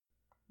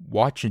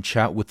Watch and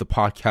chat with the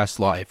podcast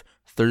live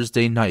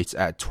Thursday nights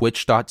at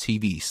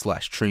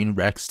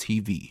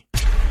twitch.tv/trainwreckstv.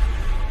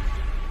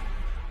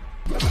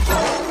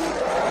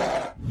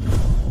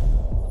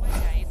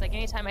 Like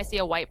anytime I see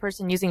a white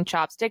person using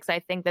chopsticks, I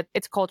think that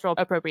it's cultural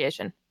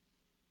appropriation.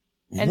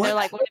 And What? they're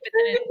like, what if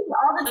it's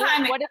all the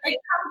time. What if it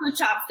comes with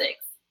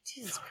chopsticks?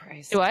 Jesus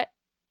Christ. what?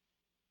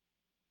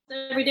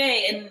 Every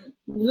day, and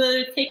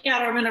whether take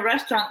out or I'm in a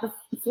restaurant, the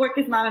fork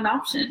is not an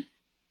option.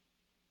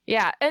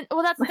 Yeah, and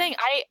well, that's the thing.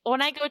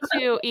 When I go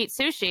to eat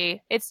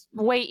sushi, it's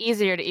way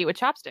easier to eat with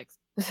chopsticks.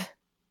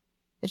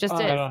 It just is.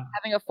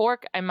 Having a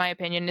fork, in my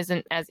opinion,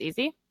 isn't as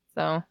easy.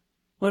 So,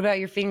 what about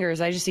your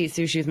fingers? I just eat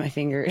sushi with my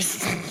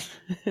fingers.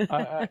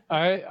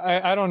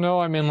 I don't know.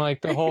 I mean,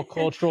 like the whole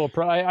cultural.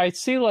 I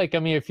see, like, I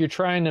mean, if you're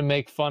trying to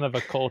make fun of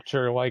a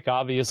culture, like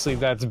obviously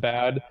that's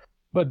bad.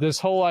 But this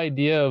whole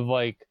idea of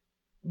like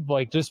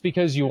just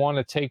because you want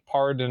to take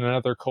part in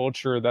another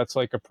culture, that's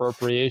like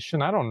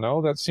appropriation. I don't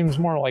know. That seems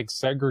more like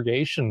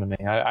segregation to me.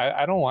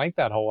 I don't like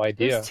that whole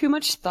idea. There's too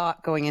much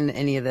thought going into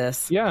any of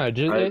this. Yeah,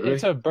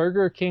 it's a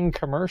Burger King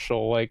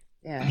commercial. Like,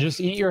 just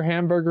eat your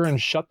hamburger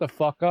and shut the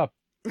fuck up.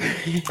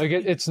 Like,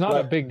 it's not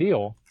a big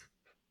deal.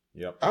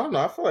 Yep. I don't know.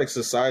 I feel like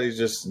society's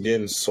just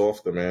getting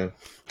softer, man.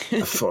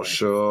 For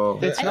sure.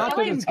 It's not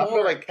that it's. I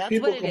feel like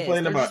people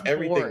complain about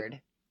everything.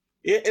 Bored.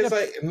 Yeah, it's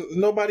like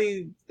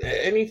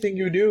anything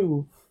you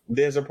do,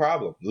 there's a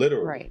problem,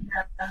 literally. Right.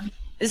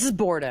 This is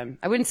boredom.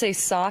 I wouldn't say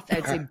soft.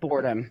 I'd say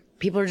boredom.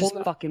 People are just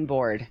fucking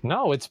bored.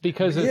 No, it's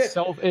because it's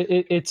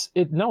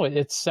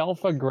it's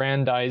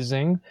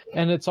self-aggrandizing,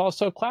 and it's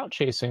also clout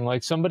chasing.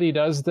 Like, somebody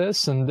does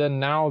this, and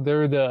then now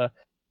they're the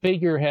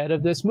figurehead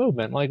of this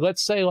movement. Like,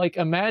 let's say, like,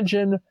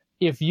 imagine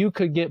if you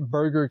could get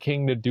Burger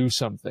King to do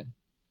something.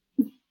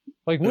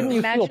 Like, wouldn't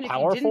you feel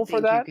powerful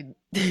for that?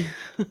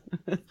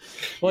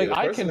 Like,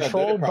 I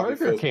control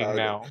Burger King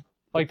now.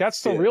 Like,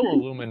 that's the real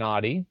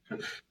Illuminati.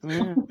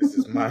 This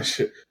is my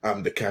shit.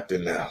 I'm the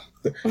captain now.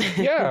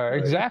 Yeah,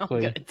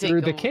 exactly.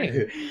 You're the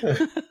king.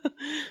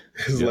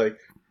 It's like,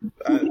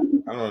 I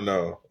don't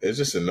know. It's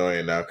just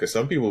annoying now because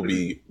some people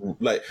be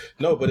like,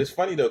 no, but it's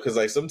funny though because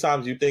like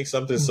sometimes you think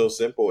something's so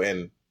simple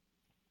and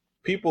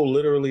people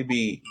literally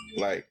be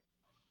like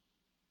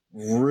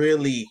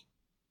really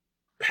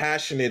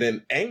passionate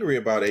and angry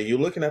about it. You're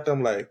looking at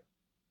them like,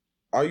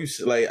 are you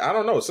like, I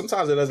don't know.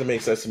 Sometimes it doesn't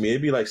make sense to me.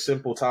 It'd be like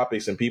simple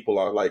topics and people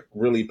are like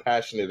really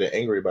passionate and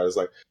angry about it. It's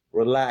like,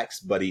 relax,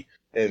 buddy.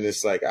 And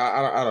it's like,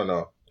 I don't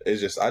know.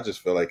 It's just, I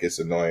just feel like it's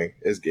annoying.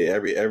 It's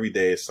every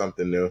day is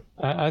something new.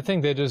 I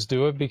think they just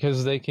do it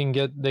because they can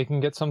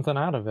get something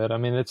out of it. I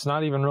mean, it's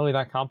not even really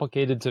that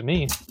complicated to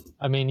me.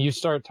 I mean, you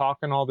start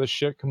talking all this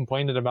shit,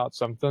 complaining about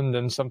something,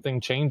 then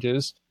something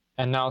changes.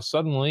 And now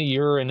suddenly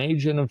you're an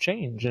agent of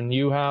change and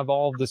you have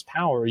all of this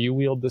power. You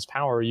wield this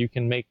power. You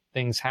can make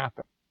things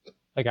happen.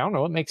 Like, I don't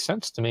know. It makes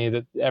sense to me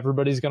that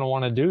everybody's going to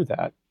want to do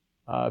that.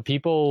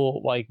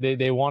 People, like,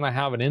 they want to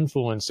have an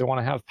influence. They want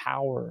to have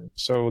power.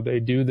 So they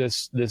do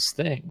this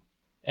thing.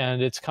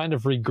 And it's kind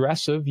of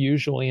regressive,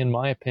 usually, in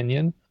my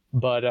opinion.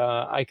 But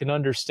I can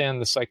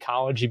understand the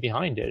psychology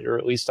behind it, or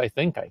at least I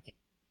think I can.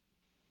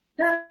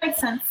 That makes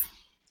sense.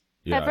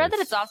 Yeah, I've read that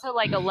it's also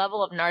like a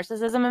level of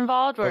narcissism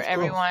involved where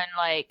everyone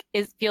like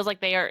feels like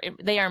they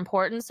are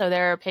important, so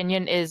their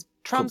opinion is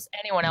trumps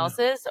anyone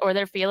else's, or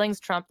their feelings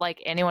trump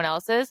like anyone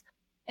else's.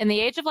 And the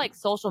age of like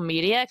social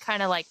media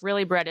kind of like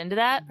really bred into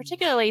that,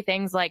 particularly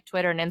things like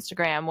Twitter and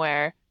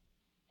Instagram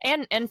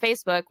and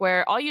Facebook,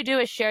 where all you do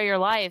is share your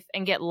life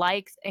and get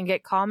likes and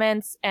get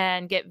comments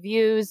and get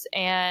views.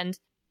 And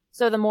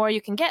so the more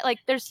you can get, like,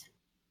 there's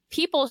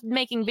people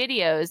making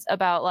videos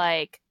about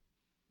like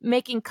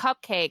making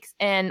cupcakes,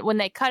 and when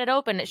they cut it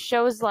open, it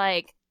shows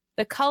like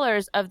the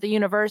colors of the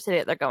university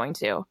that they're going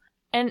to.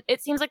 And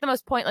it seems like the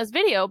most pointless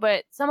video,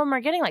 but some of them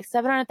are getting like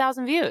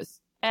 700,000 views.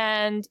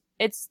 And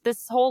it's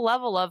this whole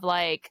level of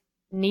like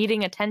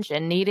needing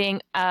attention,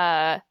 needing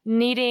to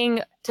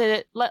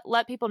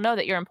let people know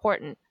that you're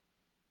important,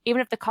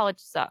 even if the college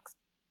sucks.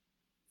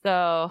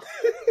 So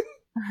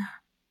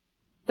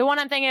the one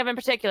I'm thinking of in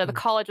particular, the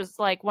college was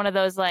like one of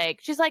those,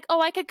 like, she's like,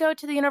 oh, I could go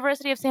to the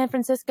University of San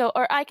Francisco,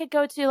 or I could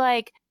go to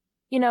like,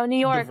 New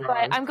York,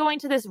 but I'm going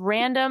to this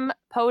random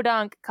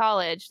podunk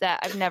college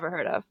that I've never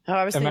heard of. Oh,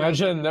 I was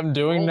Imagine them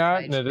doing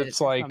that, and it's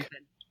like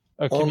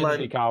a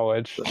community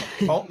college.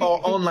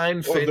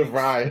 Online Phoenix.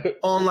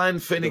 Online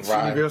Phoenix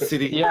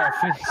University. Yeah,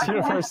 Phoenix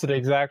University,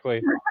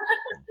 exactly.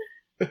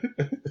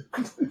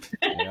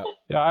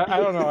 Yeah, I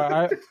don't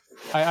know.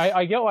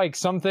 I get like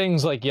some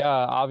things, like, yeah,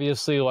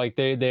 obviously, like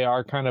they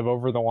are kind of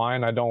over the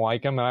line. I don't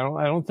like them, and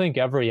I don't think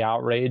every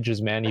outrage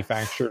is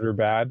manufactured or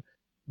bad.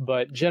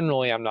 But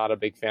generally, I'm not a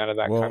big fan of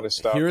that kind of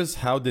stuff. Here's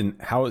how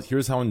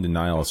in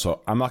denial.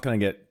 So I'm not going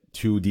to get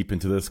too deep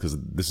into this because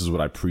this is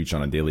what I preach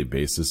on a daily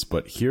basis.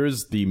 But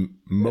here's the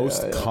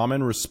most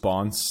common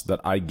response that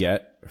I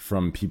get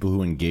from people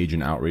who engage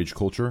in outrage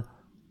culture.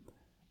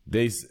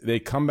 They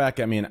come back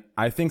at me, and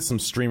I think some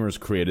streamers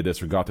created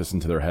this or got this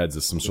into their heads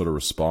as some sort of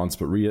response.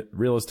 But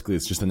realistically,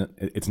 it's just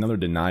it's another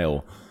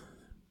denial.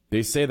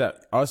 They say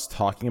that us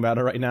talking about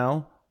it right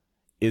now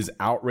is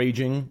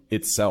outraging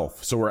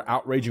itself. So we're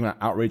outraging that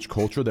outrage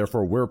culture.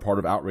 Therefore, we're part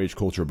of outrage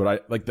culture. But I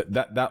like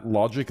that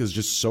logic is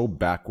just so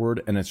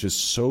backward and it's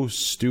just so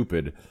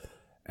stupid.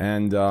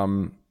 And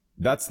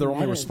that's their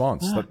only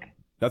response.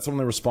 That's the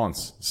only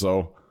response.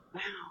 So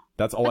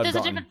that's all I've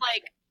gotten.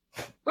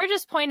 We're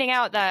just pointing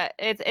out that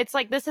it's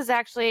like this is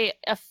actually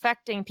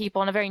affecting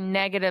people in a very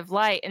negative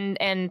light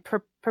and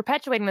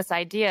perpetuating this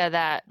idea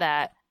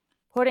that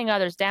putting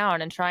others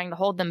down and trying to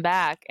hold them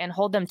back and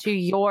hold them to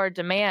your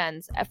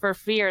demands for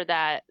fear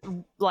that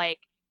like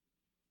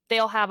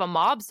they'll have a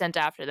mob sent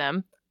after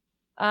them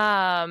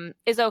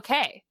is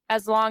okay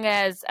as long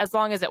as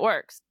it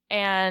works.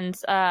 And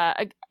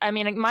I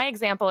mean, my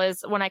example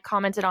is when I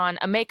commented on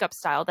a makeup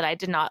style that I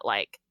did not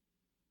like.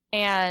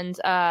 And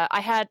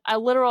I had a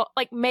literal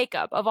like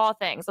makeup of all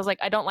things. I was like,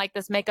 I don't like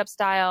this makeup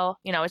style.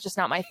 You know, it's just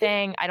not my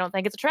thing. I don't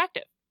think it's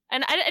attractive.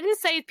 And I didn't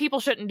say people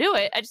shouldn't do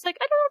it. I just like,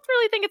 I don't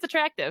really think it's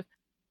attractive.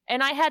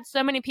 And I had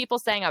so many people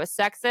saying I was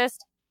sexist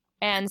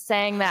and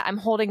saying that I'm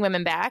holding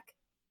women back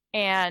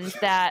and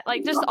that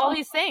like just all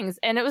these things.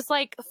 And it was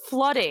like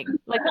flooding,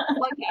 like the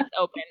floodgates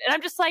open. And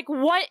I'm just like,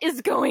 what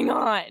is going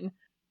on?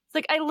 It's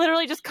like I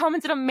literally just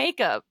commented on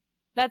makeup.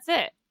 That's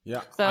it.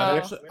 Yeah,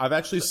 so, I've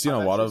actually seen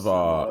a lot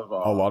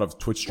of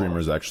Twitch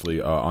streamers actually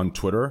on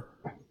Twitter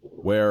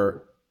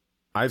where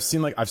I've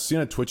seen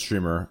a Twitch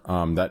streamer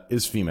that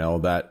is female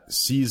that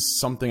sees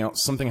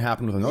something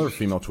happen with another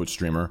female Twitch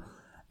streamer,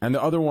 and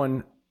the other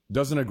one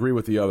doesn't agree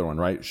with the other one,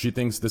 right? She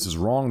thinks this is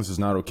wrong, this is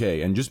not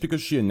okay, and just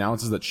because she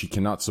announces that she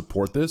cannot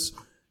support this,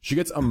 she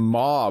gets a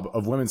mob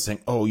of women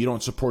saying, "Oh, you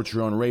don't support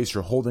your own race,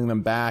 you're holding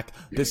them back.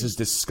 This is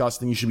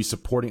disgusting. You should be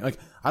supporting." Like,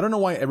 I don't know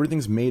why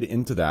everything's made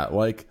into that.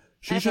 Like,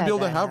 she should be able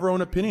to have her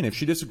own opinion. If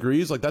she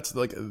disagrees, like that's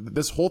like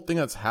this whole thing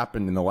that's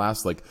happened in the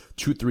last like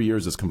 2-3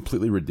 years is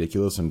completely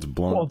ridiculous and it's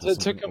blown. Well,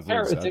 to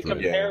compare,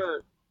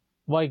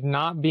 like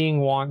not being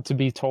want to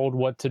be told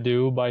what to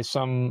do by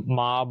some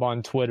mob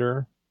on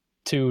Twitter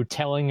to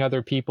telling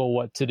other people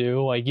what to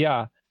do. Like,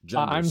 yeah,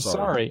 I'm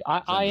sorry.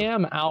 I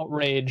am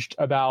outraged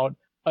about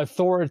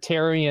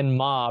authoritarian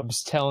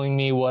mobs telling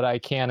me what I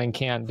can and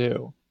can't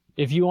do.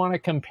 If you want to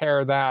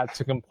compare that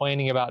to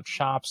complaining about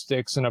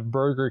chopsticks in a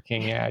Burger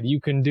King ad, you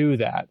can do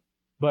that.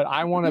 But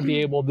I want to be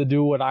able to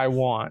do what I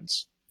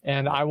want,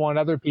 and I want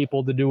other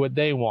people to do what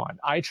they want.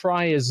 I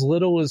try as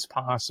little as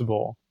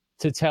possible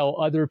to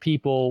tell other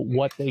people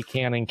what they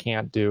can and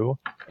can't do,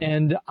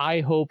 and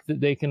I hope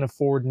that they can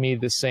afford me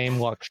the same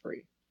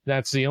luxury.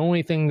 That's the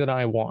only thing that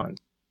I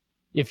want.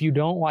 If you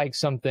don't like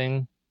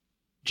something,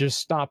 just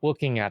stop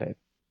looking at it.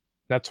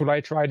 That's what I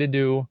try to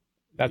do.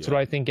 That's what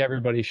I think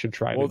everybody should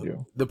try to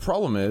do. The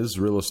problem is,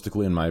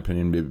 realistically, in my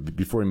opinion,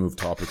 before we move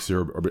topics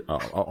here,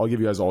 I'll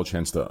give you guys all a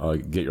chance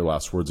to get your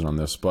last words in on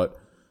this, but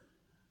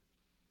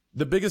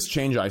the biggest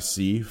change I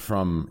see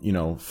from,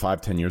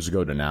 5-10 years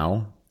ago to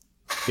now,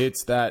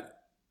 it's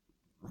that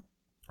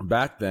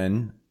back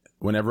then,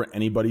 whenever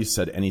anybody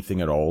said anything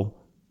at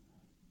all,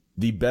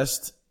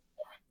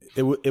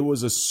 it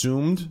was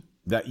assumed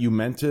that you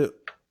meant it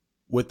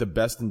with the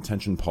best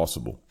intention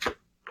possible.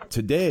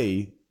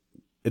 Today,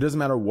 it doesn't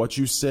matter what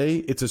you say.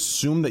 It's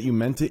assumed that you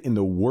meant it in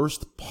the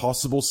worst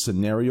possible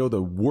scenario,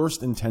 the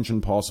worst intention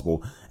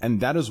possible.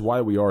 And that is why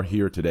we are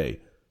here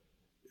today.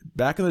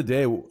 Back in the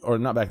day, or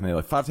not back in the day,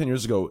 like 5-10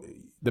 years ago,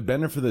 the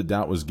benefit of the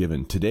doubt was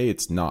given. Today,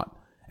 it's not.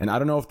 And I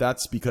don't know if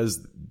that's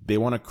because they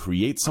want to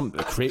create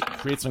something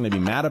to be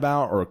mad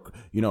about, or,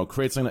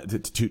 create something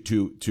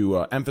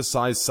to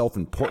emphasize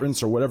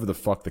self-importance or whatever the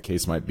fuck the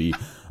case might be.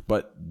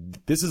 But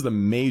this is the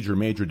major,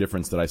 major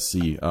difference that I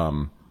see,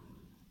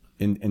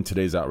 in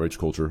today's outrage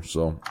culture.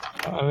 So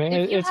I mean,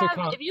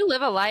 if you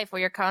live a life where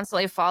you're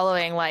constantly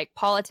following like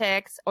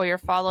politics, or you're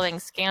following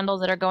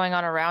scandals that are going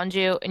on around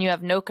you, and you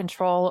have no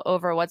control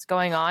over what's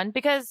going on,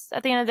 because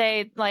at the end of the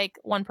day, like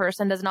one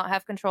person does not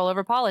have control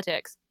over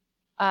politics,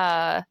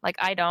 like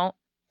I don't,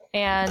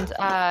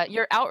 and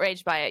you're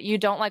outraged by it. You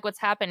don't like what's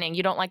happening.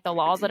 You don't like the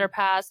laws that are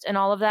passed and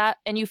all of that,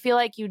 and you feel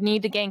like you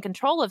need to gain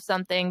control of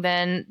something.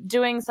 Then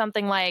doing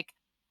something like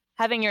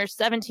having your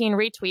 17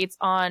 retweets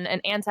on an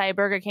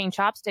anti-Burger King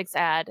chopsticks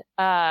ad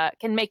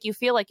can make you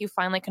feel like you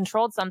finally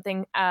controlled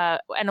something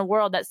in a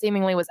world that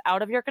seemingly was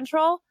out of your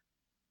control.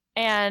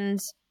 And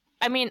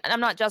I mean,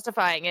 I'm not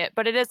justifying it,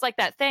 but it is like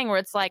that thing where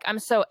it's like, I'm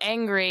so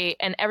angry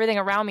and everything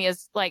around me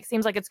is like,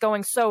 seems like it's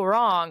going so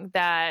wrong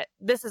that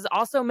this is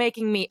also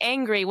making me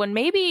angry, when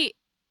maybe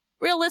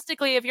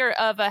realistically, if you're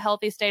of a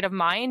healthy state of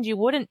mind, you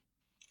wouldn't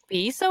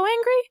be so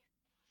angry.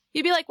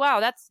 You'd be like,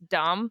 wow, that's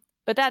dumb,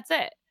 but that's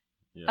it.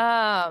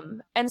 Yeah.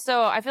 And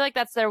so I feel like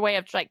that's their way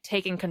of like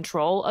taking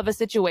control of a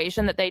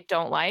situation that they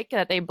don't like,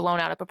 that they've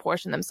blown out of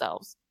proportion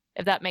themselves.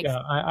 If that makes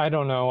sense. I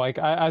don't know. Like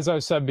as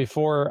I've said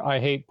before, I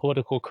hate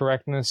political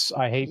correctness.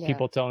 I hate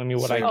people telling me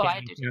what I can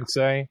and can't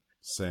say.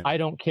 Same. I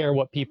don't care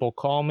what people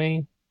call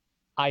me.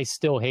 I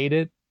still hate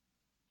it.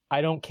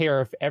 I don't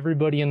care if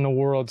everybody in the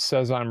world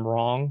says I'm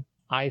wrong.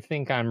 I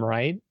think I'm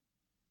right.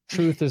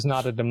 Truth is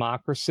not a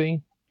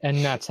democracy.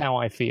 And that's how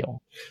I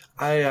feel.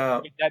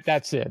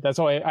 That's it. That's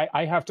all.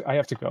 I have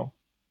to go.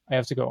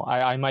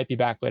 I might be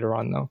back later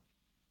on though.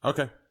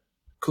 Okay.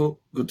 Cool.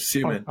 Good to see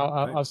you, man.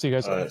 I'll see you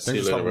guys. Right,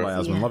 Thanks for stopping by,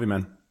 Asman. Love you,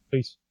 man.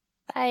 Peace.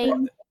 Bye.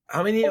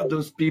 How many of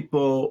those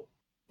people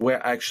were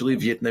actually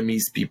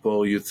Vietnamese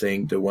people, you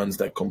think, the ones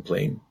that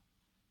complain?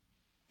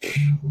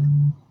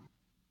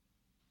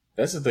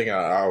 That's the thing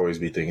I always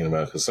be thinking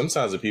about, because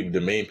sometimes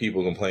the main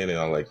people complaining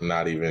are like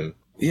not even.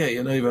 Yeah,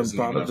 you're not even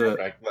part of the.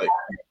 Like,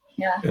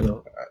 Yeah. You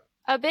know.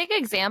 A big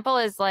example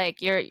is like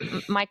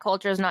my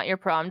culture is not your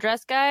prom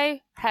dress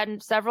guy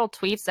had several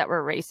tweets that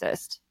were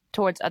racist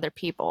towards other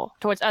people,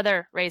 towards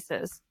other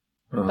races.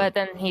 Uh-huh. But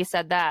then he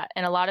said that,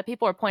 and a lot of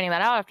people were pointing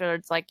that out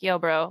afterwards. Like, yo,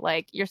 bro,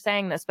 like you're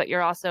saying this, but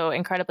you're also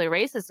incredibly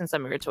racist in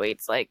some of your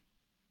tweets. Like,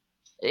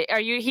 are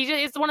you?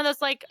 He's one of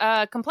those like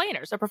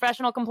complainers, a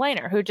professional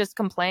complainer who just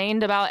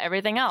complained about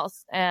everything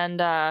else.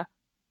 And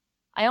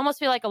I almost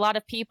feel like a lot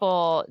of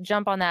people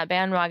jump on that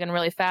bandwagon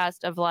really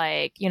fast. Of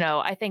like, you know,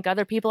 I think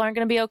other people aren't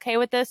going to be okay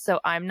with this, so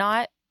I'm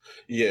not.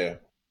 Yeah.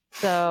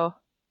 So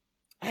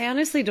I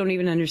honestly don't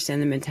even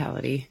understand the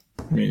mentality.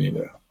 Me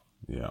neither.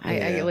 Yeah.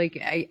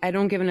 I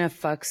don't give enough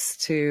fucks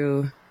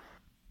to.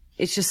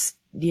 It's just,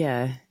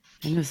 yeah.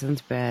 I know it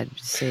sounds bad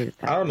to say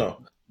that. I don't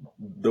know.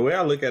 The way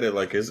I look at it,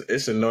 like,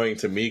 it's annoying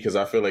to me because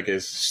I feel like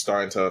it's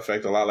starting to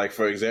affect a lot. Like,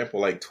 for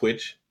example, like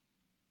Twitch.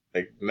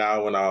 Like,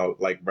 now when I,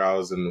 like,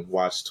 browse and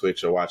watch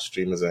Twitch or watch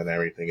streamers and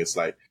everything, it's,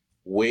 like,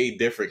 way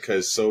different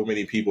because so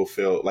many people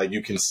feel like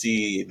you can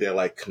see they're,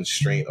 like,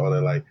 constrained or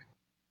they're, like,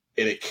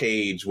 in a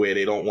cage where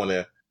they don't want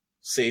to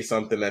say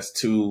something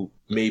that's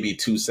maybe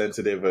too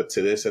sensitive or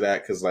to this or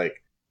that because,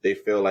 like, they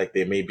feel like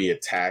they may be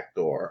attacked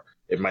or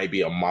it might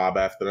be a mob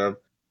after them.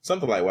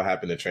 Something like what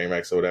happened to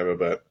Trainwrecks or whatever.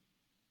 But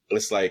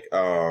it's like,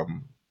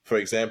 for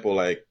example,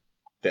 like,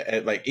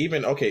 a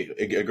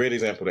great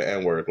example, the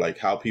N-word, like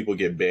how people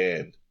get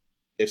banned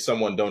if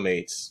someone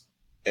donates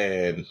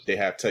and they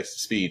have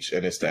text-to-speech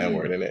and it's the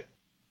N-word in it,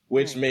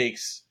 which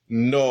makes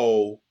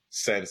no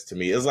sense to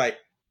me. It's like,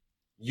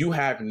 you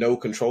have no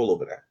control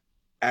over that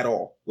at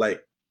all.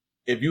 Like,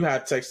 if you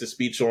have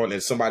text-to-speech on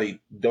and somebody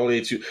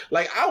donates you,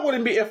 like, I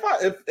wouldn't be,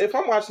 if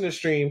I'm watching the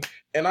stream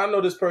and I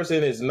know this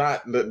person is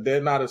not,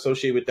 they're not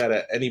associated with that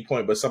at any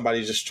point, but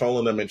somebody's just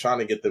trolling them and trying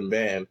to get them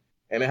banned,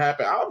 and it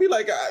happened, I'll be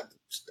like,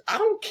 I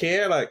don't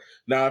care. Like,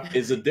 now,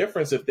 it's a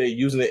difference if they're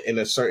using it in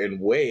a certain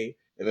way,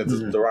 in a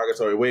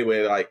derogatory way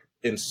where, like,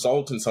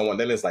 insulting someone,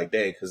 then it's like,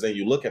 dang, because then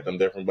you look at them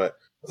different. But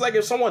it's like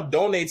if someone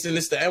donates and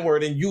it's the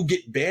N-word and you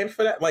get banned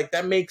for that, like,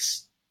 that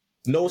makes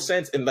no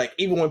sense. And, like,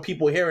 even when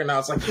people hear it now,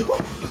 it's like,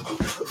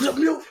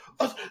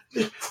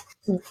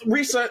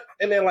 reset,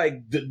 and then,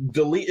 like,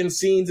 deleting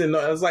scenes, and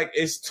it's like,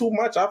 it's too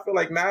much. I feel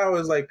like now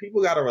is like,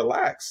 people got to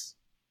relax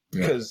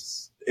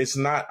because it's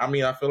not, I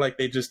mean, I feel like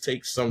they just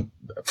take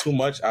too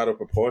much out of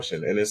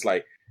proportion. And it's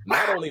like,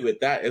 not only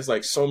with that, it's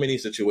like so many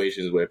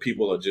situations where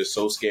people are just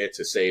so scared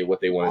to say what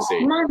they want to say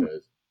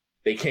because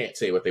they can't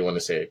say what they want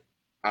to say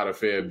out of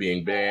fear of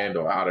being banned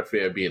or out of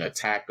fear of being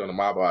attacked on the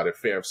mob or out of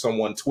fear of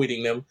someone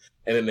tweeting them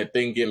and then the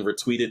thing getting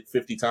retweeted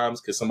 50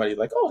 times because somebody's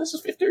like, oh, this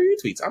is 50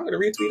 retweets, I'm going to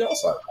retweet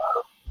also.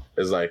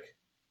 It's like,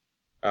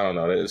 I don't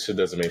know. That shit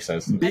doesn't make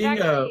sense.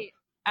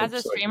 As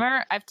a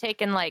streamer, I've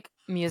taken like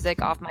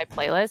music off my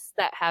playlists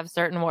that have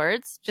certain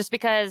words, just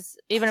because,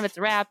 even if it's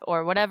rap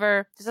or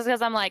whatever, just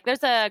because I'm like,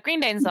 there's a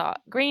Green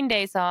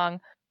Day song,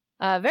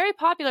 very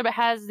popular, but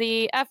has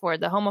the F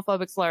word, the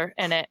homophobic slur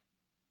in it.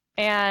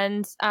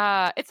 And it's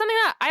something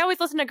that I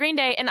always listen to Green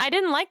Day, and I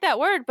didn't like that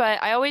word,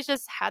 but I always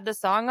just had the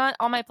song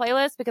on my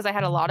playlist because I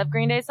had a lot of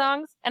Green Day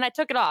songs, and I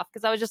took it off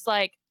because I was just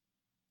like,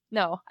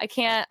 no, I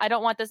can't, I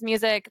don't want this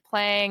music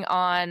playing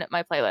on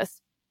my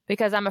playlist.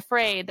 Because I'm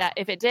afraid that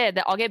if it did,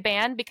 that I'll get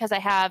banned because I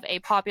have a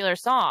popular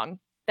song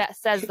that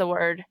says the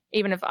word,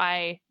 even if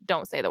I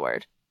don't say the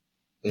word.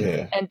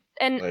 Yeah.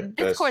 And like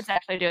Discord's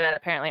actually doing that,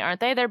 apparently, aren't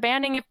they? They're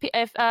banning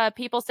if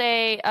people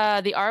say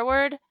the R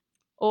word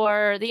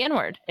or the N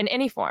word in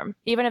any form,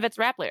 even if it's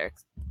rap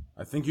lyrics.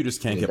 I think you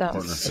just can't get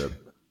partnership.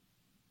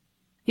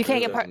 You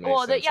can't get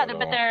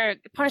but they're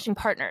punishing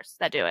partners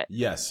that do it.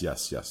 Yes.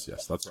 That's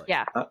right.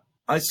 Yeah.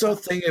 I saw a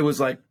thing. It was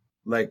like.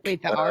 Wait,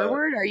 the R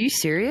word? Are you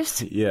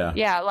serious? Yeah.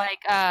 Yeah,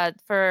 like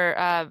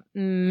for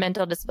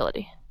mental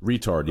disability.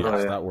 Retard,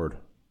 yes, that word.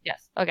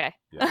 Yes. Okay.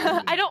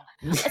 Yeah. I don't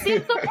see.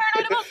 It's so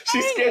paranoid about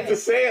She's scared to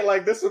say it.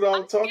 Like, this is what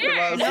I'm talking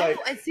about. It's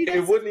like,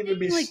 it wouldn't even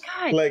be like,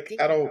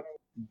 I don't.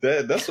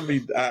 That's what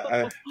be.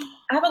 I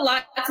have a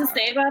lot to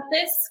say about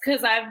this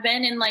because I've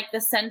been in like the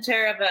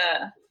center of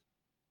a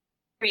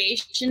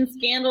creation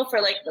scandal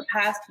for like the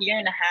past year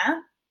and a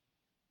half,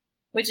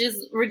 which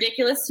is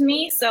ridiculous to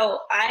me. So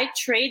I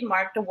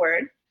trademarked a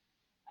word,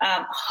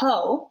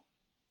 hoe,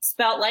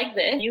 spelt like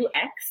this,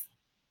 UX.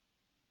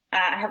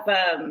 I have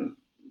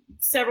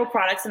several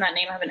products in that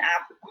name. I have an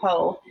app,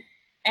 hoe.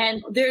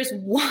 And there's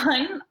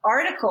one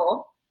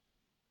article,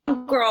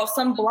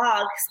 some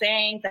blog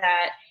saying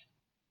that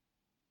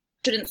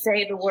shouldn't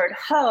say the word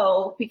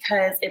hoe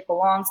because it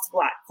belongs to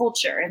Black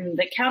culture. And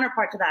the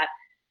counterpart to that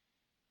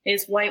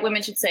is white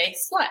women should say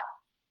slut,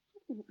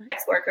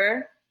 sex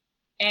worker.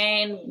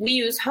 And we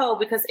use hoe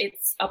because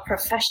it's a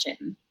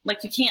profession.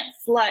 Like, you can't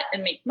slut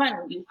and make money.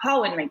 You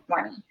hoe and make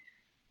money.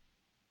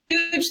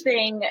 huge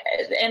thing,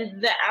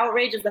 and the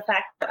outrage is the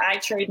fact that I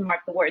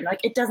trademarked the word. Like,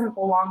 it doesn't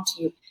belong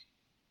to you.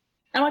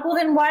 I'm like, well,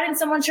 then why didn't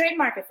someone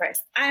trademark it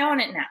first? I own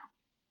it now.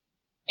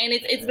 And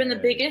it's been the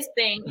biggest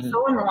thing. It's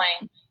so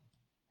annoying.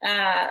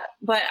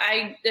 But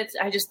I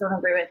just don't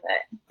agree with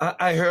it.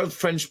 I heard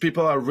French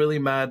people are really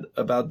mad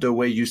about the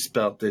way you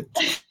spelled it.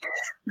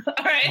 All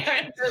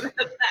right,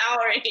 the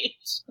outrage.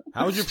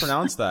 How would you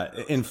pronounce that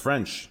in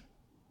French?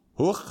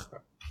 Hoch?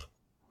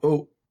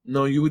 Oh,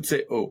 no, you would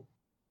say oh.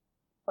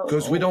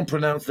 Because we don't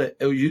pronounce the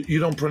you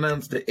don't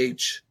pronounce the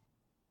H.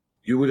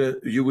 You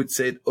would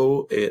say it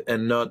O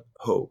and not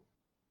ho.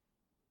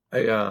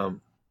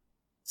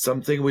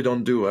 Something we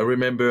don't do. I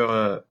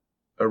remember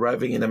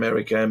arriving in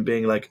America and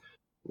being like,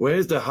 "Where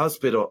is the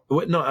hospital?"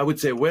 No, I would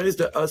say, "Where is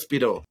the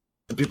hospital?"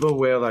 And people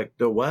were like,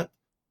 "The what?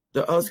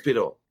 The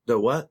hospital? The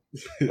what?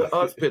 The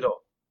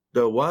hospital?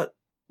 The what?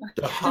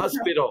 The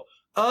hospital?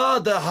 Oh,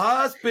 the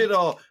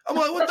hospital!" I'm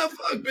like, "What the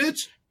fuck,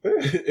 bitch?"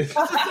 It's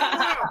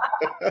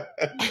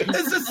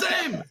the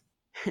same.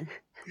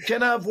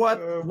 Can I have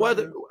what?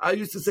 Water? I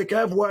used to say, "Can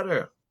I have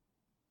water?"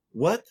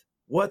 What?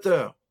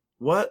 Water?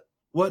 What?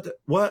 What?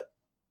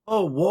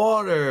 Oh,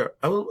 water.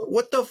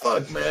 What the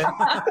fuck, man?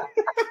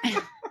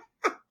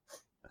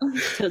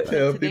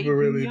 Yeah, people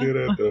really do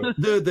that though.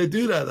 Dude, they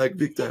do that like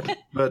big time.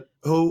 But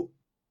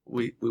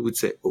we would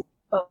say oh.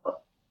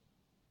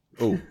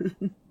 Oh.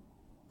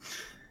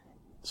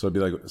 So it'd be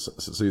like,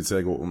 so you'd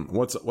say, like,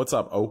 what's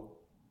up? Oh,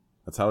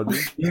 that's how it'd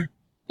be.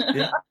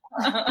 Yeah.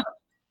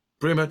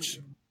 Pretty much.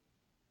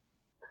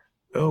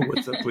 Oh,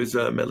 what's up with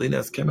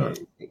Melina's camera?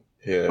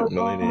 Yeah,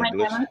 Melina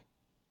English.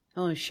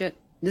 Oh shit!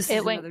 This It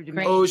is went another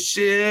great. dimension. Oh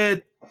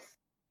shit!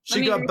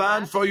 She got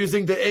banned for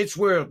using the H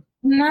word.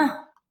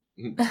 No.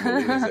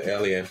 Melina's an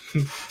alien.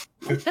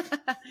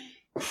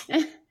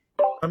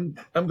 I'm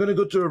gonna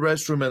go to a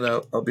restroom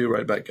and I'll be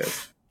right back,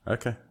 guys.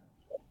 Okay.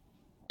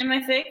 Am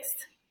I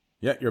fixed?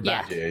 Yeah, you're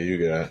back. Yeah, you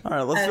got it. All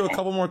right, let's do a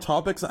couple more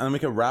topics and then we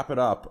can wrap it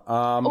up.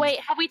 Wait,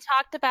 have we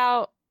talked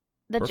about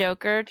the Perfect.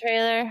 Joker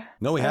trailer?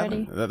 No, we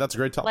already? haven't. That's a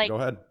great topic. Like- Go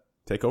ahead.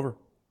 Take over.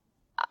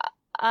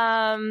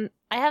 I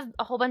have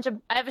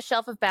I have a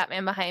shelf of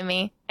Batman behind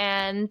me,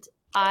 and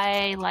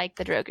I like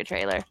the Joker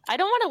trailer. I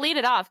don't want to lead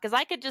it off because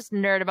I could just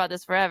nerd about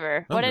this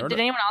forever. No, What nerd did it.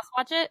 anyone else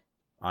watch it?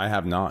 I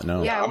have not,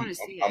 no. Yeah, I I'm, want to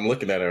see it. I'm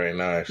looking at it right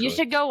now. Actually, You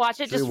should go watch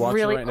it. Should we Just watch it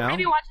really, right now?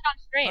 maybe watch it on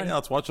Oh, stream. yeah,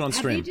 let's watch it on Have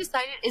stream. you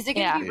decided? Is it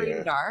going to Yeah. be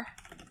rated R?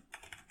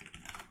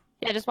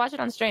 Yeah, just watch it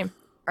on stream.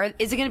 Or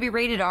is it going to be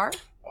rated R?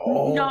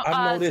 Oh, No,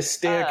 I know this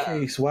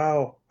staircase.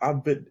 Wow,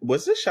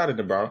 was this shot in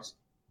the Bronx?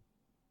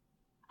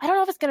 I don't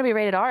know if it's going to be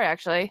rated R.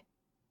 Actually,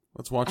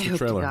 Let's watch I the hope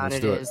to trailer. God Let's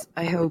it do it. is.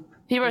 I hope.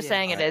 people are It is.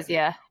 saying it is.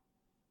 Yeah.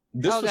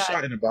 This Oh, was God.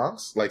 shot in the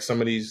Bronx. Like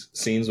some of these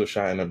scenes were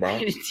shot in the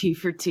Bronx. Rated T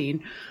for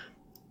teen.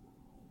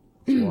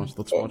 Let's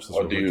watch this.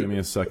 Oh, real quick. Give me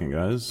a second,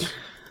 guys.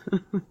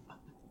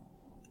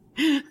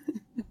 Okay.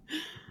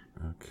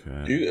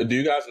 Do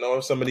you guys know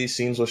if some of these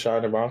scenes were shot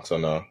in the Bronx or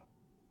no?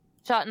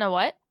 Shot in a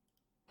what?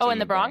 Oh, in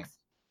the Bronx.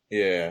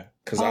 Yeah,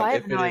 because Oh, I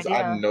have if no it is,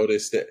 I idea.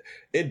 noticed it.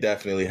 It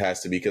definitely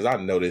has to be because I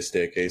know this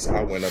staircase.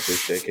 I went up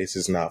this staircase.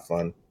 It's not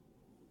fun.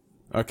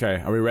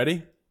 Okay, are we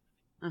ready?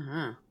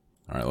 Uh-huh.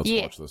 All right, let's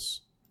Yeah. watch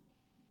this.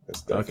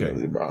 It's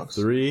definitely Bronx.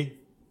 3,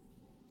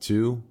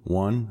 2,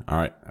 1. All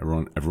right,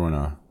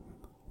 everyone,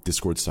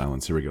 Discord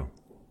silence. Here we go.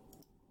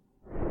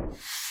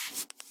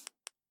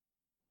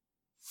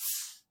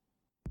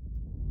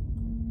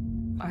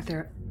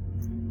 Arthur,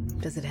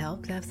 does it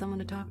help to have someone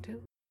to talk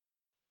to?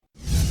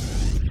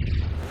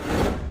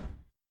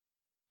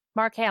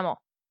 Mark Hamill.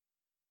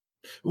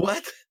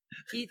 What?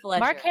 Heath Ledger.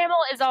 Mark Hamill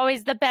is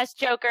always the best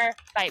Joker.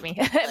 Fight me,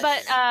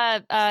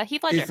 but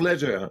Heath Ledger. Heath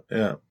Ledger.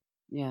 Yeah.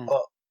 Yeah.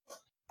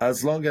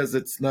 As long as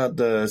it's not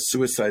the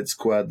Suicide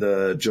Squad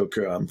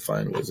Joker, I'm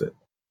fine with it.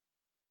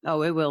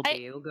 Oh, it will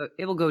be.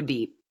 It will go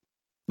deep.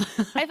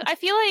 I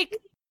feel like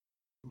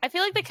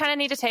they kind of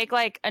need to take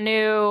like a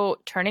new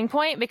turning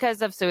point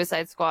because of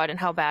Suicide Squad and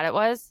how bad it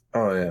was.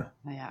 Oh yeah.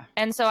 Yeah.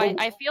 And so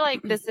I feel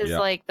like this is Yeah.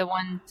 like the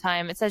one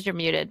time. It says you're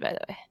muted, by the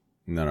way.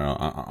 No,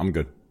 I'm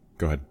good.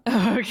 Go ahead.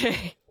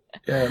 Okay.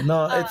 Yeah.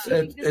 No, I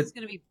think this is it's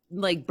going to be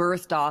like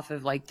birthed off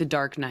of like the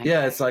Dark Knight.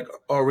 yeah. It's like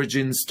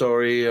origin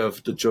story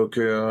of the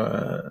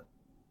Joker,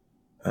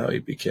 how he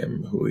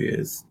became who he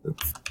is.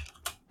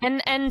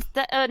 And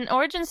an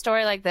origin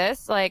story like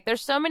this, like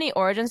there's so many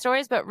origin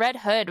stories, but Red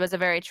Hood was a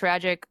very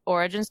tragic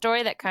origin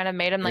story that kind of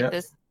made him like Yeah.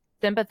 this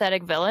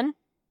sympathetic villain.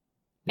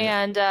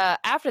 Yeah. And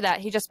after that,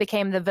 he just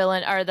became the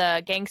villain or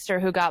the gangster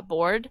who got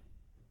bored.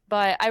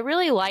 But I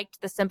really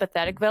liked the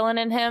sympathetic villain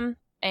in him,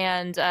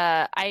 and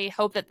I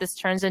hope that this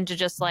turns into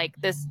just like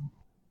this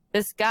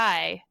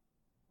guy.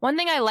 One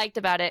thing I liked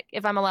about it,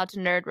 if I'm allowed to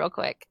nerd real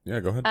quick, Yeah,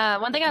 go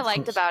ahead. one thing I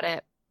liked about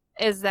it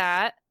is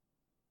that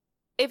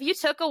if you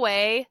took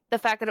away the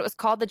fact that it was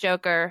called the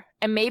Joker,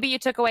 and maybe you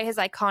took away his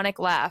iconic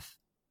laugh,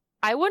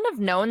 I wouldn't have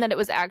known that it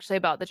was actually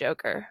about the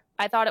Joker.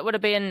 I thought it would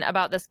have been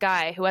about this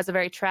guy who has a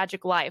very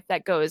tragic life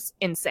that goes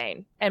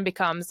insane and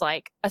becomes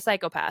like a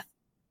psychopath.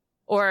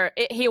 Or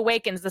he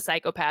awakens the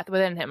psychopath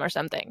within him or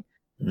something.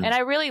 And I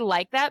really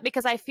like that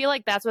because I feel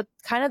like that's what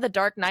kind of the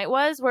Dark Knight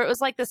was, where it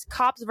was like this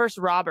cops versus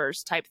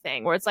robbers type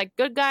thing, where it's like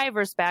good guy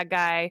versus bad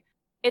guy.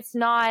 It's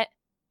not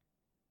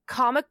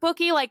comic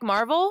booky like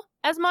Marvel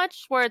as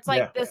much, where it's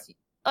like this,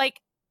 like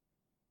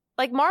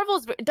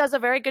Marvel does a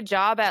very good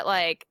job at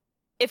like,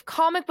 if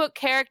comic book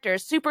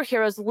characters,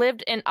 superheroes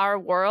lived in our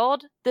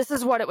world, this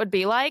is what it would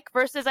be like.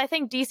 Versus I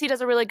think DC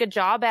does a really good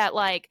job at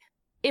like,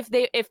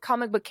 if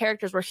comic book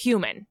characters were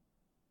human.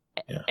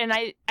 Yeah. And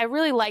I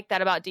really like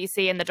that about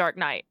DC and The Dark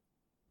Knight,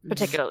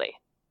 particularly.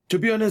 To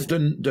be honest,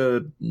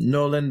 the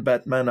Nolan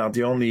Batman are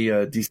the only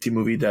DC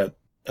movie that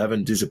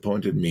haven't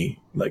disappointed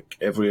me. Like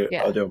every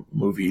other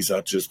movies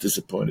are just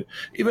disappointed.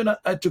 Even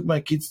I took my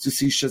kids to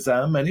see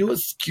Shazam, and it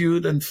was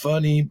cute and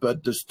funny,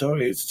 but the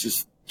story is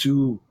just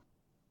too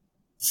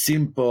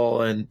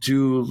simple and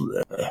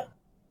too.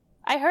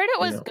 I heard it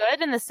was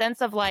good in the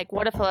sense of like,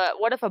 what if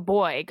a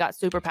boy got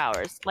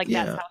superpowers? Like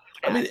that's how.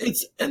 I mean,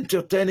 it's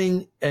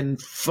entertaining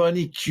and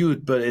funny,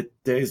 cute, but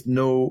there is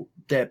no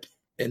depth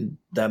in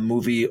that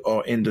movie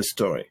or in the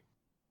story.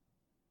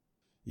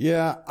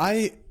 Yeah,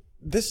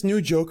 this new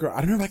Joker,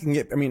 I don't know if I can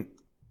get. I mean,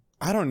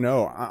 I don't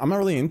know. I'm not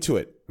really into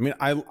it. I mean,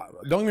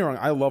 don't get me wrong.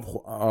 I love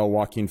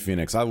Joaquin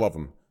Phoenix. I love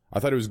him. I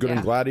thought he was good in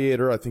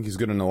Gladiator. I think he's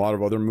good in a lot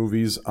of other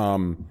movies.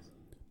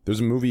 There's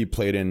a movie he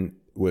played in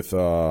with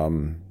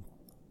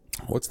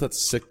what's that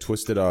sick,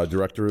 twisted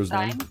director's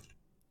name?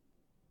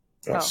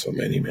 So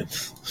many, man.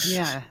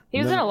 Yeah. He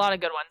was in a lot of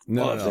good ones.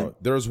 No.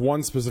 There's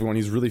one specific one.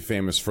 He's really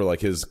famous for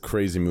like his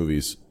crazy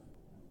movies.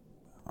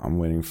 I'm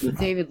waiting for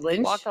David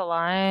Lynch. Walk the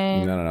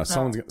Line. No.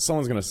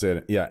 Someone's gonna say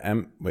it.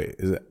 Yeah. Wait,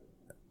 is it?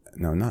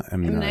 No, not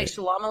M. Night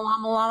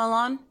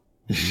Shyamalan.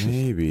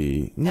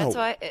 Maybe. No. That's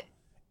why.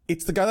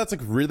 It's the guy that's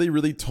like really,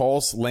 really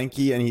tall,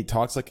 lanky, and he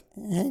talks like,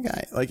 "Hey,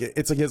 guy." Like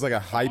it's like he has like a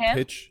high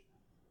pitch.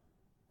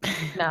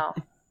 No.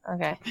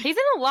 Okay. He's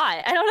in a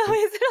lot. I don't know.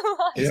 He's in a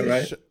lot. Yeah,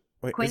 right.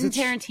 Wait, Quentin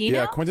Tarantino?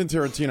 Yeah, Quentin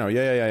Tarantino.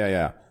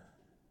 Yeah.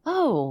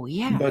 Oh,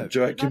 yeah. But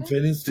Joaquin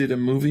Phoenix did a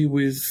movie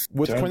with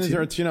Quentin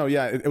Tarantino.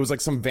 Yeah, it was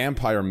like some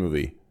vampire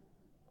movie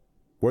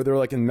where they were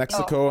like in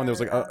Mexico and there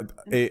was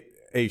like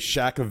a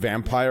shack of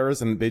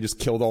vampires and they just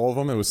killed all of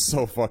them. It was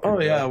so fucking.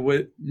 Oh yeah,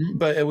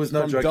 but it was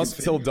not From Joaquin Dusk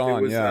Phoenix. Till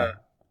Dawn.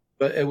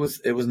 But it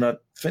was not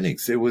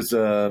Phoenix. It was.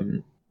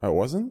 Oh, it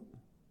wasn't.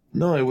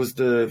 No, it was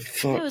the.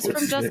 Fuck, It was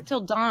From Dusk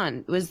Till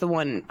Dawn. It was the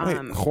one. Wait,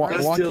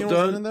 Joaquin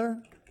wasn't in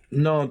there?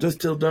 No, Dusk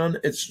Till Dawn.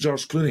 It's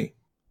George Clooney.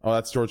 Oh,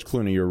 that's George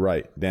Clooney. You're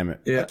right. Damn it.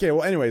 Yeah. Okay.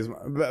 Well, anyways,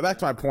 back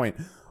to my point.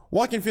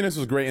 Joaquin Phoenix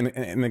was great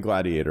in the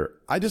Gladiator.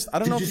 I don't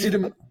know. Did you see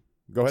the?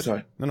 Go ahead.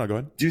 Sorry. No, go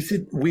ahead. Do you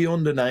see We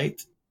Own the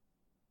Night?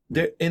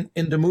 There in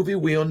the movie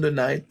We Own the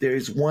Night, there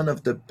is one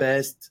of the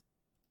best,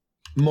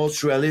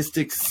 most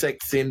realistic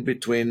sex scene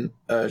between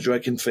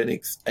Joaquin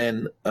Phoenix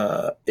and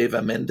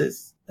Eva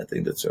Mendes. I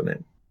think that's her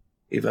name.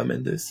 Eva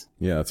Mendes.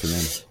 Yeah, that's her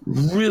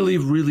name. Really,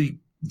 really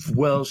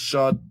well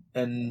shot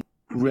and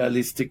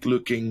realistic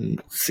looking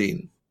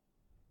scene,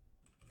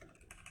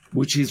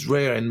 which is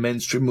rare in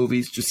mainstream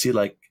movies to see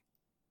like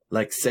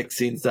sex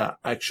scenes that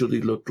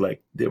actually look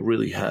like they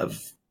really have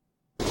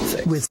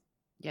sex.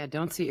 Yeah,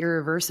 don't see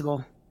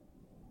Irreversible.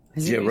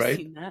 Has Yeah, anybody right?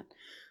 seen that?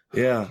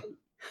 Yeah.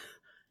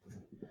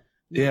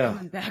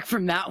 Coming back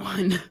from that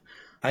one.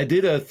 I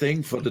did a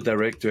thing for the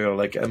director.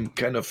 Like I'm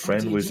kind of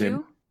friend Did with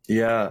him. you?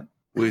 Yeah,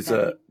 with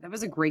that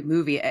was a great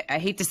movie. I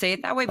hate to say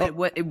it that way,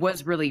 but it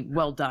was really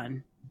well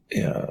done.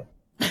 yeah.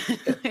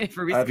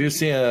 Have you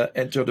seen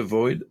Enter the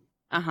Void?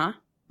 Uh-huh.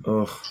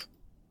 Oh,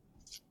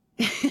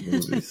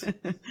 movies.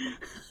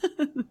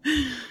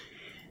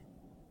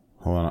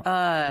 Hold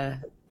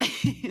on.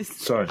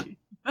 Sorry.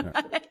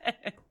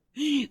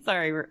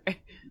 Sorry.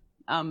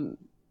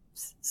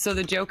 So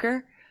the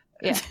Joker?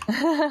 Yeah.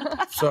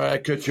 Sorry, I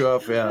cut you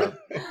off. Yeah.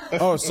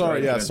 Oh,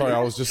 sorry. Yeah, sorry. I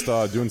was just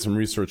doing some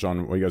research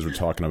on what you guys were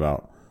talking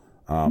about.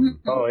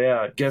 Oh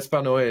yeah,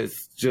 Gaspar Noé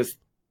is just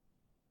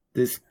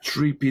this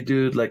trippy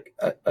dude. Like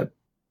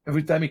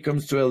every time he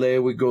comes to LA,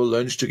 we go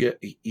lunch together.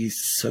 He's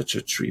such a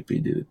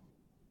trippy dude.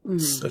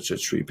 Such a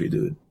trippy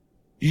dude.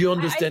 You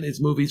understand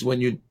his movies when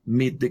you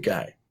meet the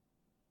guy.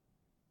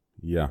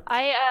 Yeah.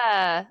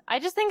 I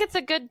just think it's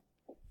a good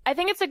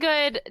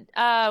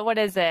what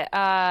is it?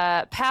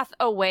 Path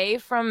away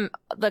from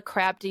the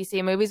crap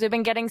DC movies we've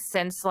been getting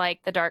since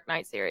like the Dark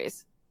Knight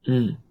series.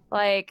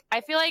 Like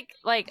I feel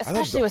like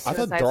especially with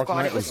Suicide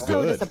Squad, it was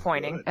so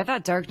disappointing. I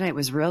thought Dark Knight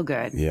was real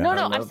good. Yeah. No,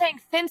 I'm saying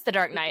since the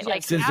Dark Knight,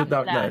 like Since the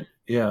Dark that. Knight.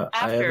 Yeah.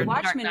 After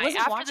Watchmen, Dark Knight, wasn't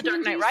after the Dark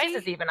Watchmen Knight DC?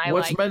 Rises, even I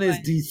Watchmen is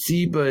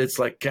DC, but it's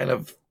like kind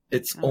of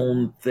its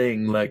own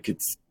thing. Like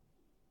it's.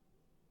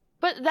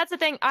 But that's the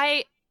thing.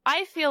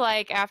 I feel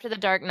like after the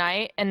Dark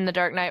Knight and the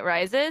Dark Knight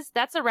Rises,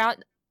 that's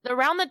around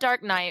the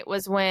Dark Knight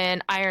was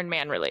when Iron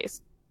Man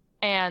released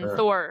and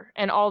Thor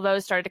and all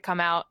those started to come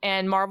out,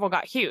 and Marvel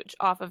got huge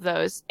off of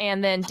those,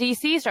 and then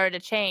DC started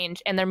to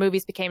change and their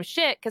movies became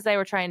shit because they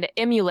were trying to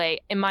emulate,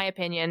 in my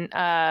opinion,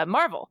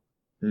 Marvel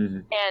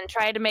and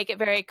tried to make it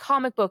very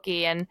comic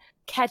booky and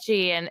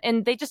catchy,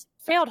 and they just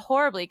failed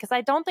horribly because I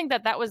don't think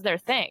that was their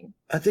thing.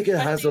 I think it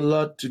has a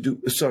lot to do.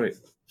 Sorry.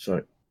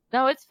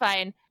 No, it's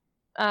fine.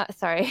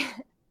 Sorry.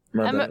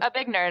 I'm a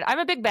big nerd. I'm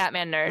a big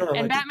Batman nerd, No, I and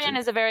like it Batman too.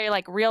 is a very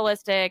like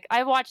realistic.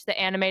 I watched the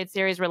animated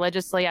series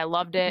religiously. I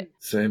loved it.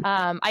 Same.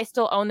 I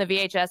still own the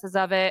VHSs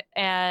of it,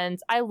 and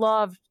I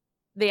loved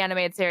the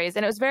animated series.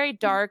 And it was very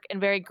dark and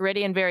very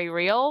gritty and very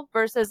real.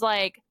 Versus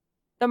like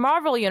the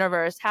Marvel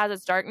universe has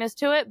its darkness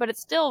to it, but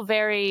it's still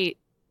very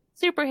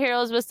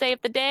superheroes will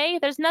save the day.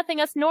 There's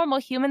nothing us normal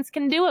humans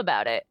can do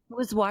about it.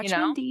 Was Watchmen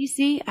know?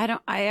 DC?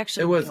 I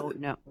actually It was- don't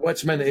know.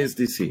 Watchmen is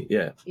DC.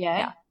 Yeah.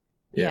 Yeah.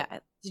 Yeah. Yeah.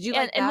 Did you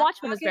like And that,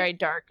 Watchmen was Rocket? very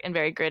dark and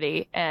very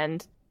gritty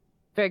and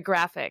very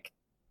graphic.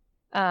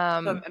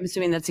 I'm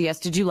assuming that's a yes.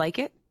 Did you like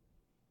it?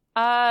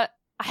 I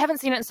haven't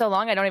seen it in so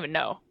long. I don't even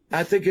know.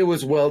 I think it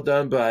was well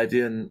done, but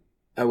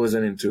I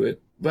wasn't into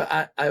it.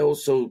 But I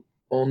also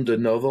owned the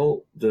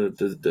novel,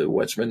 the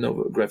Watchmen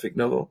novel, graphic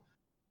novel.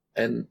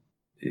 And,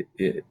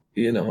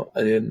 you know,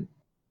 I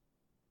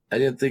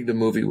didn't think the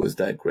movie was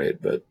that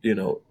great, but, you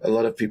know, a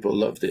lot of people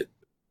loved it.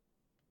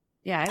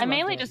 Yeah. I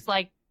mainly just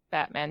like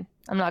Batman.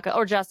 I'm not gonna,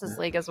 or Justice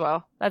League as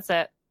well. That's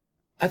it.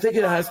 I think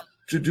it has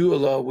to do a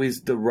lot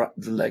with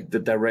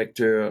the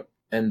director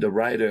and the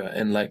writer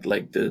and like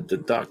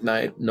the Dark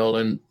Knight,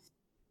 Nolan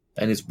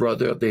and his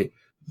brother, they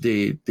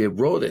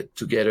wrote it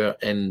together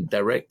and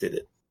directed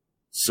it.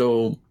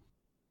 So,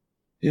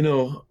 you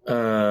know,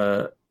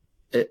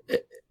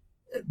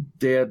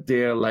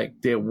 they're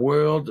like their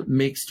world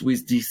mixed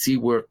with DC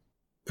work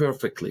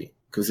perfectly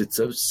because it's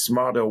a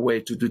smarter way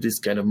to do this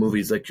kind of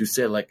movies. Like you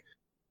said, like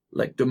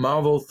the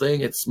Marvel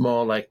thing, it's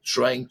more like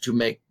trying to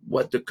make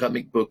what the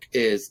comic book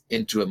is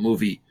into a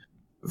movie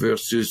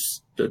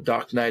versus the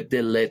Dark Knight.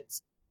 They let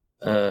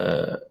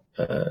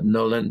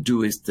Nolan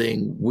do his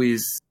thing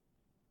with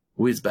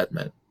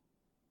Batman,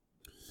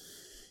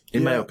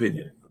 in my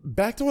opinion.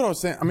 Back to what I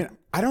was saying. I mean,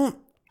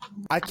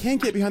 I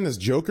can't get behind this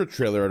Joker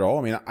trailer at all.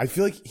 I mean, I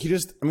feel like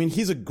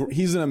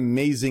he's an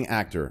amazing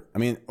actor. I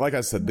mean, like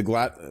I said,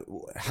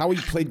 how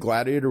he played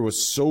Gladiator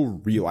was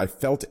so real. I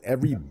felt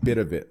every bit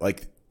of it.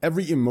 Like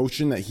every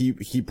emotion that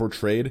he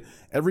portrayed,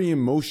 every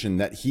emotion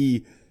that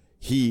he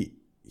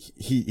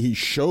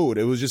showed.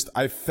 It was just,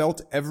 I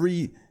felt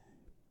every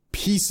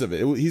piece of it.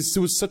 He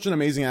was such an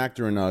amazing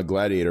actor in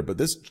Gladiator, but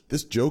this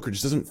Joker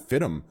just doesn't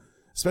fit him,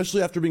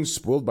 especially after being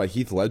spoiled by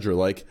Heath Ledger.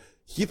 Like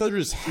Heath Ledger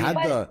just had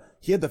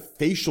the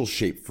facial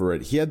shape for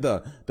it. He had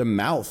the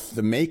mouth,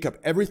 the makeup,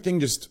 everything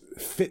just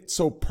fit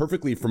so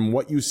perfectly from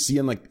what you see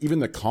in like even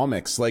the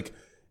comics. Like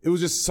it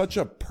was just such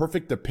a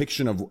perfect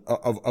depiction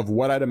of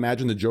what I'd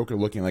imagine the Joker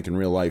looking like in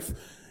real life.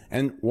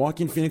 And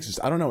Joaquin Phoenix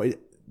just, I don't know,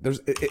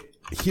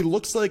 he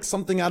looks like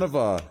something out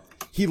of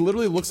he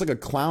literally looks like a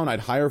clown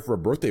I'd hire for a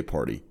birthday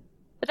party.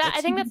 But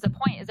I think that's the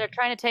point. Is they're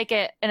trying to take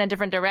it in a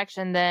different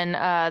direction than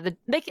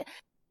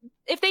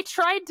if they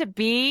tried to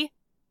be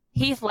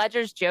Heath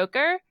Ledger's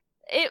Joker,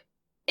 it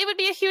would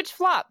be a huge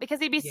flop because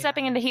he'd be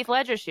stepping into Heath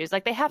Ledger's shoes.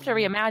 Like they have to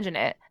reimagine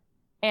it,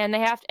 and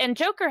and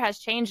Joker has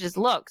changed his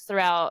looks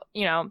throughout,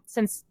 you know,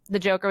 since the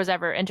Joker was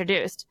ever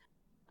introduced.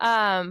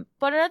 But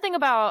another thing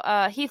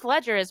about Heath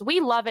Ledger is we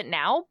love it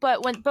now,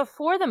 but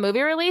before the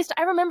movie released,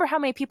 I remember how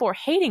many people were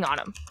hating on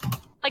him.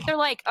 Like they're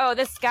like, oh,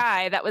 this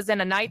guy that was in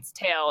A Knight's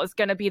Tale is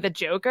gonna be the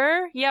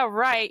Joker. Yeah,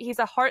 right. He's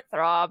a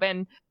heartthrob,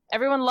 and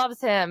everyone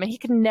loves him, and he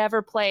could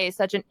never play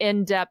such an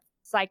in-depth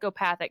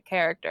psychopathic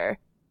character.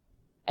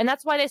 And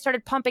that's why they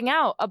started pumping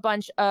out a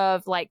bunch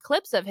of like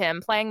clips of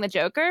him playing the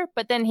Joker,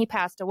 but then he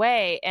passed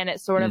away and it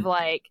sort of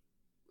like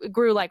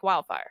grew like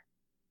wildfire.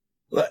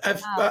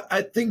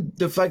 I think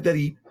the fact that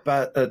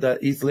that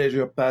Heath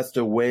Ledger passed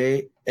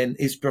away and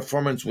his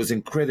performance was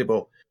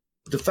incredible.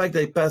 The fact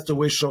that he passed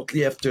away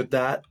shortly after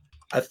that,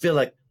 I feel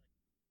like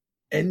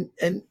and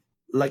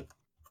like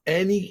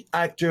any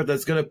actor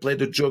that's going to play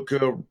the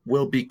Joker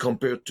will be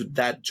compared to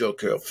that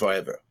Joker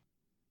forever.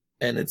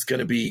 And it's going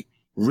to be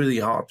really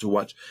hard to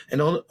watch.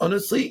 And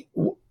honestly,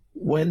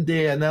 when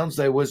they announced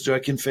that it was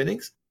Joaquin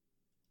Phoenix,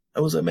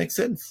 I was like, makes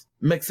sense.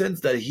 Makes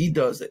sense that he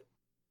does it.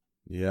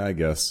 Yeah, I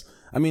guess.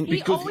 I mean,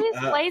 He always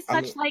plays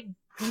such like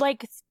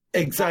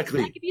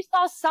exactly. Like if you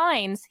saw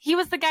Signs, he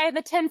was the guy in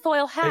the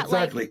tinfoil hat.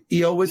 Exactly. Like,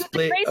 he always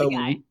played a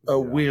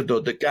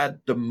weirdo,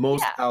 the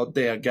most out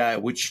there guy,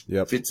 which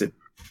fits it.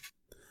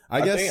 I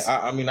guess.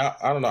 I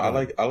don't know. I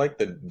like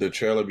the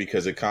trailer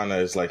because it kind of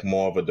is like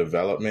more of a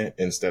development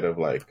instead of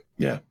like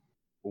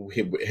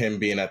him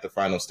being at the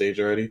final stage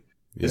already.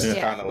 This is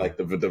kind of like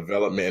the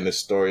development and the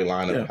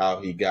storyline of how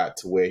he got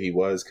to where he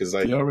was. Because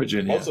like the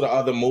origin, most of the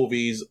other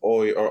movies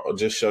or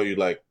just show you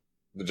like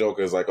the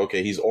Joker is like,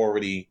 okay, he's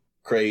already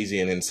crazy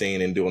and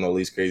insane and doing all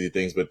these crazy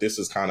things, but this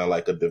is kind of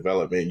like a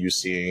development. You're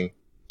seeing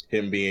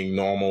him being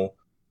normal,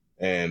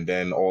 and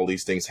then all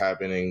these things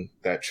happening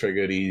that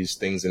trigger these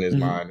things in his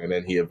mind, and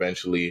then he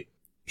eventually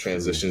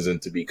transitions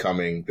into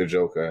becoming the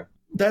Joker.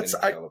 That's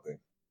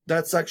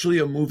actually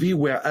a movie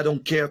where I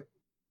don't care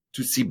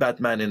to see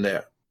Batman in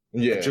there.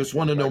 Yeah, I just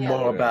want to know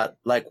more about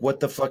like what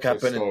the fuck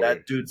happened in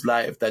that dude's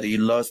life that he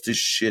lost his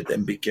shit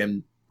and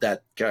became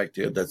that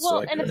character. That's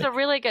so iconic. And it's a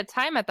really good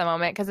time at the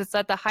moment because it's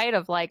at the height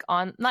of like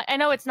I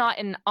know it's not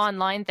an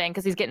online thing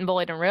because he's getting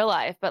bullied in real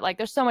life, but like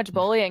there's so much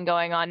bullying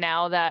going on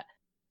now that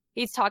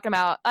he's talking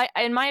about,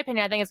 in my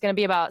opinion, I think it's going to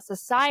be about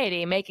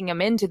society making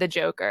him into the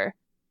Joker.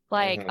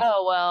 Like,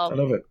 oh, well, I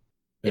love it.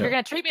 if you're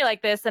going to treat me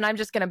like this, then I'm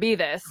just going to be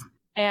this.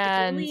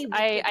 And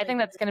I think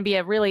that's going to be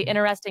a really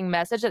interesting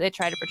message that they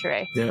try to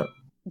portray. Yeah.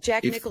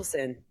 Jack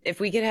Nicholson, if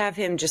we could have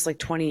him just like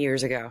 20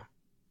 years ago.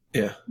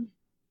 Yeah.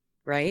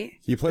 Right?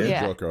 He played the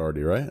Joker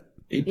already, right?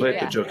 He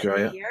played the Joker,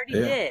 yeah. He already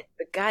did,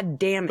 but god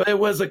damn it. But it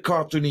was a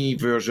cartoony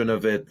version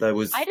of it that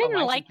was... I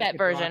didn't like that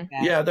version.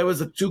 Yeah, there was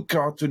a too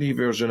cartoony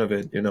version of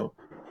it, you know.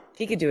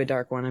 He could do a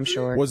dark one, I'm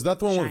sure. Was that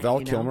the one with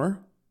Val Kilmer?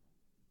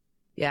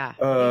 Yeah.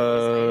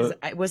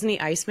 Wasn't he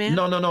Iceman?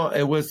 No.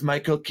 It was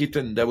Michael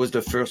Keaton. That was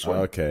the first one.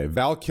 Okay.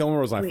 Val Kilmer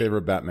was my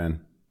favorite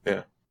Batman.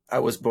 Yeah. I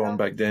was born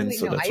back then,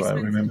 so that's why I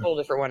remember. A whole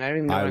different one. I don't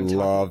even know what I'm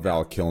love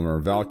Val Kilmer.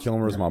 Val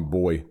Kilmer is my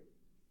boy.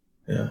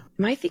 Yeah.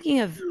 Am I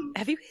thinking of?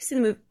 Have you guys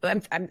seen the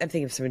movie? I'm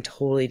thinking of something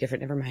totally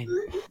different. Never mind.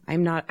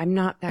 I'm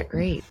not that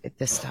great at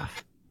this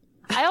stuff.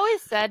 I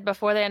always said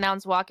before they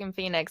announced Joaquin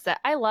Phoenix that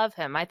I love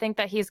him. I think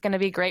that he's going to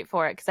be great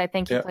for it because I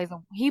think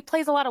he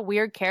plays a lot of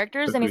weird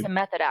characters and he's a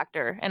method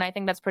actor, and I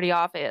think that's pretty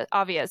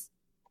obvious.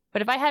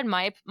 But if I had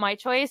my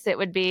choice, it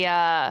would be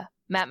Matt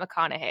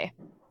McConaughey.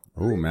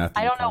 Oh,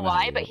 Matthew. I don't know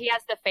why, but he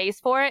has the face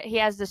for it. He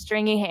has the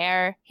stringy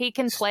hair. He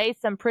can play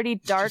some pretty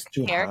dark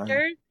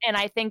characters, and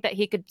I think that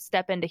he could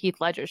step into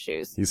HeathLedger's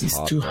shoes. He's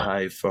too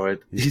high for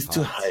it. He's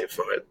too high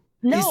for it.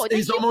 No,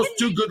 he's almost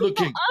too good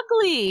looking. So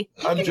ugly.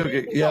 I'm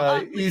joking.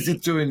 Yeah, easy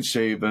to in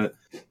shape, but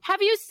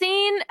Have you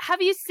seen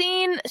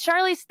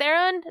Charlize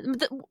Theron,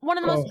 one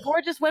of the most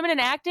gorgeous women in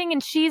acting,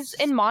 and she's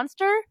in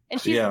Monster,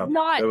 and she's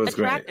not that was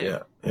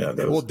attractive. Great.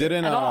 Yeah. Well,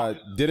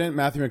 didn't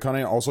Matthew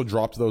McConaughey also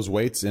drop those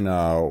weights in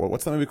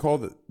what's that movie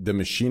called? The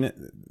Machinist.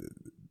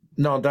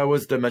 No, that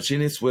was The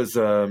Machinist. Was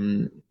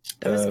Christian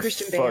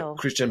Bale.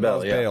 Christian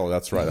Bale. Yeah, Bale.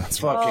 That's right. That's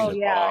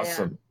fucking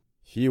awesome.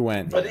 He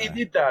went, but he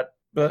did that.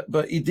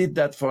 But he did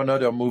that for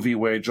another movie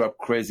where he dropped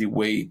crazy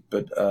weight,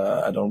 but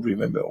I don't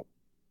remember.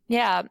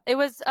 Yeah, it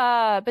was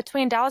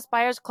between Dallas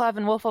Buyers Club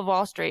and Wolf of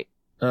Wall Street.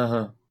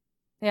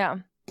 Yeah.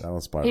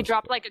 Dallas Buyers. He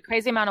dropped like a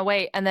crazy amount of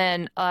weight, and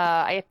then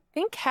I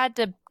think had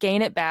to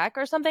gain it back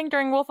or something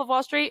during Wolf of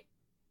Wall Street.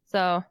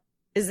 So,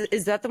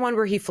 is that the one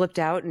where he flipped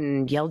out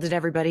and yelled at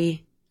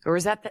everybody, or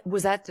was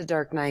that the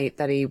Dark Knight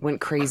that he went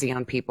crazy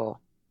on people?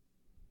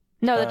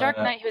 No, the Dark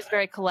Knight. He was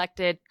very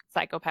collected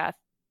psychopath.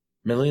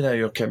 Melina,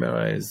 your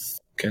camera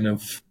is kind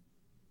of...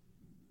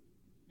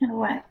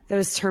 What? That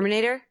was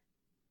Terminator?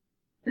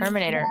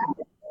 Terminator.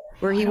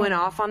 Where he went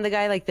off on the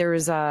guy, like there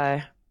was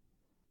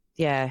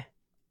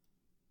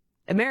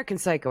American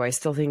Psycho, I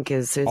still think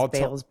is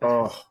Bale's best.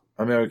 Oh,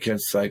 American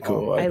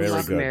Psycho. I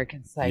love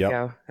American Psycho.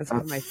 Yep. That's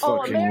one of my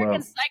fucking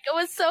American Psycho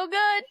is so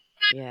good.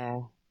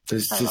 Yeah.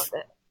 It's just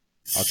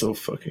so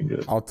fucking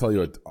good. I'll tell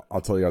you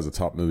guys a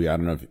top movie. I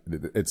don't know if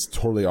it's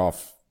totally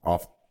off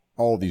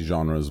all these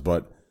genres,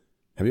 but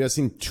have you guys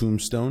seen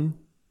Tombstone?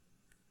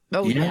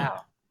 Oh yeah.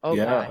 Oh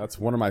yeah. God. That's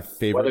one of my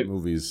favorite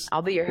movies.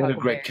 I'll be your What a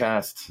great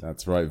cast.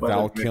 That's right.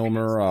 Val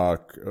Kilmer,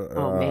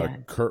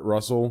 Kurt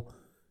Russell.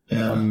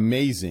 Yeah.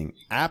 Amazing.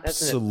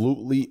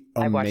 Absolutely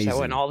amazing. I watch that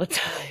one all the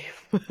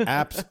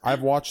time.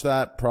 I've watched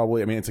that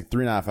probably, I mean, it's like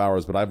 3.5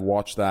 hours, but I've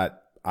watched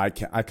that. I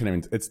can't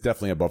even, it's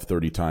definitely above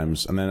 30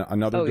 times. And then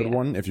another good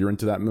one, if you're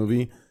into that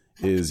movie,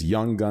 is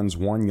Young Guns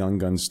 1, Young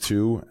Guns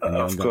 2, and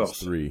Young Guns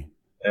 3.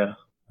 Yeah.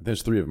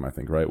 There's 3 of them, I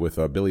think, right? With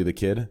Billy the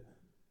Kid.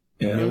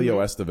 Yeah. Emilio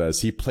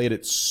Estevez. He played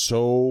it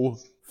so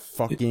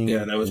fucking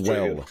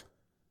well.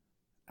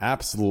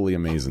 Absolutely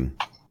amazing.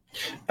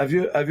 Have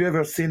you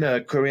ever seen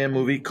a Korean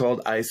movie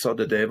called I Saw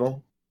the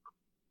Devil?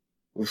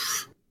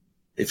 Oof.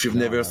 If you've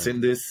never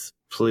seen this,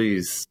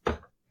 please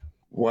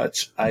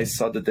watch I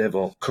Saw the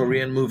Devil.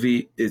 Korean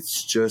movie,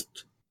 it's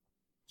just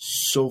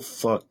so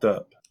fucked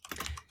up.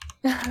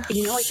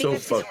 You know, I think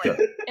I've seen up.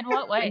 In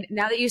what way?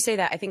 Now that you say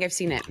that, I think I've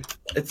seen it.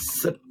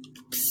 It's a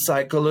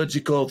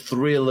psychological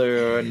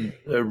thriller and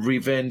a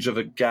revenge of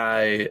a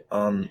guy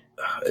on.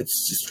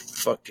 It's just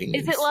fucking.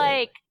 Is insane. it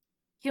like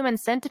Human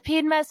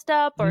Centipede messed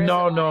up? Or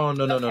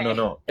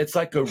No. It's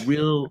like a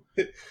real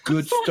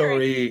good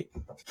story.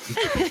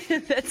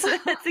 that's a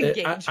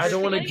game. I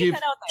don't want to give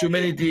too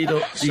many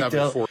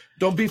details.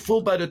 Don't be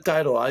fooled by the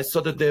title. I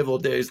Saw the Devil.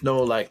 There's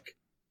not like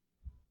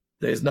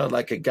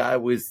a guy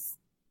with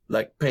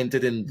like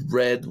painted in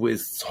red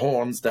with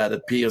horns that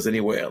appears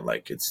anywhere.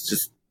 Like it's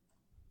just.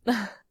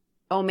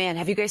 Oh man,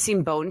 have you guys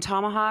seen Bone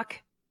Tomahawk?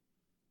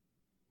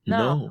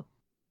 No.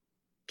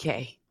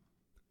 Okay.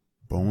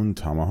 Bone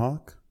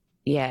Tomahawk?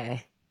 Yeah.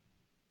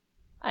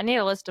 I need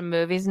a list of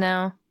movies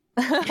now.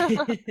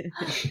 I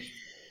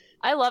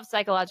love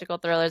psychological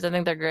thrillers. I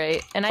think they're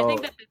great. And I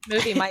think that this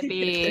movie might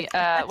be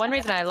one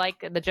reason I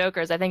like The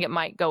Joker is I think it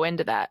might go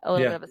into that, a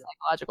little bit of a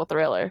psychological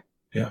thriller.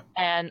 Yeah.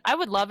 And I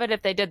would love it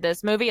if they did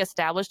this movie,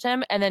 established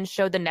him, and then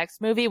showed the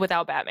next movie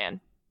without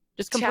Batman.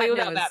 Just completely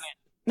without Batman.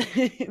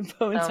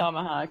 Bone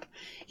Tomahawk.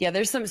 Yeah,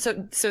 there's some.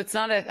 So it's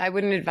not I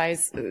wouldn't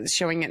advise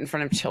showing it in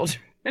front of children.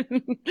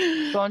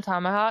 Bone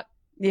Tomahawk.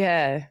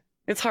 Yeah,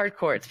 it's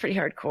hardcore. It's pretty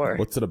hardcore.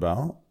 What's it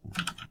about?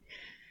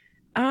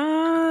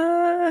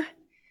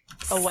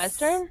 A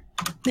Western?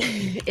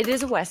 It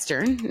is a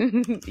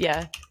Western.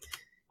 Yeah.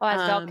 Oh,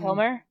 it's Val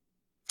Kilmer?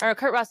 Or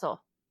Kurt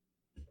Russell.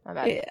 My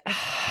bad.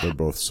 They're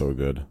both so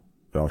good.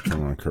 Val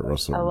Kilmer and Kurt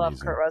Russell. I are love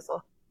amazing. Kurt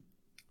Russell.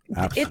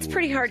 Absolutely It's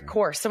pretty amazing.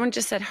 hardcore. Someone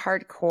just said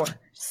hardcore.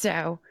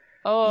 So,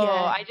 Oh,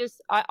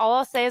 yeah. all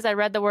I'll say is I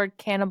read the word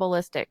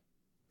cannibalistic.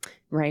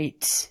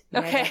 Right. Yeah,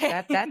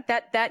 Okay.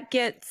 That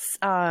gets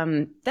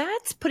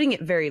that's putting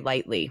it very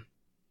lightly.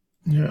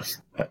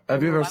 Yes.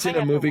 Have you ever I seen might a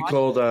have to movie watch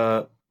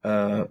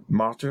called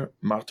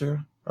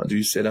Martyr? How do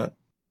you say that?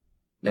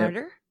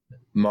 Murder?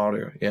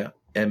 Martyr, yeah.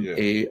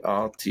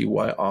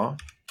 Martyr.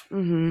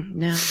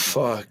 No.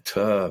 Fucked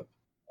up.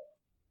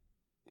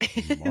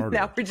 Martyr.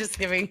 Now we're just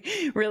giving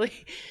really,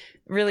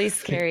 really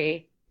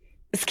scary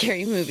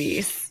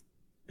movies.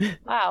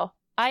 Wow.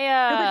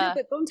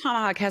 But Bone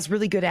Tomahawk has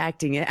really good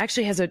acting. It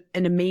actually has an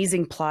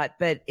amazing plot,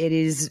 but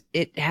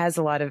it has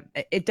a lot of,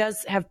 it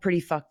does have pretty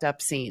fucked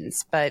up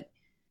scenes, but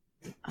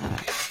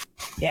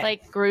yeah.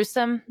 Like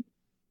gruesome?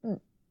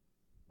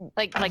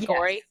 Like Yes.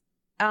 gory?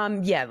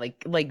 Yeah,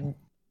 like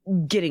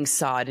getting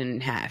sawed in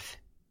half.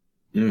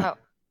 Oh,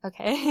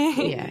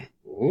 okay. Yeah.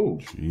 Ooh.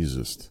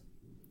 Jesus.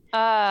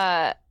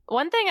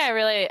 One thing I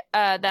really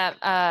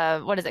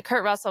what is it?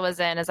 Kurt Russell was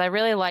in is I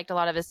really liked a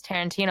lot of his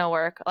Tarantino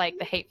work, like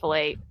The Hateful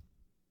Eight.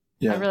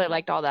 Yeah. I really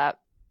liked all that.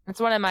 It's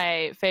one of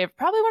my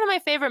probably one of my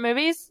favorite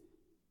movies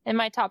in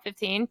my top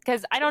 15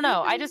 because I don't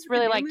know, I just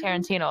really like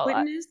Tarantino a lot.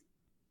 Quentin is?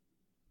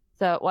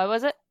 So what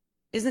was it?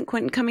 Isn't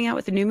Quentin coming out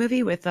with a new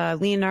movie with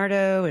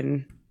Leonardo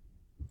and?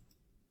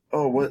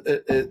 Oh, what?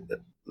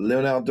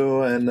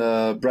 Leonardo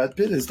and Brad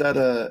Pitt? Is that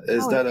a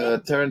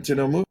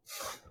Tarantino movie?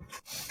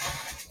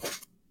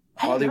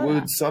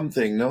 Hollywood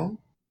something, no?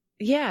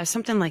 Yeah,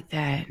 something like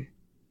that.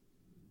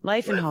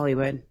 Life in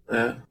Hollywood.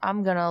 Yeah.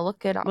 I'm gonna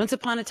look it up. Once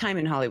Upon a Time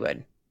in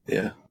Hollywood.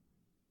 Yeah.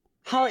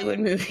 Hollywood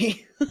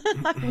movie.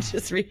 I'm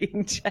just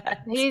reading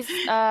chat. He's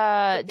doing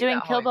about Kill Bill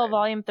Hollywood.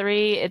 Volume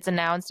 3. It's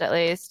announced at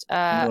least.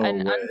 An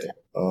No way.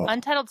 Oh,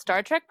 untitled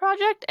Star Trek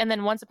project, and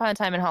then Once Upon a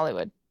Time in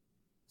Hollywood.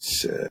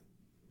 shit.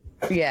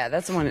 Yeah,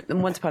 that's the one.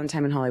 Once Upon a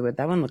Time in Hollywood.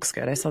 That one looks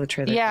good. I saw the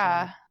trailer.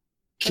 Yeah.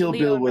 Kill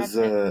Leo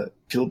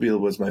Bill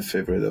was my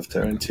favorite of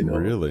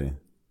Tarantino. Really?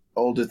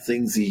 All the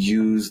things he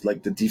used,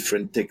 like the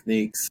different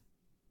techniques.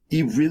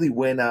 He really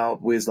went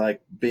out with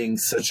like being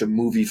such a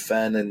movie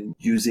fan and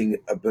using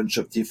a bunch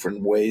of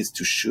different ways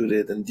to shoot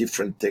it and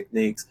different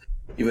techniques,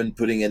 even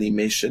putting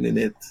animation in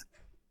it.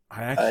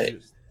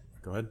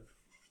 Go ahead.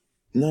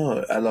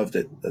 No, I loved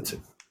it. That's it.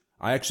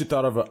 I actually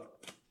thought of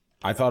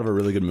a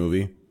really good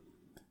movie.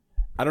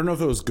 I don't know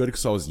if it was good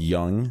because I was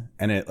young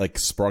and it like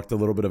sparked a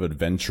little bit of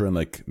adventure and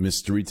like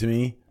mystery to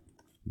me.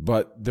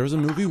 But there's a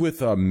movie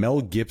with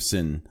Mel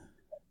Gibson.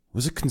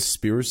 Was it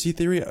Conspiracy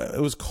Theory?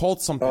 It was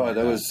called something. Oh, like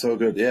that was so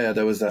good. Yeah,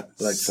 that was that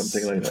like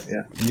something like that.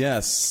 Yeah,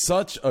 Yes,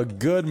 such a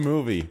good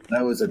movie.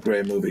 that was a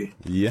great movie.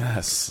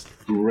 Yes.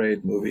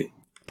 Great movie.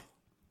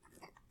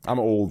 I'm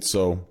old,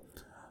 so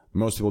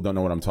most people don't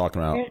know what I'm talking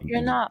about.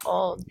 You're not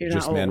old. You're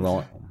Just not old.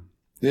 Manuel.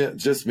 Yeah,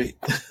 just me.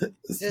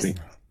 Just- me.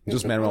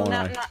 Just Manuel and No,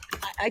 I. no,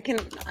 I can.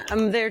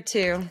 I'm there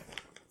too.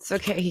 It's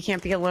okay. He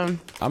can't be alone.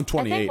 I'm I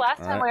 28. think last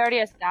all time right? we already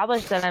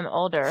established that I'm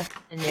older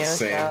than you.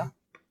 Same. So.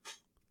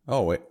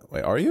 Oh wait,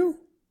 are you?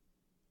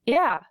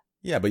 Yeah.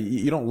 Yeah, but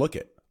you don't look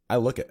it. I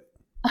look it.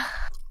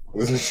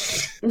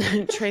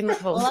 Train the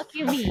whole.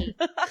 Lucky me.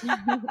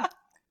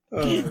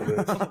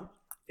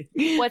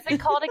 What's it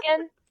called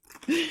again?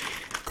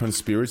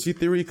 Conspiracy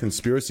Theory?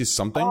 Conspiracy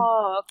something?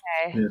 Oh,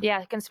 okay.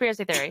 Yeah,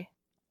 Conspiracy Theory.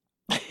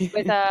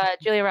 With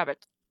Julia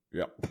Roberts.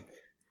 Yep.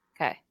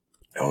 Okay.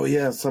 Oh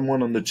yeah,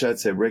 someone on the chat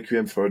said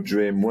Requiem for a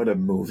Dream. What a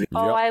movie.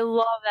 Oh, Yep. I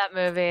love that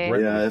movie.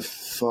 Right. Yeah, it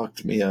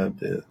fucked me up,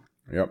 dude.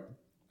 Yep.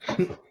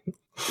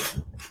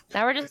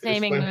 Now we're just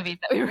naming fun. movies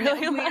that we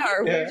really We like.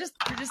 are. Yeah. We're just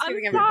I'm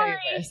giving everybody sorry.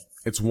 this.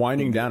 It's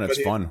winding down.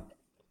 It's fun.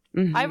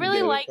 I really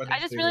Yeah, like. funny I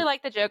just thing really is-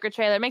 like the Joker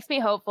trailer. It makes me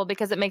hopeful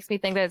because it makes me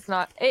think that it's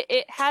not.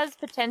 It has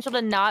potential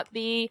to not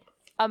be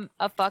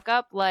a fuck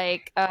up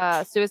like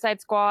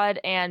Suicide Squad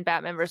and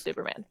Batman vs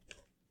Superman,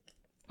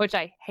 which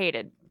I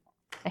hated.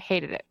 I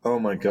hated it. Oh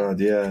my god,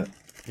 yeah.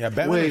 Yeah,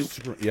 Batman. Wait. is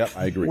super, yep,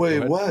 I agree. Go Wait,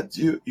 ahead. what?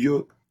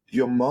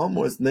 Your mom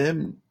was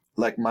named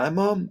like my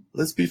mom?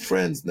 Let's be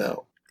friends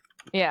now.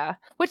 Yeah,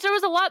 which there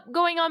was a lot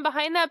going on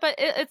behind that, but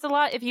it's a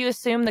lot if you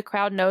assume the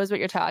crowd knows what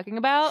you're talking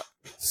about.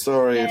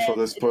 Sorry for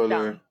the It's spoiler.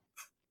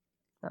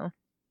 dumb.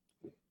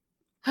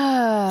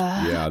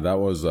 Yeah, that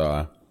was.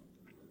 I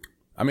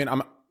mean,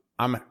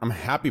 I'm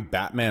happy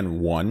Batman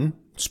won.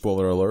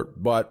 Spoiler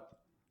alert, but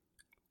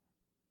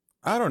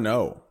I don't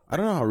know. I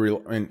don't know how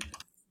real. I mean,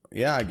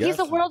 yeah, I guess He's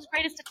the world's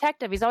greatest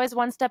detective. He's always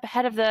one step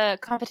ahead of the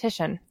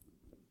competition.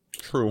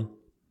 True.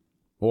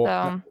 Well,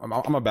 So-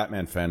 I'm a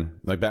Batman fan.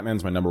 Like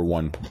Batman's my number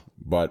one,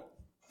 but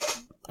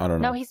I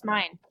don't know. No, he's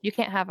mine. You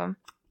can't have him.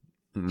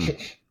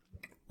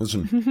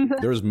 Listen,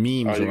 there's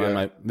memes Oh, you around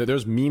got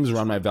there's memes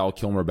around my Val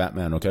Kilmer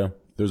Batman. Okay,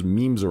 there's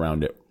memes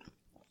around it.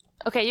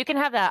 Okay, you can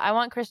have that. I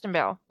want Christian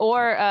Bale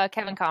or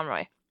Kevin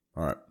Conroy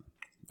All right,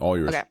 all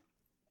yours. Okay.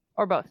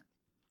 or both.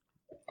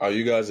 Are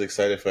you guys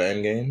excited for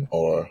Endgame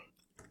or?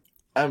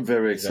 I'm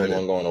very Is anyone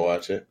excited. going to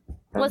watch it?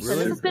 I'm Listen, this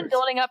has super been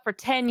building up for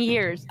 10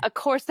 years. Of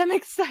course, I'm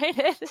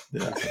excited.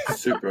 Yeah,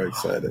 super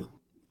excited.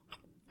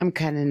 I'm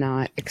kind of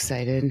not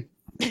excited.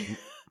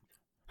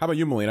 How about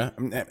you, Melina?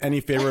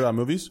 Any favorite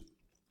movies?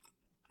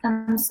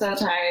 I'm so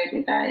tired,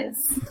 you guys.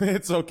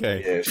 It's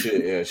okay.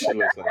 Yeah, she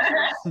looks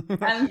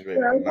like I'm she's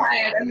so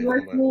tired. I'm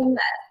working.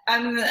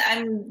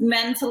 I'm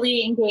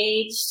mentally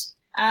engaged.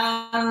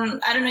 I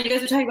don't know. You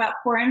guys were talking about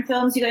foreign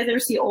films. You guys ever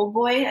see Old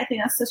Boy? I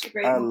think that's such a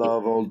great I movie.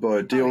 love Old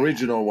Boy, the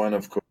original one,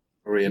 of course,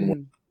 Korean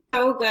one.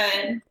 So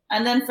good.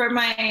 And then for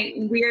my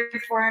weird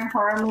foreign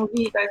horror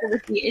movie, you guys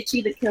ever see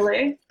Itchy the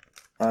Killer?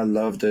 I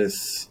love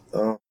this.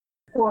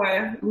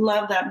 Or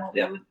love that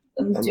movie.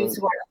 I'm due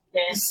to watch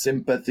it.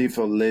 Sympathy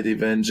for Lady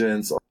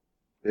Vengeance.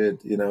 You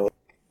know.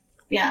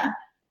 Yeah.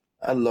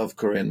 I love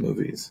Korean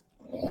movies.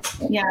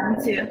 Yeah,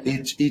 me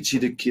too. Ichi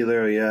the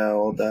Killer, yeah,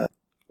 all that.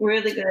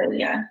 Really good,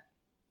 yeah.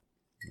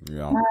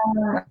 Yeah.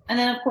 And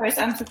then, of course,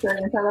 I'm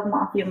Sicilian, so I love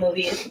mafia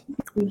movies.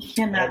 We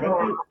cannot go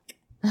wrong.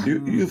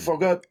 You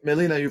forgot,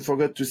 Melina, you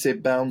forgot to say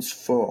Bounce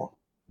 4.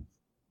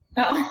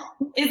 Oh,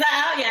 is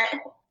that out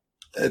yet?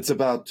 It's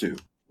about to.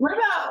 What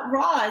about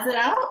Raw? Is it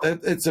out?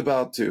 It's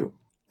about to.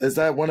 Is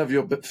that one of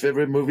your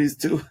favorite movies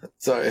too?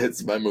 Sorry,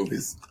 it's my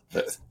movies.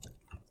 I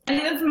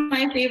think that's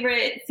my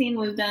favorite scene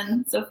we've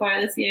done so far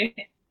this year.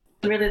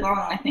 Really long,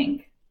 I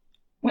think.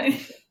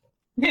 Wait,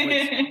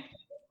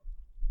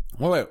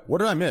 what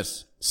did I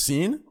miss?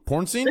 Scene?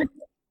 Porn scene?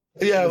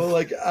 Yeah, well,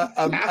 like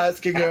I'm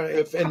asking her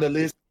if in the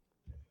list.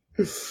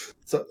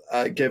 So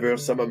I gave her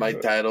some of my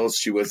titles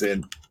she was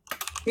in.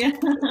 Yeah.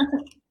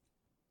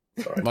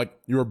 Like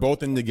you were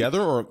both in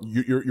together, or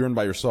you're in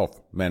by yourself,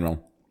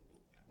 Manuel?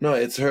 No,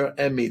 it's her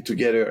and me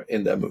together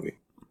in that movie.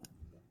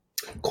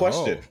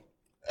 Question: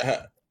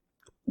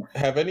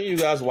 Have any of you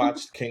guys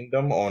watched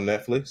Kingdom on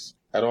Netflix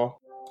at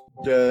all?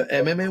 The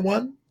MMA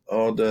one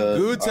or the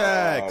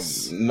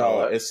Gutex?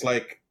 No,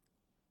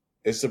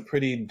 it's a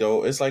pretty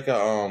dope. It's like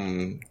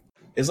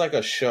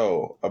a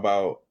show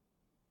about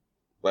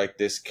like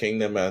this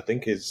kingdom. I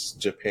think it's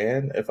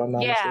Japan, if I'm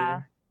not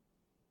mistaken.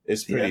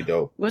 It's pretty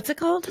dope. What's it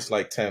called? It's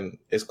like 10.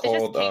 It's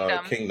called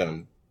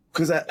Kingdom.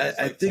 Because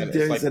I think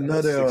there's like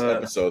another 6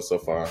 episodes so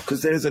far.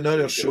 Because there's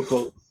another show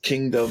called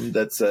Kingdom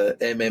that's a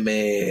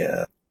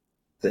MMA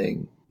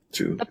thing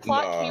too. The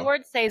plot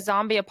keywords say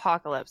zombie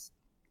apocalypse.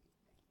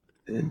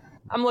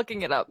 I'm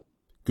looking it up.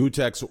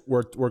 Gutex,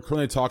 we're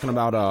currently talking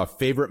about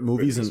favorite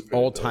movies and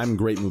all-time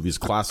great movies,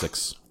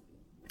 classics.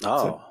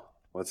 Oh,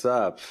 what's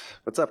up?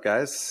 What's up,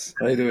 guys?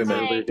 How you doing,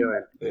 man? What are you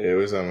doing? Hey,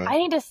 what's up, man? I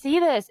need to see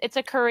this. It's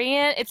a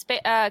Korean. It's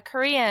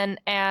Korean,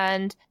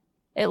 and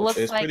it looks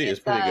It's like pretty- it's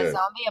it's pretty a good.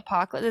 zombie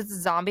apocalypse. It's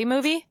a zombie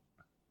movie.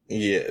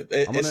 Yeah,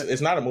 it's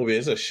not a movie.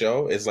 It's a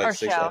show. It's like Or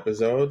 6 show.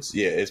 episodes.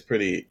 Yeah, it's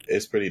pretty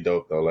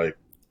dope though. Like,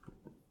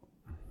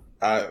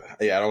 I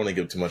don't want to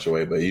give too much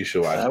away, but you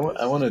should watch it.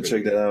 I want to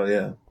check that out.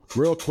 Yeah.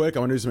 Real quick, I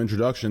want to do some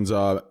introductions.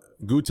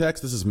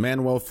 Gutex, this is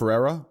Manuel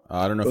Ferreira.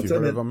 I don't know if What's you've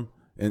up, heard of man?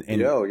 him.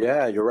 And Yo,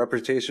 yeah, your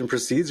reputation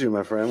precedes you,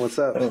 my friend. What's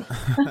up?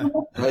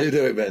 How you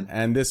doing, man?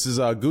 And this is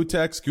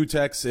Gutex.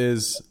 Gutex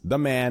is the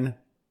man,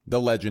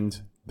 the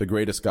legend, the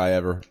greatest guy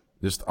ever.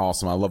 Just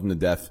awesome. I love him to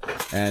death.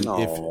 And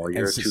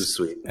You're too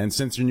sweet. And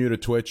since you're new to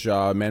Twitch,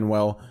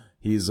 Manuel,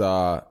 he's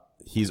all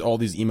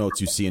these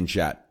emotes you see in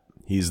chat.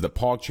 He's the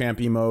PogChamp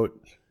emote,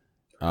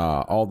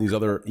 all these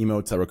other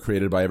emotes that were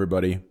created by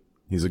everybody.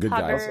 He's a good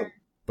guy. Cover.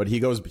 But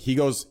he's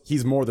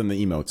more than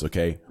the emotes,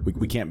 okay?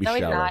 We can't be No,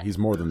 he's shallow. not. He's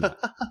more than that.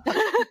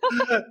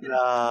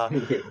 Nah,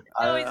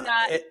 No, he's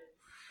not.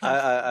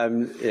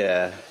 I'm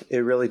yeah. It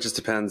really just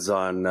depends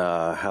on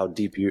how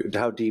deep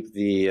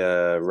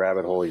the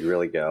rabbit hole you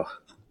really go.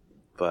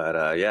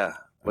 But yeah,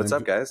 what's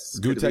up, guys?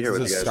 Good to be Gutex here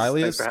with is you guys.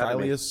 Thanks Stylius, for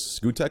having me.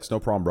 Gutex, no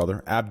problem,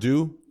 brother.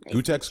 Abdu,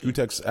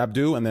 Gutex,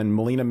 Abdu, and then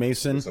Melina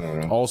Mason,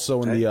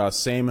 also in the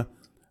same.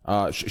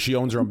 She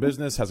owns her own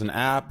business, has an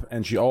app,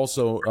 and she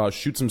also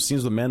shoots some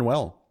scenes with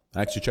Manuel.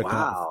 I actually checked them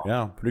out.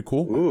 Yeah, pretty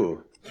cool.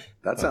 Ooh,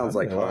 that sounds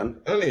like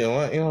fun. You know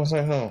what I'm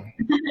saying?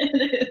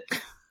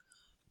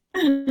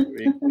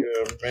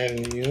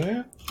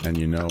 And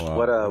you know,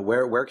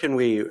 Where can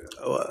we?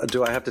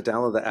 Do I have to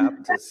download the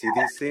app to see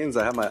these scenes?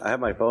 I have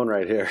my phone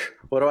right here.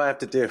 What do I have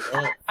to do?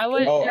 I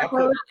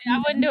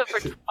wouldn't do it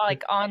for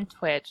like on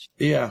Twitch.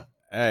 Yeah.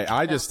 hey,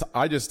 I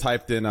just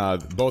typed in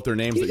both their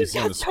names that you see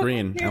on the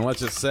screen, and let's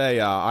just say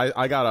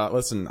I gotta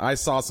listen. I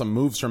saw some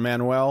moves from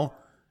Manuel.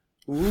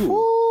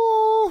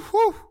 Ooh.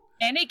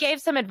 And he gave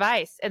some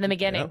advice in the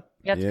beginning. Yep.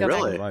 You have to Yeah, go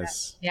really? back.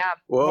 Nice. Yeah.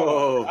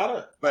 Whoa! I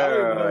don't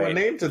even know what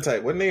name to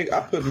type. What name? I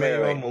put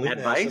Manuel wait, Molina. And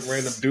advice? some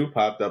random dude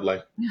popped up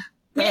like.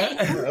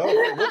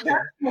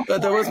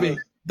 That was me.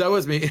 That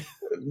was me.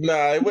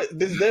 Nah,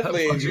 this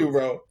definitely ain't you,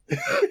 bro.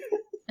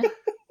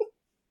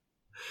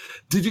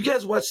 Did you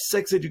guys watch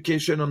Sex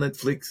Education on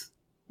Netflix?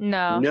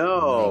 No.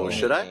 No,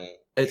 should I?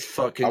 It's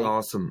fucking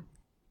awesome.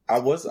 I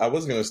was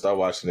gonna start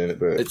watching it,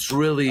 but It's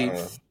really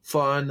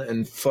fun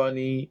and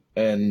funny,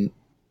 and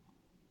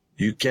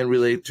you can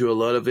relate to a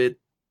lot of it.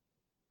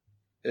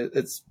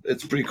 It's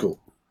pretty cool,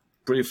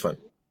 pretty fun.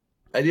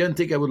 I didn't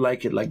think I would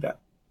like it like that.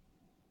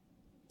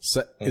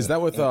 Is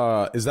that with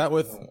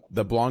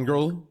the blonde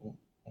girl?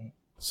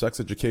 Sex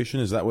Education?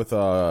 Is that with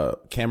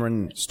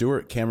Cameron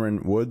Stewart,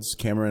 Cameron Woods,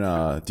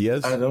 Cameron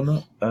Diaz? I don't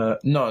know.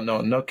 No,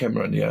 not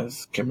Cameron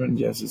Diaz. Cameron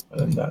Diaz is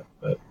better than that.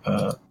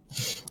 But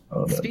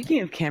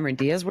Speaking of Cameron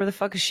Diaz, where the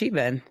fuck has she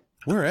been?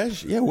 Where has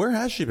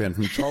she been?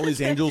 From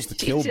Charlie's Angels to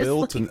Kill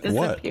Bill to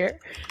what? You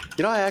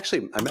know,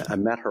 I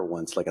met her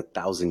once, like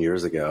 1,000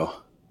 years ago.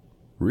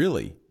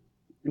 Really?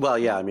 Well,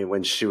 yeah. I mean,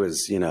 when she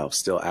was,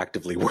 still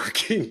actively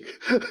working.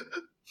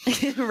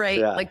 Right,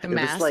 yeah. like the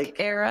Mask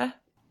era.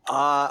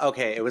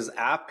 Okay. It was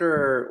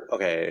after.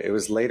 Okay, it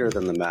was later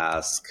than the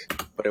Mask,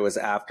 but it was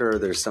after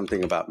There's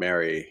Something About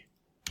Mary.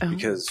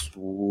 Because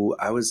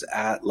I was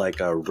at like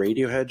a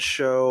Radiohead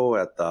show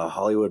at the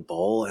Hollywood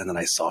Bowl, and then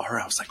I saw her.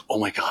 I was like, "Oh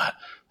my god!"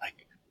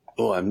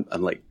 I'm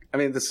like, I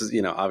mean, this is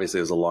obviously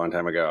it was a long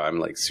time ago. I'm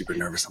like super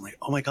nervous. I'm like,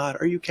 "Oh my god,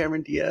 are you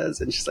Cameron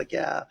Diaz?" And she's like,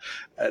 "Yeah."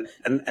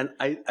 And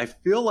I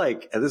feel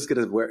like, and this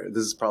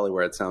is probably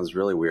where it sounds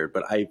really weird,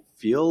 but I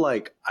feel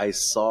like I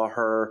saw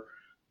her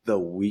the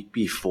week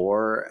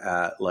before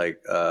at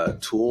like a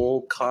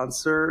Tool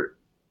concert.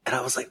 And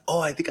I was like,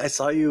 "Oh, I think I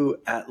saw you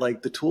at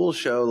like the Tool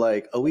show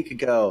like a week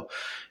ago."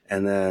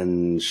 And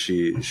then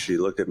she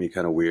looked at me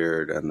kind of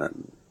weird, and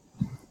then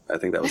I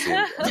think that was the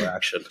end of the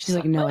interaction. She's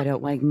like, "No, I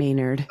don't like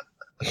Maynard."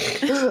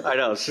 I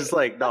know. She's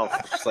like, "No,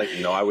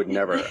 I would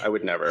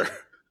never."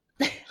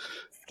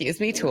 Excuse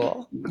me,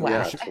 Tool. Wow.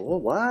 Yeah,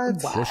 Tool.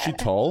 What? Was she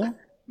tall?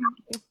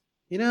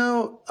 She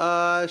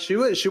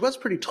was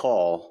pretty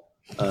tall,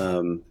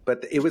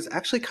 but it was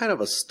actually kind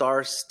of a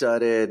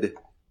star-studded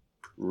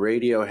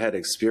Radiohead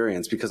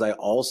experience, because I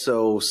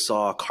also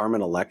saw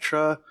Carmen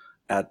Electra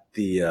at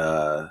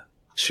the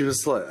she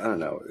was like, I don't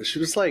know, she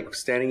was like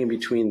standing in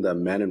between the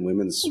men and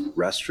women's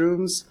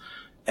restrooms,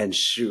 and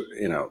she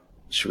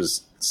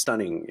was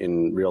stunning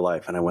in real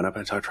life. And I went up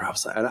and I talked to her,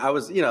 and I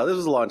was this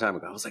was a long time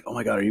ago. I was like, "Oh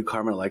my god, are you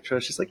Carmen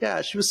Electra?" She's like,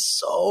 "Yeah." She was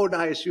so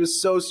nice. She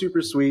was so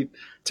super sweet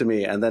to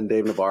me. And then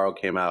Dave Navarro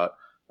came out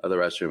of the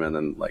restroom and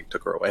then like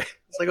took her away.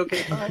 It's like,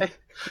 "Okay, bye.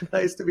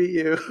 Nice to meet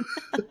you."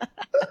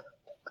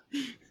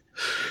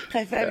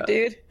 High five,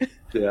 dude.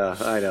 Yeah,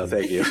 I know.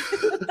 Thank you.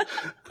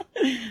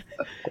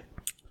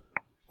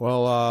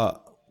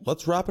 Well,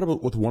 let's wrap it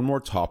up with one more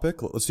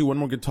topic. Let's do one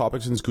more good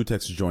topic since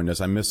Gutex has joined us.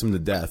 I miss him to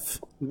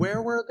death.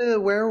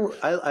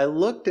 I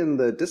looked in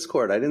the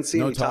Discord. I didn't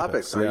see any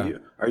topics. Yeah.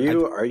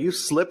 Are you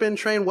slipping,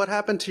 Train? What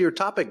happened to your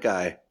topic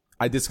guy?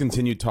 I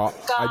discontinued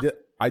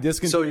I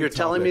discontinued. So you're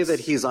telling me that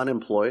he's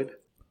unemployed?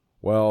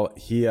 Well,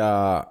 he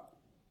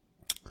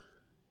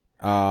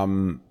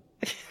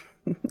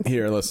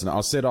Here, listen,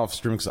 I'll say it off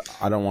stream because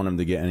I don't want him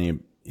to get any,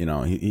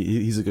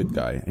 he's a good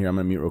guy. Here, I'm going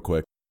to mute real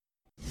quick.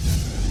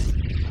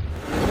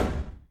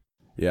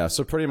 Yeah,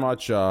 so pretty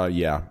much,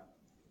 yeah.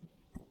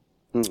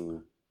 But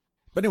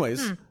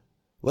anyways,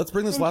 let's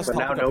bring this last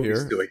topic up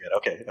here. Doing it.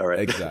 Okay, all right.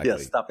 Exactly.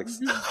 Yes, topics.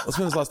 Let's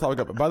bring this last topic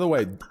up. By the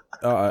way,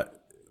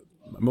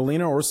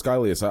 Melina or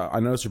Skylius, I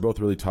notice you're both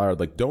really tired.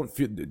 Like, don't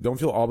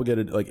feel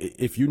obligated. Like,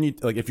 if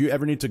you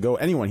ever need to go,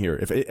 anyone here,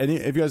 if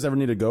you guys ever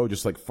need to go,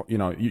 just like,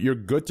 you're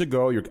good to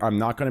go. I'm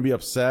not going to be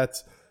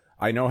upset.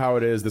 I know how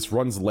it is. This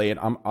runs late.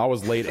 I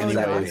was late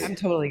anyways. I'm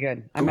totally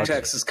good.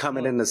 Gutex is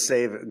coming in to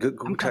save.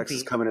 Gutex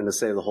is coming in to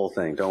save the whole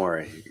thing. Don't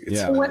worry.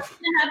 Yeah. So what's going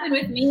to happen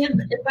with me is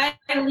if I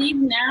leave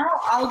now,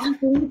 I'll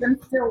just leave and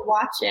still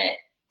watch it.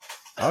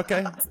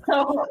 Okay.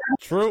 So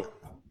True.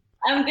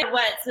 I'm good.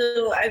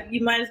 So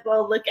you might as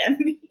well look at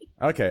me.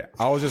 Okay.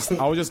 I was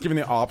just giving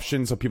the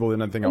option so people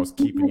didn't think I was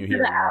keeping you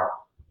here.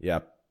 Yeah.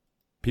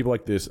 People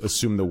like this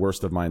assume the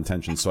worst of my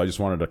intentions, so I just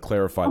wanted to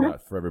clarify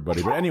that for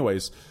everybody. But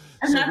anyways,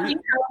 I'm not being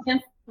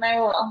against my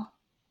will.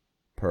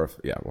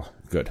 Perfect. Yeah. Well,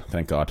 good.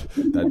 Thank God.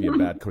 That'd be a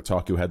bad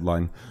Kotaku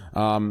headline.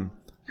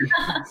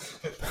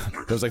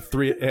 There's like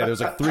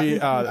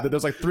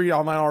three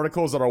online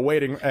articles that are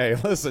waiting. Hey,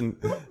 listen.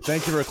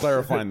 Thank you for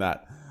clarifying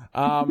that.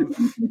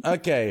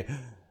 Okay.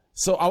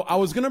 So I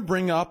was gonna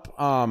bring up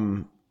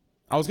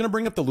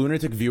the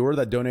lunatic viewer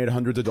that donated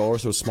hundreds of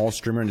dollars to a small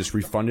streamer and just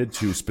refunded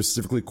to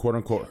specifically quote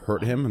unquote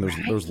hurt him. And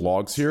there's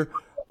logs here.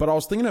 But I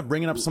was thinking of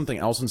bringing up something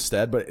else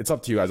instead, but it's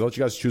up to you guys. I'll let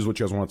you guys choose what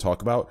you guys want to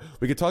talk about.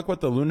 We could talk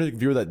about the lunatic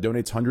viewer that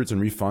donates hundreds and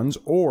refunds,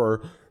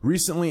 or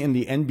recently in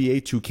the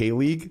NBA 2K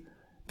League,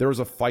 there was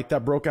a fight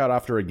that broke out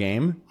after a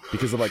game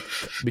because of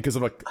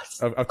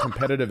a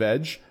competitive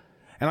edge.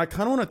 And I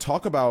kind of want to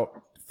talk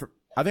about,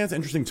 I think that's an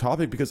interesting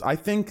topic because I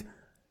think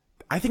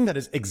that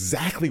is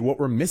exactly what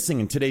we're missing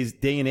in today's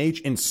day and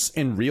age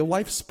in real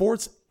life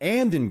sports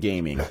and in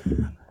gaming.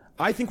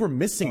 I think we're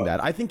missing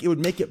that. I think it would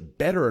make it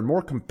better and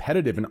more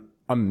competitive and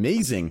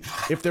amazing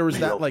if there was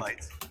that,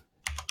 like,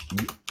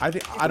 I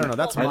don't know.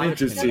 That's my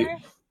opinion.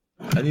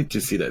 I need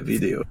to see that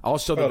video. I'll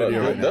show the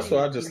video right now. That's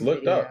what I just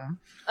looked up.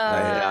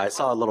 I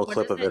saw a little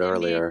clip of it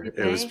earlier.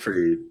 It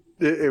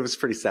was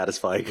pretty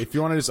satisfying. If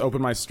you want to just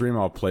open my stream,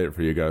 I'll play it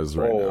for you guys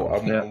right now.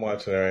 I'm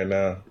watching it right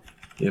now.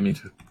 Yeah, me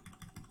too.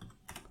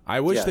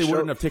 I wish they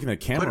wouldn't have taken the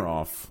camera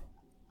off.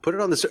 Put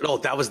it on the. Oh,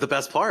 that was the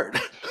best part.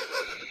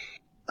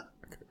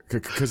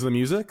 Because of the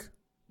music?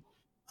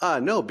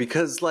 No,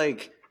 because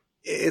like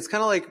It's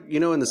kind of like,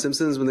 in The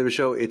Simpsons when they would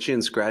show Itchy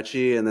and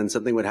Scratchy and then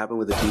something would happen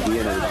with the TV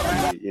and it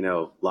would be,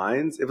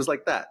 lines. It was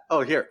like that.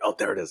 Oh, here. Oh,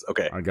 there it is.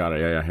 Okay. I got it.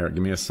 Yeah. Here,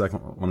 give me a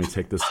second. Let me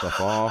take this stuff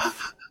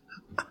off.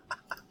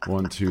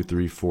 1, 2,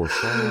 3, 4,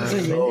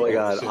 5. Oh my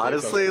God.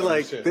 Honestly,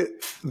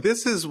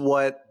 this is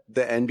what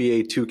the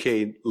NBA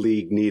 2K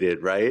League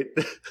needed, right?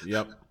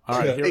 Yep. All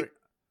right. Here,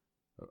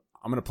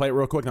 I'm going to play it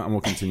real quick and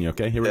we'll continue.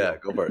 Okay. Here we go. Yeah,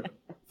 go for it.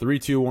 3,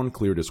 2, 1,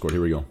 clear Discord.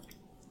 Here we go.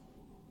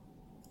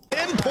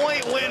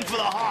 10-point win for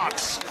the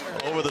Hawks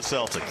over the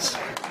Celtics.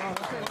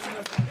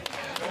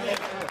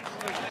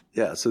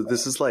 Yeah, so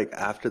this is like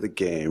after the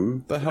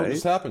game. The hell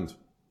just happened?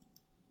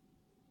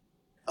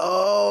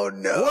 Oh,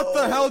 no. What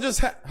the hell just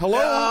Hello?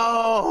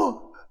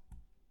 No.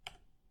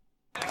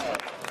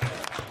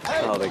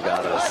 Oh, they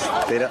got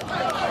us. They don't...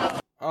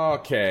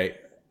 Okay.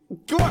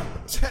 Go on.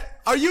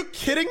 Are you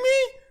kidding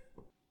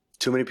me?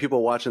 Too many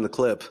people watching the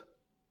clip.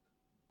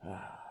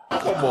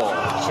 Come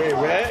on. Straight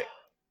red?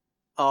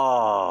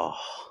 Oh.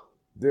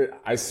 Dude,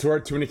 I swear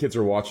too many kids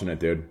are watching it,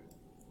 dude.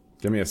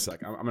 Give me a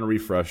sec. I'm going to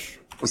refresh.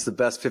 What's the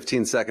best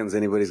 15 seconds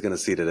anybody's going to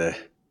see today?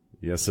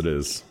 Yes, it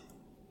is.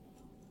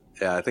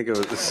 Yeah, I think it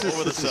was.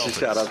 Over the Celtics.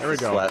 Shout out there we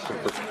go.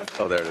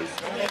 Oh, there it is.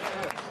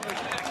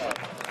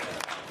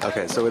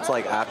 Okay, so it's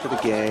like after the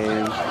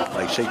game,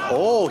 like shake.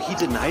 Oh, he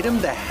denied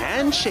him the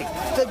handshake.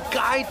 The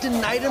guy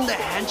denied him the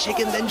handshake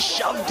and then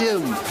shoved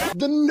him.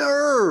 The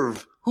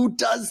nerve. Who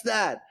does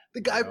that?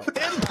 The guy put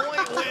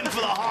 10-point win for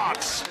the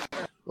Hawks.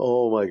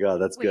 Oh my God,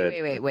 that's good.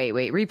 Wait.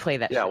 Replay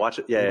that. Yeah, watch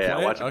it.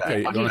 Yeah, watch it back.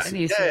 Okay,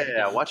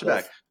 Yeah, watch it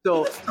back.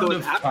 So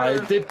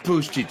they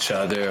pushed each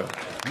other.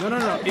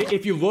 No.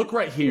 If you look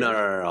right here.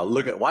 No.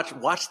 Look at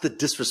watch the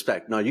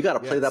disrespect. No, you got to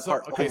play that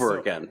part over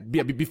again.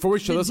 Yeah, before we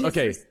show this,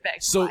 okay.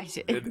 So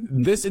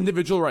this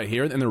individual right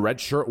here in the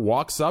red shirt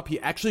walks up. He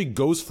actually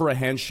goes for a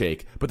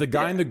handshake, but the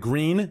guy in the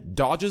green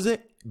dodges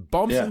it,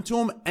 bumps into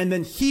him, and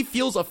then he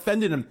feels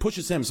offended and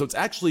pushes him. So it's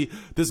actually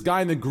this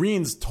guy in the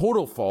green's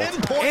total fault,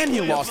 and he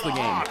lost the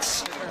game.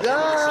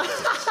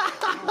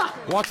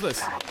 Watch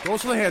this.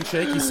 Goes for the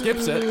handshake, he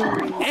skips it,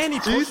 and he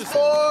pushes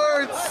him.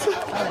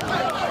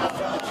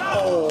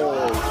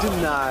 Oh,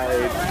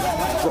 denied.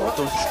 Bro,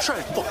 don't you try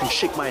to fucking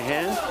shake my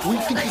hand. What do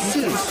you think this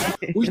is?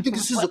 What do you think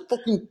this is a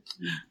fucking...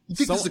 You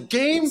think this is a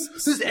game?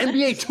 This is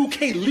NBA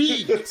 2K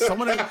League.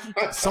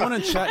 Someone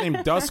in chat named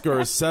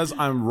Dusker says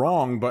I'm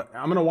wrong, but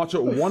I'm going to watch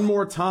it one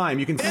more time.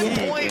 You can see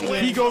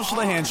he goes for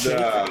the handshake.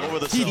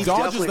 He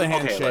dodges the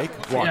handshake.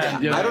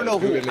 I don't know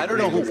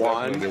who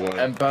won.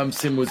 And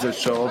bumps him with the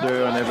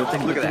shoulder and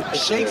everything. Look at that.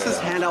 Shakes his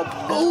hand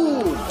out.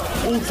 Boom. Boom.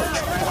 Don't you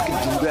fucking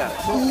do that.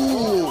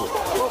 Boom.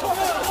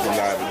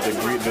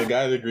 The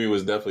guy in the green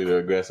was definitely the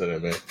aggressor there,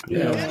 man.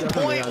 Yeah.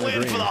 Point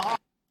win for the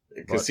Hawks.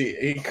 Because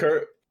he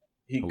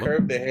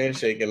curved the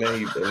handshake and then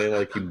he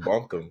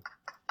bumped him.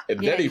 And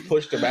then he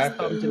pushed him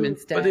after.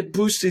 But they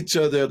pushed each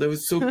other. They were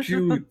so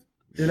cute.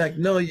 They're like,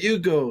 no, you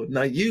go.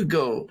 Now you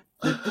go.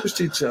 They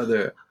pushed each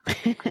other.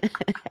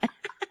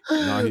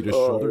 No, he just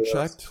shoulder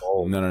checked?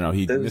 No.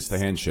 He missed the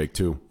handshake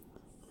too.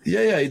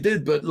 Yeah, he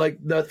did. But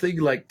like nothing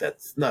like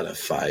that's not a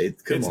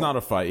fight. It's not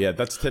a fight. Yeah,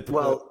 that's typical.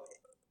 Well,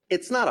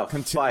 it's not a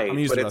fight,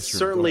 but it's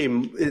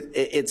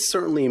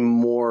certainly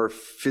more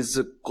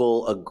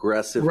physical,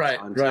 aggressive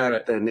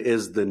contact than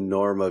is the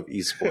norm of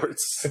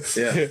esports.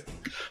 Yeah.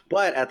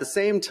 But at the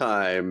same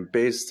time,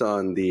 based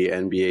on the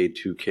NBA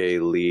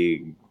 2K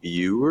League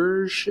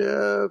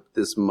viewership,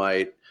 this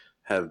might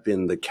have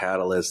been the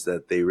catalyst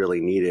that they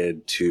really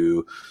needed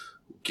to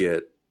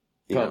get,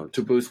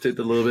 to boost it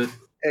a little bit.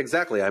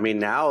 Exactly. I mean,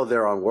 now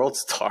they're on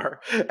WorldStar,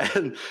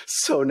 and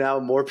so now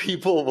more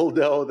people will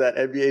know that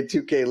NBA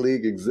 2K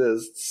League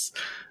exists.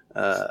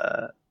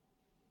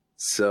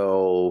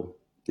 So,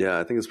 yeah,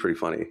 I think it's pretty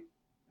funny.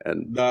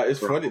 And it's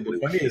funny. The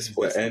funniest is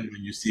the end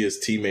when you see his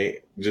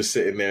teammate just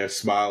sitting there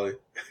smiling.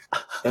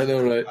 I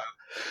know, right?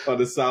 On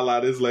the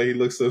sideline, it's like he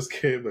looks so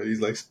scared, but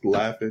he's like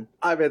laughing.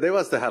 I mean, they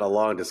must have had a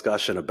long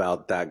discussion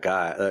about that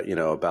guy,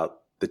 about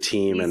the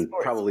team and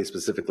probably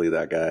specifically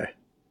that guy.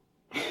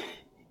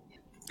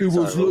 He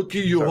was lucky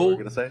you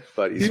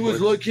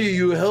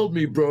held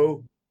me,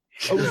 bro.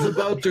 I was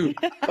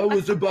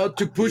about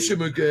to push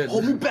him again.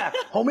 Hold me back,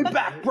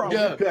 bro.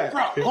 Yeah.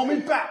 Bro, hold me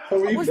back.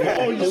 Oh, you're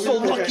so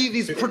lucky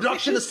these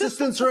production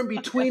assistants are in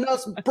between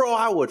us. Bro,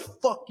 I would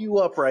fuck you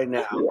up right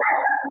now.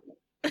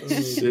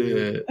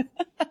 Shit.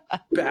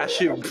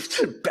 Bash you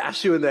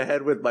in the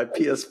head with my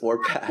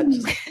PS4 patch.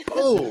 Just,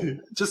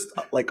 boom. Just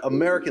like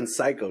American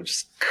Psycho.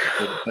 Just.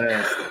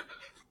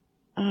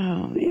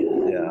 Oh,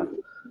 man. Yeah.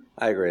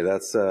 I agree.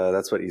 That's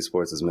what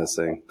esports is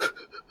missing.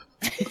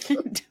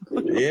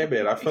 Yeah,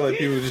 man. I feel like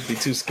people would just be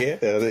too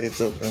scared to hit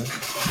something.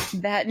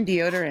 That and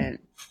deodorant.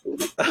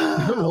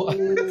 Oh,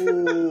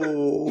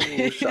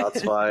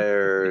 shots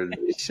fired.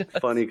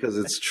 Funny because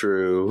it's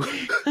true.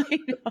 I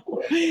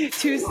know.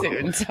 Too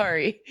soon.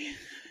 Sorry.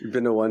 You've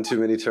been to one too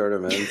many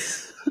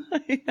tournaments.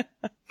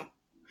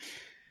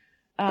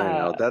 I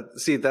know that.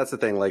 See, that's the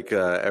thing. Like,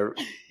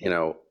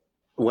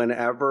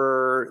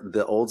 whenever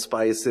the Old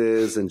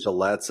Spices and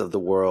Gillettes of the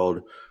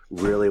world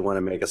really want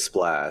to make a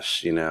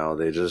splash, you know,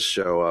 they just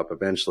show up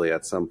eventually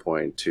at some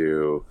point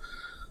to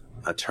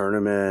a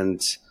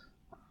tournament,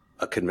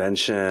 a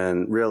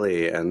convention,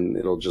 really, and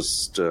it'll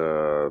just,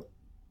 it'll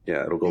go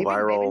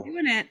viral.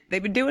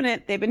 They've been doing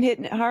it. They've been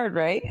hitting it hard,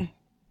 right?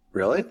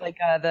 Really? With like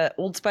the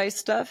Old Spice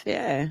stuff.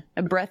 Yeah.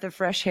 A breath of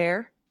fresh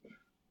hair.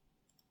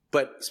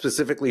 But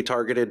specifically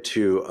targeted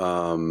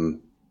to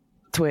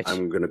Twitch.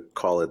 I'm going to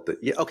call it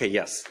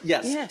yes.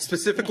 Yeah.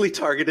 Specifically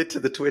targeted to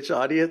the Twitch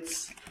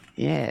audience.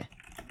 Yeah.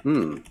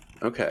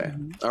 Okay.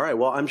 Mm-hmm. All right.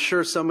 Well, I'm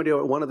sure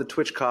one of the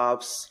Twitch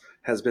cops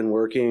has been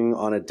working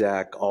on a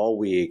deck all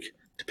week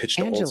to pitch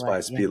to Old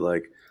Spice, be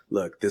like,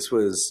 look, this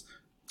was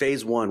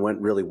phase 1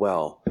 went really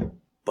well,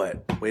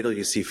 but wait till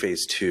you see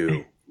phase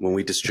 2 when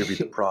we distribute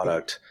the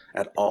product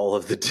at all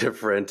of the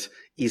different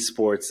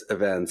esports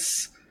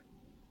events.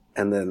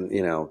 And then,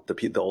 you know,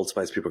 the Old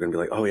Spice people are going to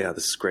be like, oh yeah,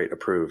 this is great.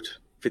 Approved.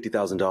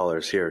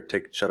 $50,000 here.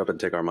 Shut up and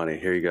take our money.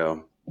 Here you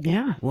go.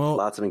 Yeah. Well,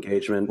 lots of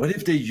engagement. What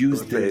if they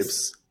used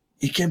this?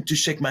 He came to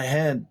shake my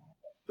hand,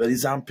 but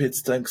his armpit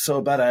stunk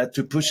so bad I had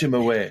to push him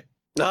away.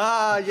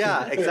 Ah,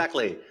 yeah,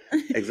 exactly.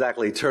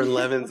 Exactly. Turn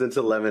lemons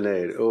into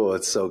lemonade. Oh,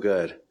 it's so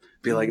good.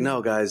 Be like,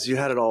 no, guys, you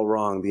had it all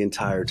wrong the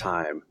entire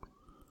time.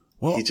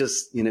 Well, he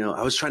just, you know,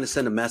 I was trying to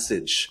send a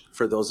message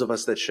for those of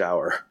us that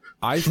shower.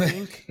 I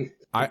think,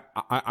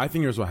 I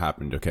think here's what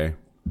happened. Okay,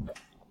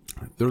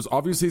 there was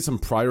obviously some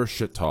prior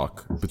shit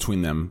talk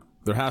between them.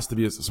 There has to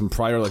be some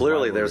prior.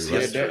 Clearly, there's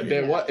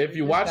if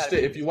you watched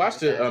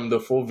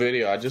the full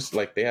video, I just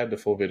they had the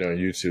full video on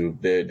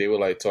YouTube. They were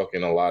like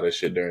talking a lot of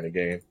shit during the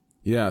game.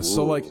 Yeah. Ooh,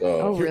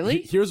 so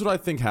really? Here's what I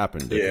think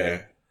happened. Okay?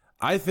 Yeah.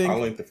 I'll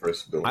link the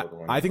first one.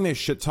 I think they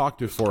shit talked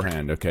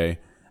beforehand. Okay,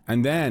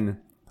 and then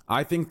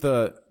I think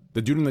the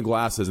dude in the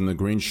glasses and the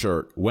green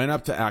shirt went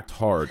up to act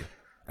hard,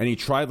 and he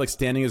tried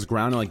standing his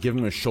ground and giving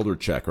him a shoulder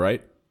check,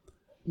 right?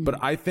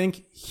 But I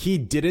think he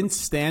didn't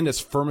stand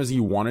as firm as he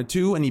wanted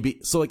to, and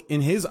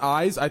in his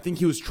eyes, I think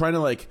he was trying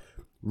to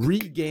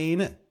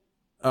regain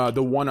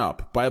the one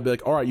up by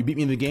all right, you beat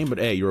me in the game, but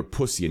hey, you're a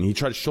pussy, and he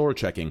tried shoulder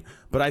checking.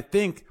 But I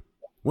think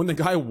when the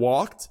guy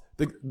walked,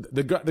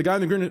 the guy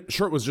in the green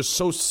shirt was just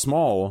so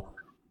small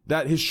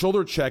that his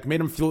shoulder check made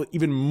him feel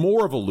even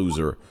more of a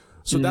loser.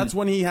 So that's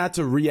when he had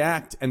to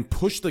react and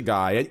push the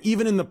guy, and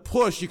even in the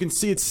push, you can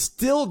see it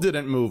still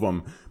didn't move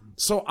him.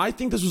 So I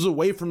think this was a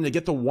way for him to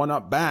get the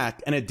one-up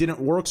back, and it didn't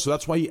work, so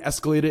that's why he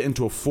escalated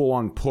into a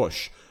full-on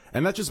push.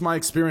 And that's just my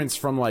experience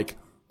from, playing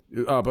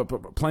from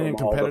competitive...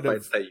 all the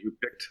fights that you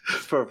picked,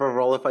 for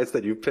all the fights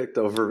that you picked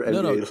over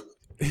NBA. No.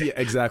 Yeah,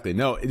 exactly.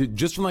 No,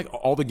 just from,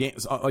 all the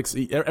games...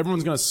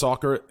 everyone's going to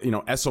soccer,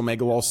 S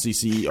Omega Wall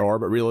CCER,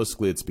 but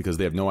realistically, it's because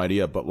they have no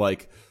idea. But,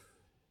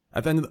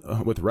 at the end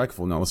with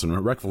Reckful, now listen,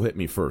 Reckful hit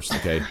me first,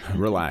 okay?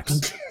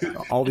 Relax.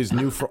 All these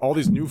new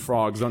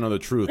frogs don't know the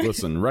truth.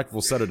 Listen,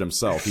 Reckful said it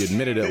himself. He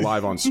admitted it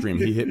live on stream.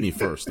 He hit me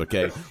first,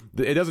 okay?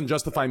 It doesn't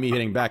justify me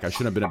hitting back. I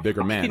shouldn't have been a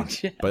bigger man.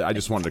 But I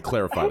just wanted to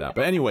clarify that.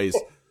 But anyways,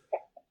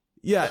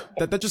 yeah,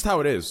 that's just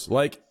how it is.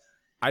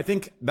 I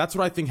think that's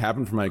what I think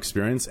happened from my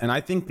experience, and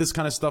I think this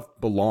kind of stuff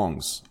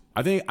belongs.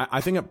 I think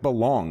it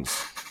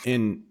belongs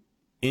in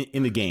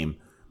the game.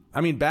 I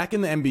mean, back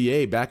in the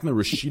NBA, back in the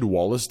Rasheed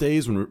Wallace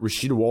days, when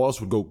Rasheed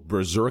Wallace would go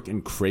berserk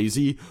and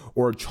crazy,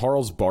 or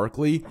Charles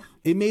Barkley,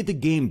 it made the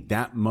game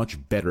that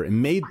much better. It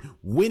made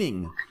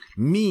winning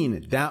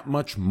mean that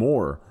much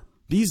more.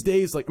 These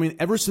days,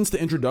 ever since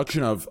the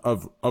introduction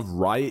of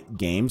Riot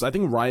Games, I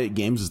think Riot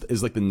Games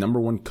is the number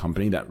one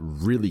company that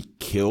really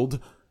killed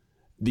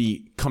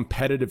the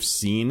competitive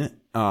scene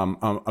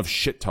of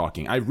shit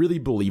talking. I really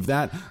believe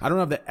that. I don't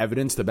have the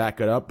evidence to back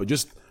it up, but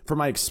just from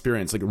my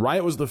experience,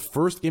 Riot was the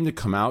first game to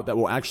come out that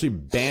will actually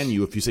ban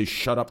you if you say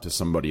shut up to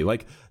somebody.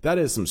 That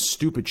is some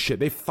stupid shit.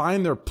 They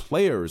fine their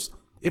players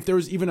if there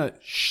was even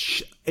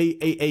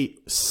a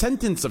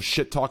sentence of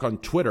shit talk on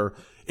Twitter.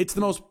 It's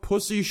the most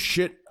pussy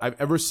shit I've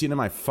ever seen in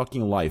my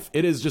fucking life.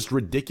 It is just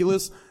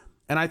ridiculous.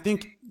 And I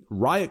think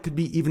Riot could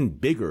be even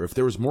bigger if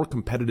there was more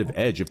competitive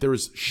edge, if there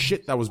was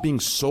shit that was being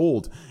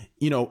sold,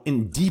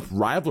 in deep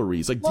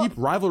rivalries. Deep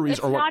rivalries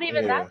it's are not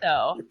even that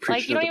though. You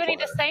don't even need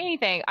to say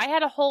anything. I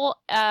had a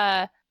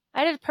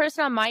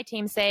person on my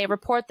team say,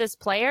 report this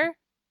player,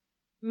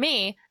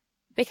 me,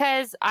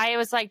 because I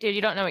was like, dude,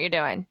 you don't know what you're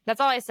doing.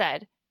 That's all I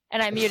said.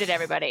 And I muted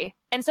everybody.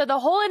 And so the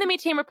whole enemy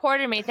team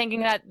reported me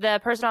thinking that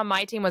the person on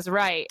my team was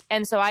right.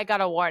 And so I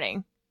got a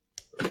warning.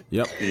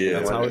 Yep. Yeah.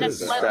 That's how it is.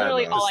 That's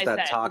literally all I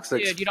said.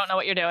 Toxic, dude, you don't know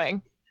what you're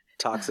doing.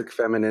 Toxic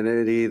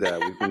femininity that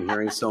we've been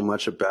hearing so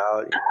much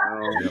about.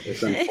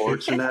 It's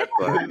unfortunate,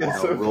 but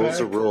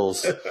rules are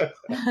rules. This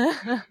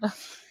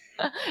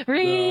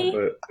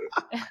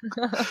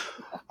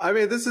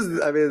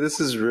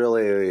is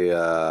really.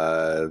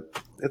 I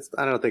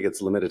don't think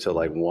it's limited to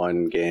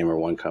one game or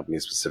one company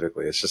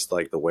specifically. It's just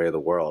the way of the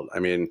world. I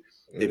mean,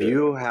 if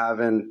you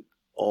haven't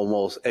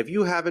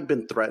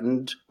been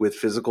threatened with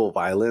physical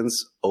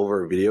violence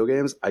over video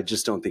games, I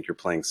just don't think you're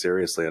playing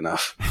seriously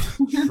enough.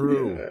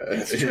 True.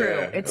 It's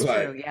true. It's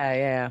true.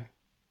 Yeah.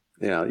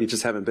 you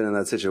just haven't been in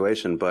that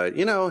situation. But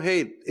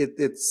hey,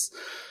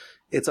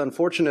 it's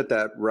unfortunate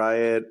that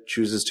Riot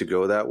chooses to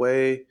go that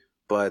way.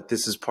 But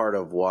this is part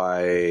of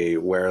why,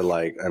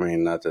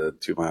 not to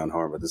toot my own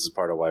horn, but this is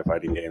part of why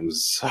fighting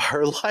games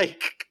are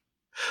like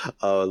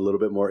a little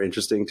bit more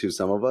interesting to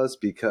some of us,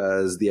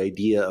 because the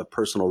idea of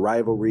personal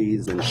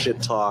rivalries and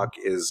shit talk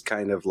is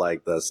kind of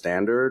like the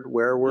standard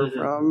where we're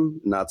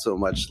from, not so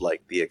much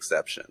like the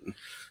exception.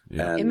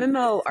 Yeah. And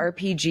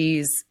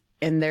MMORPGs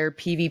and their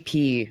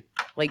PvP,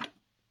 like,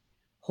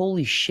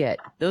 holy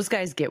shit, those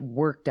guys get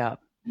worked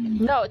up.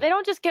 No, they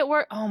don't just get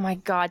work. Oh my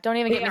god! Don't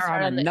even get me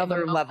started on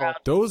another level.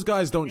 Those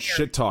guys don't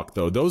shit talk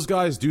though. Those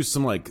guys do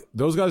some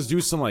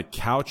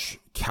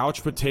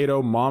couch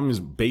potato mom's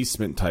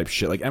basement type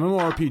shit. Like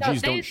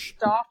MMORPGs they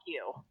stalk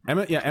you.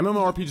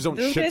 MMORPGs don't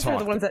Those shit guys talk. are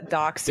the ones that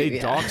dox you. They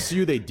dox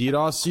you, they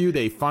DDoS you,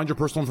 they find your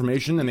personal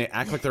information, and they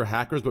act like they're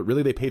hackers, but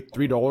really they paid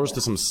 $3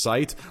 to some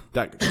site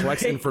that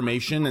collects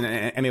information,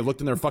 and they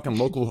looked in their fucking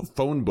local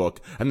phone book,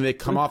 and then they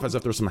come off as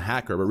if they're some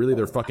hacker, but really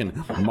they're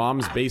fucking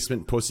mom's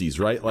basement pussies,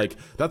 right? Like,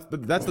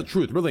 that's the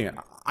truth. Really,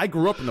 I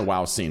grew up in the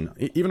WoW scene,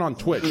 even on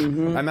Twitch,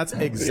 and that's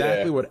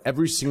exactly what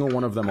every single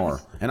one of them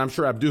are. And I'm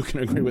sure Abdu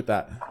can agree with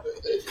that.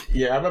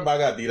 Yeah, I remember I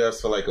got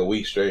DDoS for like a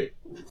week straight.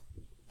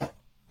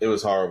 It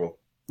was horrible.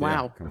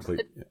 Wow. Yeah,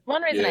 complete.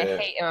 One reason I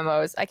hate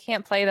MMOs, I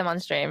can't play them on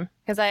stream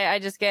because I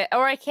just get,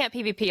 or I can't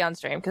PvP on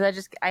stream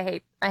because I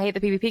hate the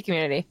PvP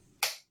community.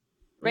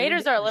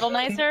 Raiders are a little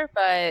nicer,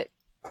 but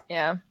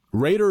yeah.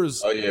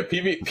 Raiders. Oh yeah,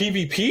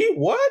 PvP?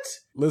 What?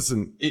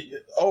 Listen.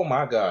 Oh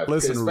my god.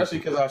 Listen. Especially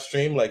because I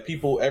stream, like,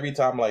 people every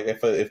time, like,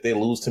 if they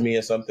lose to me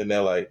or something,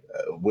 they're like,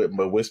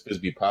 whispers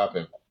be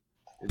popping.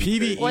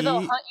 PvE, or they'll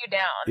hunt you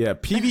down. Yeah,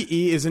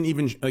 PvE isn't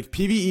even like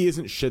PvE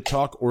isn't shit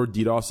talk or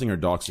DDoSing or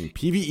doxing.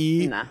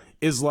 PvE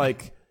is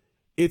like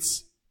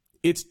it's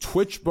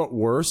Twitch but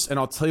worse, and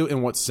I'll tell you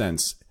in what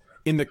sense.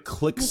 In the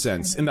clique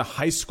sense, in the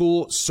high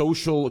school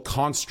social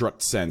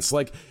construct sense.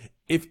 Like,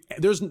 if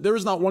there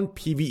is not one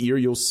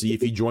PvEer you'll see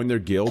if you join their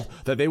guild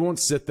that they won't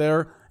sit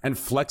there and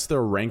flex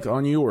their rank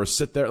on you, or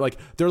sit there, like,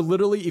 they're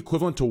literally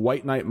equivalent to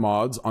White Knight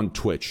mods on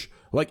Twitch.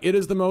 Like, it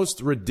is the most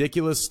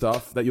ridiculous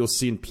stuff that you'll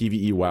see in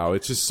PvE WoW.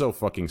 It's just so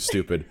fucking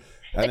stupid.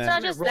 And it's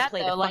not just that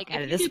though. Like,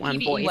 if you do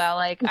PvE WoW,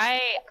 like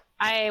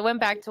I went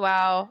back to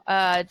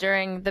WoW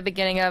during the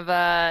beginning of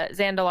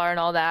Zandalar and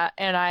all that,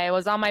 and I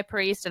was on my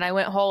priest, and I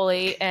went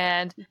holy,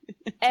 and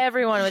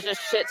everyone was just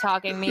shit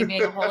talking me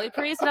being a holy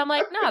priest, and I'm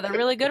like, no, they're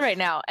really good right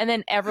now. And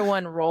then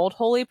everyone rolled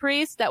holy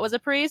priest that was a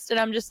priest, and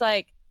I'm just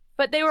like,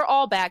 but they were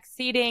all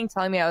backseating,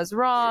 telling me I was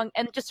wrong,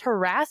 and just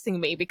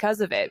harassing me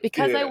because of it,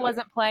 because I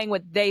wasn't playing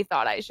what they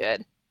thought I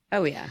should.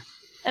 Oh yeah.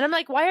 And I'm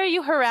like, why are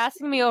you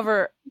harassing me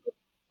over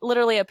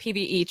literally a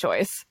PvE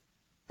choice?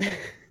 So,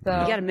 you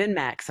got a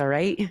min-max, all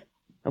right?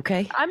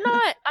 Okay. I'm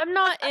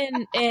not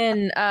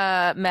in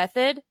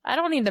method. I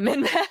don't need the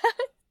min-max.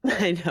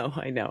 I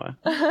know.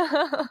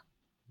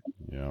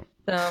 Yeah.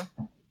 So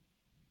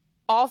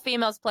all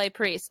females play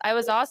priest. I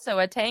was also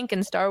a tank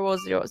in Star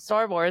Wars,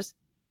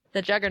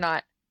 the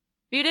Juggernaut.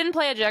 If you didn't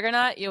play a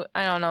Juggernaut,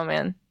 I don't know,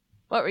 man.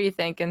 What were you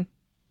thinking?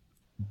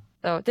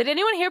 So, did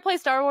anyone here play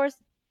Star Wars?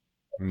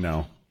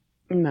 No.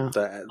 Wait,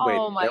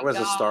 there was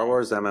a Star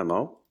Wars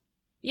MMO?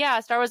 Yeah,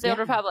 Star Wars: The Old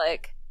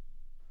Republic.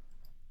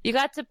 You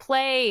got to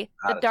play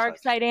the dark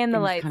side and the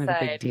light kind side.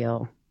 of a big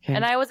deal. Okay.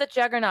 And I was a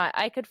Juggernaut.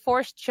 I could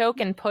force choke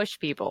and push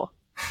people.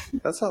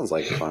 That sounds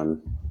like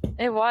fun.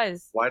 It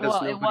was. Why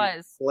does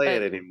nobody play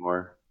it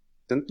anymore?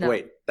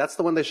 Wait, that's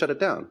the one they shut it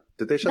down.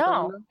 Did they shut it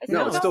down?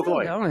 No, it's still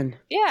going.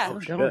 Yeah.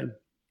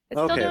 It's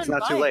okay, it's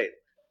not too late.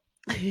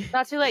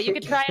 Not too late. You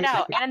could try it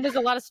out. And there's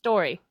a lot of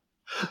story.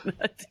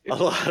 A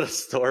lot of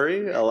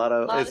story?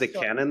 Is it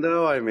canon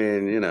though? I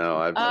mean,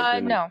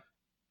 I've no.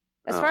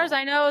 As far as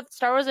I know,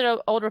 Star Wars: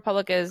 The Old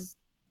Republic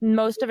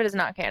most of it is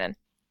not canon.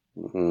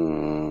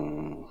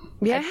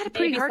 Yeah, I had a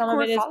pretty hardcore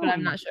following. But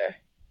I'm not sure.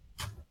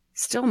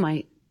 Still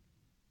might.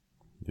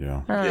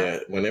 Yeah. Yeah,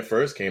 when it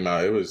first came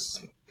out, it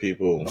was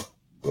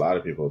a lot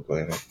of people were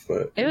playing it,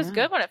 but it was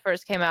good when it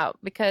first came out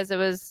because it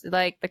was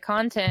like the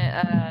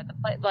content,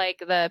 like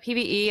the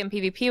PvE and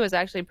PvP was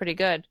actually pretty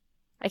good.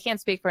 I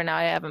can't speak for now.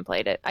 I haven't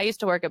played it. I used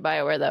to work at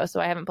BioWare though, so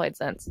I haven't played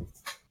since.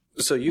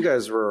 So you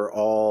guys were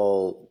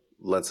all,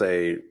 let's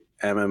say,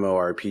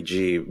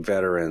 MMORPG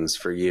veterans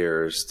for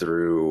years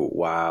through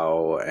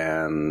WoW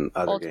and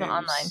other Ultima games.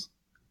 Online.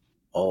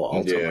 Oh,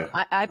 Ultima.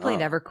 Yeah. I played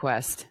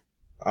EverQuest.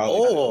 Good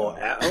old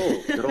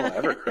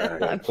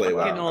EverQuest. I play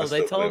WoW. Old.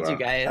 I told you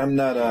guys. I'm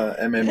not a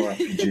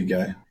MMORPG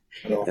guy.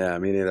 Yeah,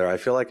 me neither. I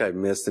feel like I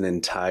missed an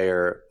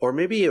entire, or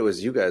maybe it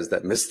was you guys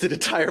that missed an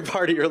entire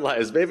part of your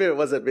lives. Maybe it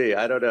wasn't me.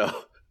 I don't know.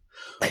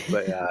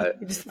 But yeah,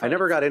 I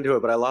never got into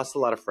it, but I lost a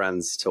lot of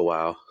friends to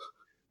WoW.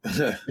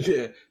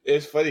 Yeah,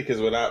 it's funny because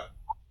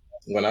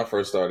when I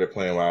first started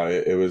playing WoW,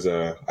 it was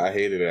I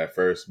hated it at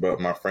first,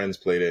 but my friends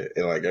played it,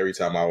 and like every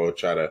time I would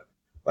try to,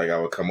 like, I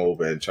would come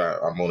over and try,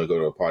 I'm going to go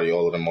to a party,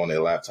 all of them on their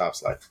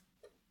laptops, like,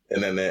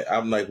 and then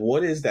I'm like,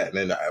 what is that?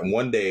 And then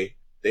one day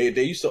they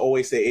used to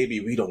always say, AB,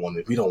 we don't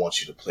want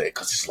you to play it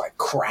because it's like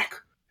crack.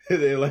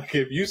 They're like,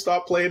 if you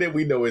stop playing it,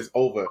 we know it's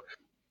over.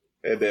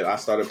 And then I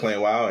started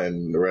playing WoW,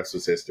 and the rest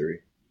was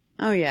history.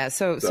 Oh yeah,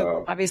 so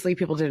obviously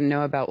people didn't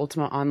know about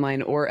Ultima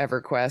Online or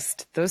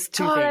EverQuest. Those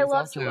two things. I love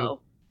also, WoW.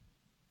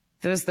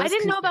 Those I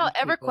didn't know about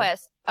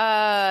EverQuest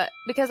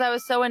because I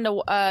was so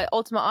into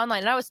Ultima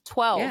Online, and I was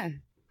 12. Yeah.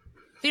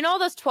 Do you know all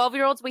those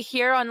 12-year-olds we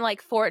hear on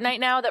like Fortnite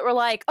now that were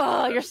like,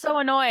 "Oh, you're so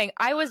annoying."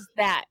 I was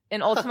that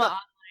in Ultima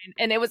Online,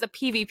 and it was a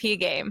PvP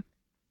game.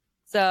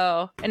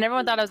 So, and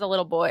everyone thought I was a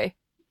little boy.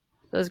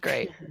 It was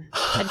great.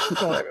 I just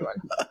told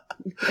everyone.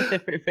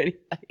 Everybody.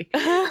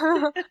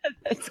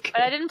 That's good.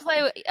 But I didn't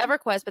play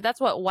EverQuest, but that's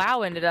what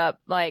WoW ended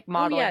up like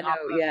modeling.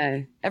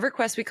 Yeah.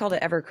 EverQuest, we called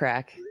it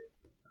Evercrack.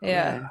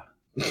 Yeah.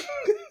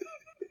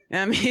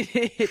 I mean,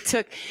 it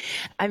took.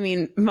 I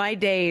mean, my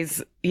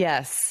days.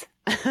 Yes,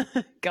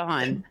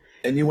 gone.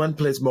 Anyone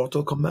plays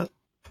Mortal Kombat?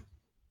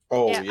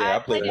 Oh yeah, I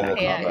played Mortal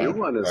Kombat New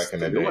one is- back in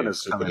the new day. one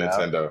is Super coming out.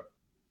 Nintendo.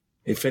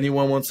 If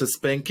anyone wants a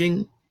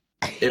spanking,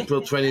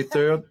 April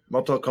 23rd,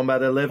 Mortal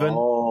Kombat 11.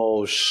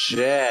 Oh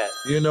shit!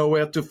 You know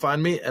where to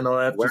find me, and all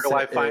I have Where to do say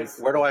I find is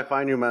Where do I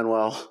find you,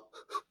 Manuel?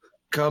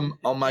 come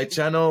on my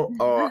channel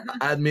or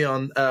add me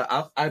on.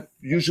 I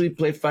usually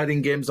play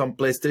fighting games on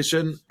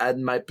PlayStation. Add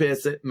my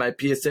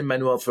PSN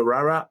Manuel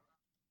Ferrara,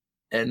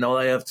 and all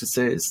I have to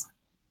say is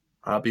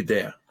I'll be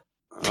there.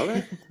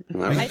 Okay.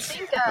 I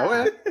think.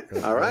 Okay.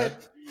 All right.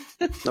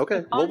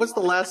 Okay. What was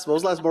the last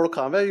Mortal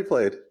Kombat you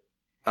played?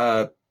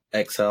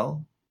 XL.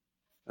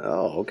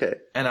 Oh, okay.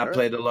 And I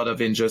played a lot of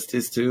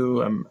Injustice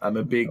too. I'm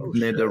a big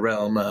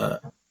NetherRealm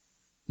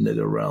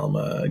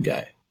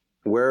guy.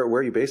 Where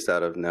are you based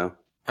out of now?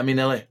 I'm in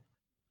LA.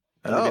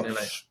 I live in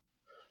LA.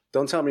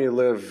 Don't tell me you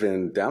live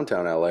in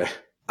downtown LA.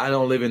 I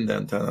don't live in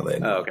downtown LA.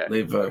 No. Oh, okay. I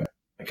live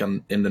like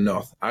in the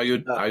north. Are you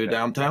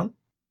downtown?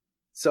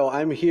 So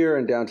I'm here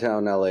in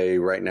downtown LA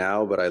right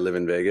now, but I live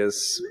in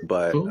Vegas.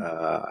 But Cool.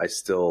 I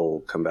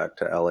still come back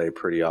to LA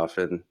pretty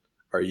often.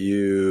 Are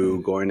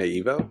you going to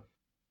Evo?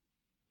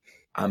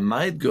 I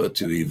might go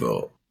to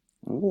Evo.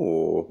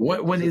 Ooh.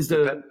 When is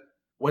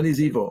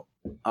Evo?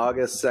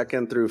 August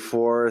 2nd through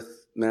 4th,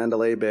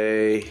 Mandalay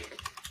Bay.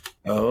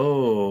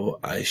 Oh,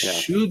 I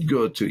should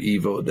go to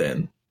Evo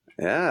then.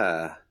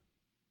 Yeah.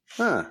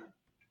 Huh.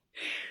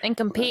 And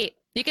compete.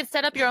 You could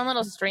set up your own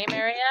little stream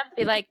area.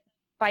 Be like,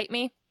 fight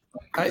me.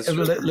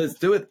 Let's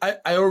do it.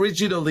 I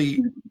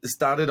originally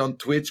started on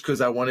Twitch because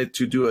I wanted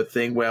to do a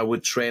thing where I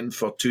would train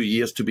for 2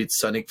 years to beat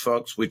Sonic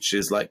Fox, which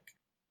is like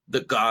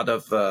the god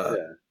of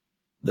the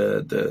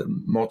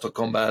Mortal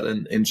Kombat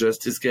and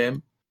Injustice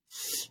game.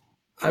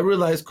 I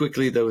realized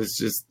quickly that was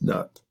just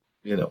not,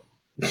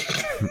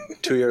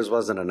 2 years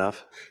wasn't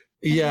enough.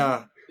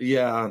 Yeah,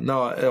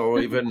 no, or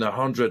even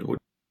 100 would.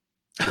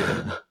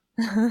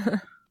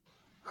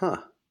 Huh.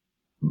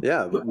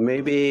 Yeah,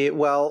 maybe.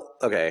 Well,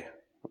 okay.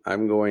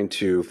 I'm going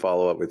to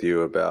follow up with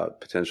you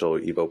about potential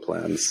Evo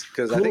plans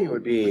because I think it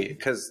would be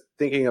because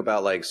thinking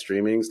about like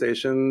streaming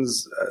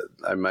stations,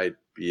 I might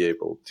be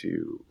able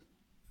to.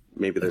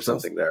 Maybe there's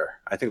something there.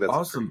 I think that's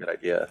awesome. A pretty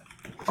good idea.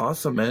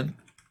 Awesome, man.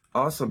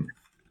 Awesome.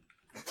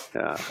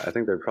 Yeah, I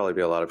think there'd probably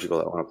be a lot of people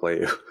that want to play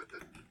you.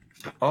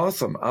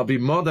 Awesome. I'll be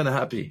more than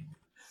happy.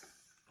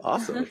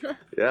 Awesome.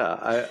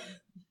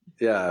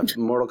 Yeah,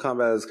 Mortal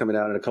Kombat is coming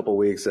out in a couple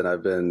weeks, and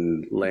I've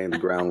been laying the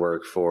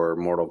groundwork for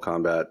Mortal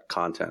Kombat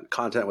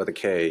content with a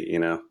K,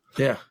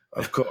 Yeah,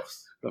 of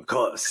course. Of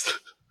course.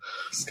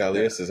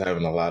 Scalius is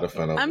having a lot of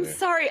fun over I'm there.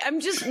 sorry. I'm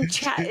just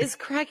chat is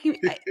cracking.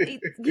 I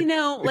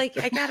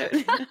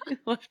gotta I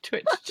love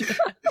Twitch chat.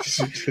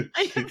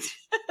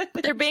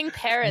 They're being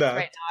parents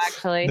right now,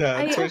 actually.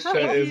 Twitch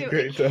chat is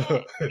great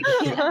though.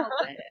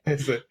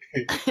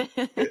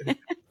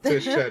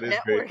 Twitch chat is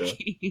great though.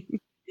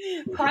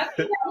 How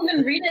can I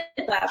even read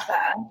it that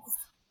fast?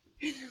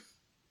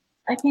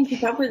 I can't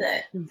keep up with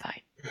it. I'm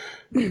fine.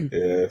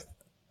 Yeah.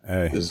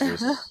 Hey.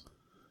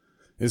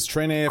 Is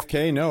Train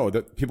AFK? No,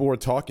 that people were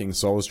talking,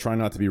 so I was trying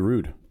not to be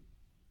rude.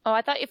 Oh,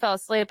 I thought you fell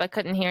asleep. I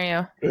couldn't hear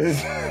you.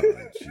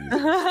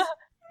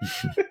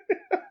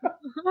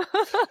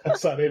 I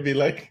thought they'd be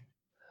like,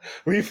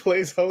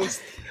 replays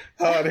host.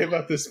 How are they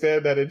about to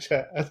spam that in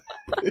chat?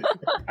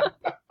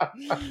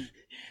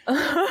 I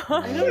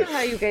don't know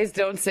how you guys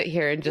don't sit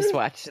here and just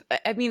watch.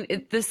 I mean,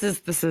 this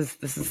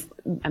is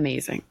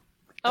amazing.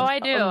 Oh, I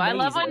do. Amazing. I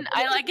love when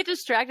I get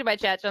distracted by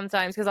chat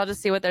sometimes because I'll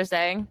just see what they're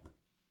saying.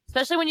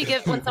 Especially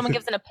when someone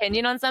gives an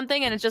opinion on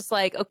something and it's just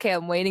like, okay,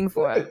 I'm waiting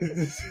for it.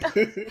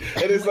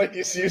 And it's like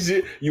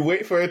you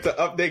wait for it to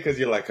update because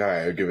you're like, all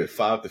right, I'll give it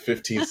 5 to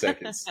 15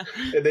 seconds.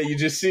 And then you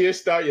just see it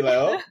start. You're like,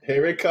 oh,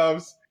 here it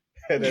comes.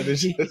 And then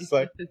it's just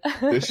like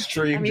the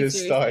stream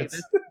just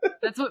starts.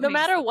 That's what no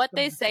matter what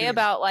they say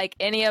about like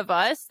any of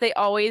us, they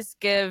always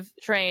give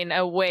Train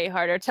a way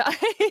harder time.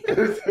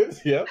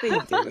 Yep.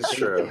 That's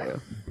true.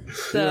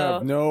 So You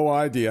have no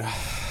idea.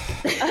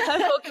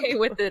 I'm okay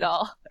with it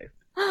all.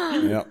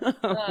 Yep.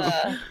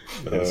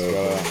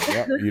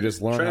 You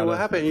just learn. Trey, what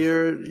happened?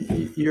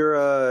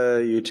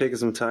 You're taking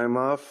some time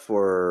off,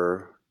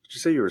 or Did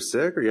you say you were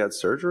sick or you had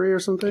surgery or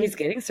something? He's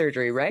getting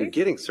surgery, right? You're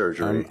getting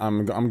surgery.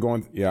 I'm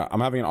going. Yeah,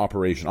 I'm having an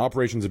operation.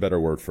 Operation's a better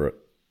word for it.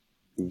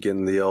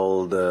 Getting the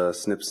old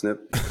snip.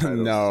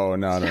 No.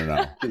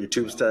 Your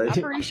tubes tied.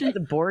 Operation's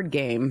a board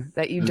game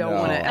that you don't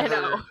want to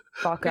ever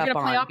fuck You're up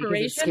gonna play on because it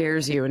Operation?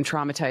 scares you and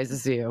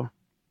traumatizes you.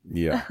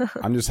 Yeah,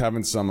 I'm just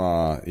having some.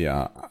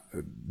 Yeah,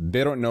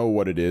 they don't know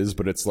what it is,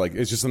 but it's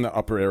just in the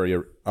upper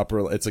area.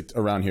 It's like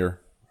around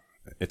here.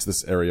 It's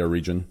this area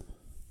region.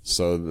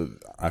 So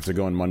I have to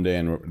go on Monday,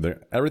 and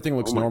everything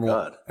looks normal.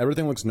 God.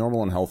 Everything looks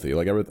normal and healthy.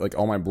 Like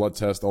all my blood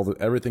tests,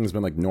 everything's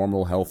been like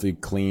normal, healthy,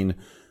 clean.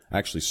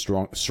 Actually,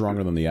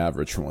 stronger than the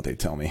average from what they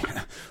tell me.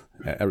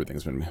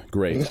 Everything's been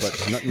great,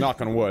 but knock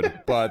on wood.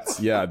 But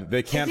yeah,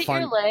 they can't Is it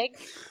find. your leg?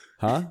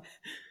 Huh?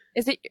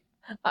 Is it?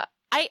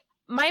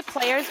 My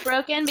player's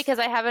broken because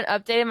I haven't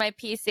updated my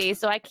PC,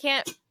 so I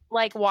can't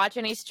like watch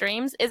any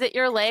streams. Is it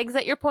your legs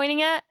that you're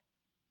pointing at?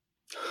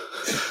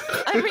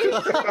 I mean,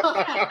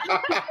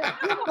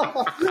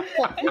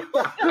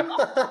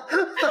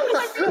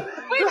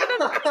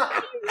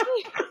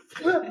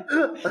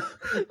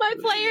 my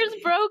player's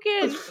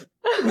broken.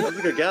 That's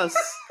a good guess.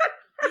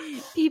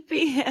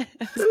 PPS.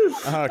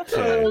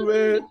 Okay. Oh,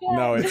 man.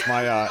 No, it's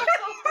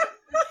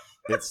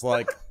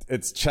my.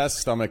 It's chest,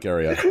 stomach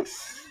area.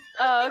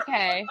 Oh,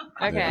 okay.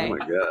 Okay. Oh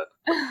my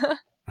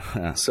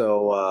god.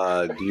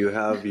 So, do you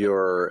have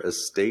your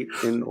estate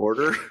in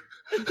order?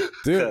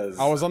 Dude,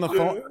 I was on the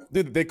phone.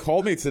 Dude, they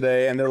called me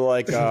today and they're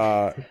like,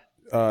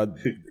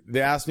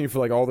 they asked me for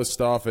like all this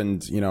stuff,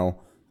 and the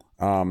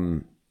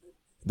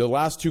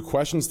last two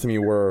questions to me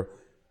were,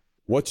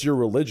 "What's your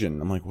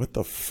religion?" I'm like, "What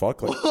the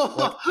fuck?" Like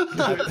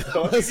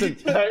listen.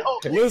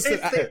 We need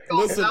to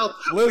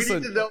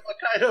know what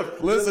kind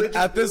of Listen.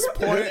 At this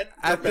point,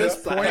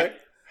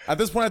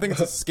 I think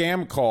it's a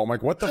scam call. I'm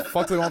like, what the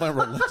fuck do they want that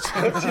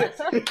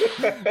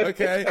religion?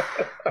 Okay.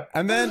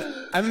 And then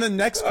the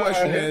next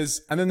question is,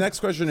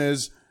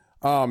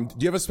 do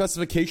you have a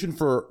specification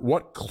for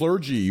what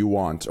clergy you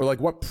want, or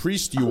like what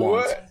priest you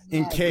want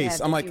in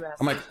case? I'm like,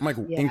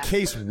 in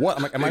case what?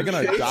 I'm like, am I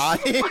gonna die?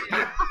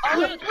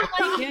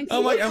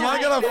 I'm like, am I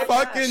gonna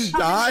fucking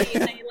die?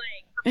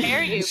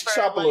 Just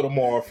chop a little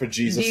more for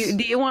Jesus.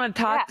 Do you want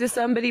to talk to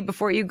somebody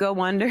before you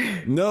go under?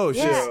 No,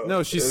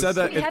 she said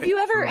that. Have you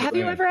ever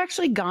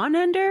actually gone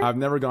under? I've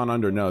never gone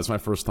under. No, it's my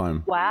first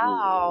time.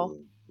 Wow.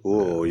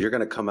 Ooh, you're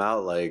gonna come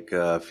out like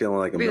feeling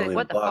like $1 million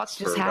what the fuck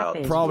for just about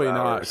happened? Probably 2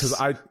 not, hours. because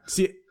I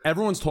see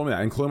everyone's told me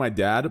that, including my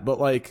dad. But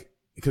like,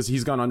 because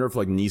he's gone under for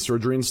like knee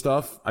surgery and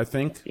stuff. I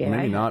think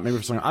maybe not. Maybe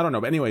for something. I don't know.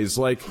 But anyways,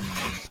 like,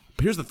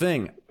 here's the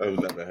thing. I've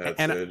never had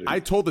surgery. I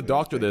told the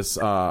doctor this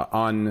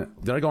on.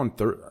 Did I go on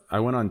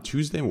I went on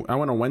Tuesday. I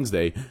went on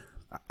Wednesday.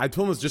 I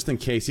told him this just in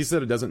case. He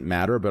said it doesn't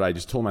matter, but I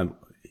just told him.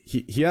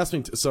 He asked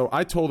me. So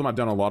I told him I've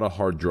done a lot of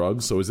hard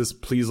drugs. So is this,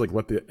 please, like,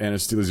 let the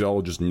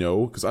anesthesiologist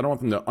know, because I don't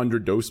want them to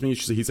underdose me.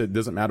 He said it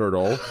doesn't matter at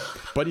all.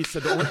 But he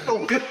said he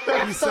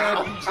said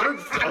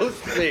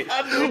underdose me.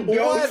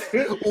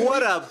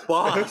 What a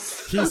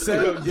boss. He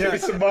said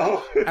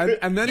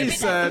and then he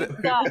said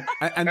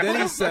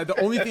the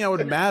only thing that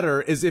would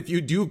matter is if you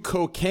do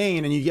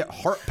cocaine and you get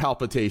heart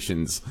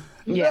palpitations.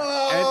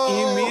 Yeah.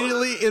 And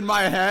immediately in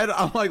my head,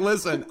 I'm like,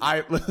 listen,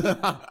 I'm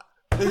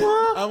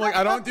like,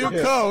 I don't do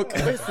coke.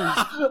 I'm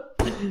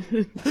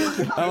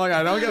like,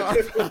 I don't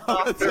get.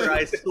 Doctor,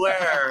 I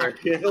swear,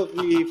 it'll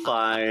be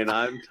fine.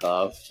 I'm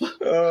tough.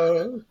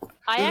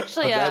 I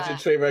actually imagine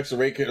Trey Rex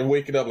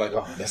waking up like,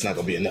 oh, that's not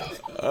gonna be enough.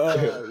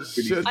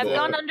 I've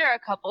gone under a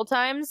couple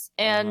times,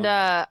 and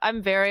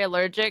I'm very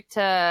allergic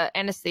to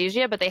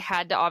anesthesia, but they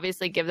had to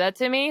obviously give that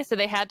to me, so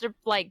they had to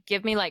like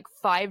give me like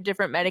 5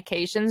 different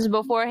medications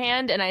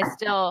beforehand, and I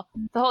still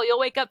you'll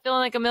wake up feeling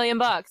like $1 million.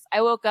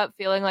 I woke up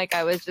feeling like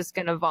I was just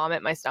gonna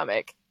vomit my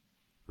stomach.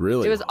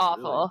 Really? It was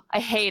awful. Really? I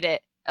hate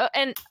it.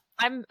 And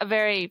I'm a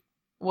very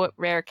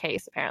rare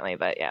case apparently,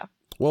 but yeah.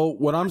 Well,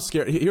 what I'm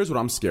scared. Here's what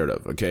I'm scared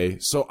of. Okay,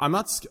 so I'm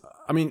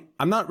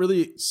not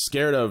really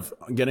scared of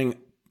getting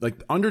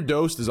like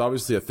underdosed. Is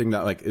obviously a thing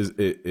that like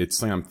it's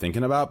something I'm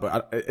thinking about,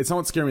 but it's not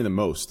what's scaring me the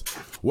most.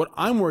 What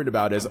I'm worried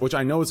about is, which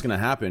I know is going to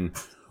happen,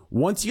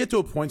 once you get to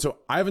a point. So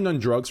I haven't done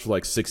drugs for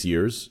like 6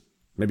 years,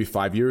 maybe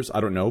 5 years.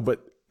 I don't know,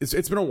 but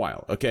it's been a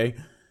while. Okay,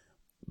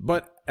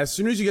 but as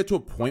soon as you get to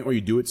a point where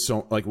you do it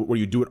where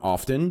you do it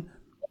often,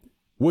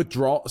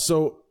 withdrawal.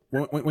 So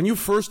when you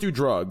first do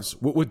drugs,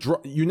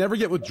 you never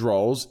get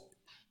withdrawals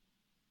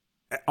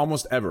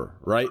almost ever,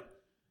 right?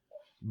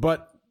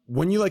 But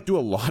when you like do a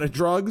lot of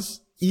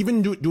drugs,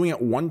 even doing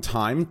it one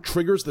time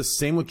triggers the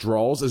same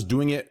withdrawals as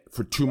doing it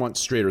for 2 months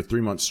straight or 3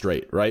 months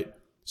straight, right?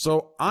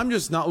 So I'm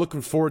just not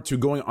looking forward to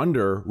going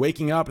under,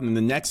 waking up, and then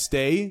the next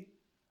day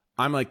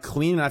I'm like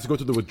clean and I have to go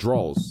through the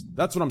withdrawals.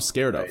 That's what I'm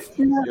scared of.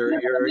 You're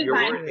worried you're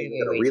gonna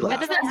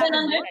relapse.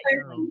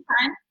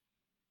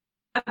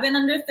 I've been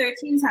under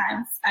 13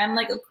 times. I'm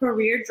like a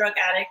career drug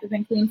addict. I've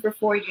been clean for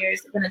 4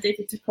 years. I've been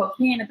addicted to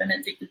cocaine. I've been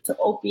addicted to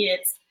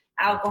opiates,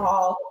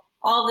 alcohol,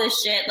 all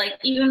this shit. Like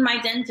even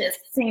my dentist,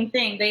 same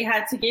thing. They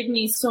had to give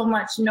me so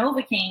much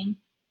Novocaine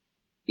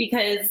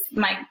because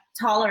my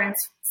tolerance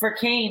for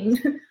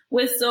cane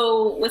was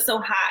so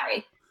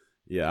high.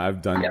 Yeah,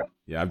 I've done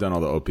all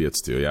the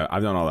opiates too. Yeah,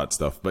 I've done all that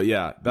stuff. But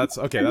yeah, that's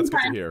okay. That's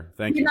good to hear.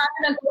 Thank you. You're not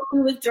gonna go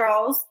through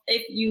withdrawals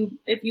if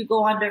you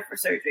go under for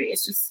surgery.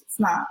 It's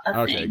not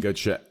a thing. Okay, good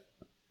shit.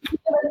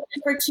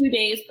 For 2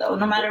 days though,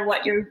 no matter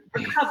what, you're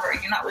recovering.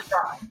 You're not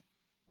withdrawing.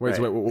 Wait,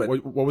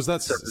 what was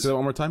that? Say that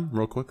one more time,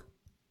 real quick.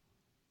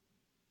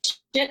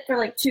 Shit for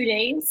like 2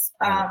 days,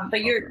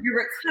 but you're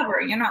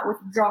recovering. You're not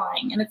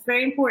withdrawing, and it's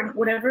very important.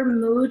 Whatever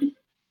mood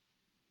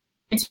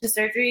into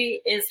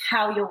surgery is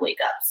how you'll wake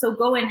up. So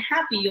go in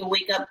happy, you'll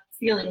wake up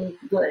feeling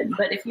good.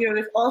 But if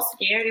you're all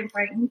scared and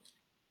frightened,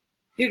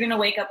 you're gonna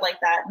wake up like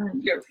that,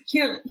 and your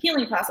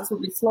healing process will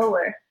be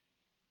slower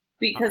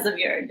because of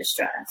your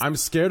distress. I'm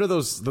scared of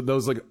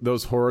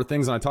those horror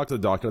things, and I talked to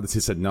the doctor. He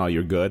said, "No,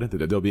 you're good.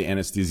 There'll be an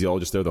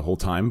anesthesiologist there the whole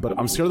time." But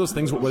I'm scared of those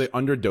things where they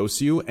underdose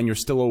you and you're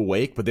still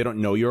awake, but they don't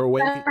know you're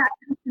awake.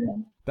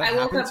 I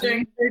woke up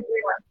during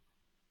surgery once.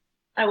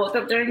 I woke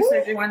up during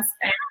surgery once,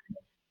 and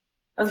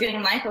I was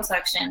getting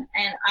liposuction,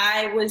 and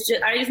I just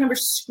remember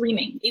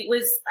screaming.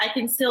 I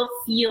can still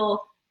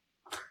feel.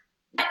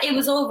 It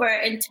was over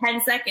in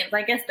 10 seconds.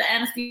 I guess the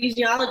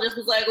anesthesiologist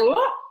was like, "Whoa!"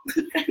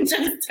 and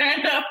just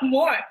turned up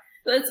more.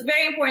 So it's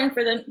very important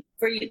for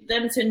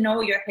them to know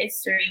your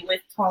history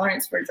with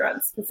tolerance for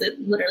drugs, because it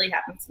literally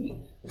happened to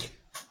me.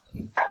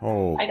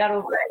 Oh, I got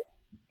over it.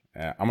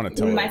 Yeah, I'm gonna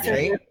tell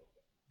you.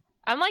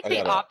 I'm like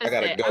the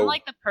opposite. I'm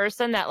like the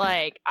person that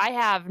like I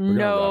have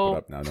no wrap it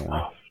up now, don't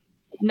worry.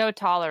 No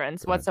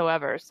tolerance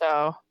whatsoever.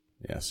 So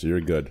yeah, so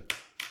you're good.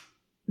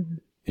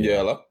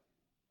 Yeah,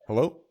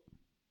 hello.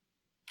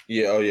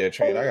 Yeah, oh yeah,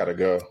 Train, I gotta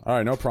go. All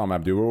right, no problem,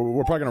 Abdu.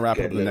 We're probably gonna wrap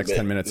up in the next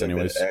 10 minutes,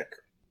 anyways.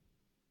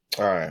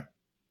 All right.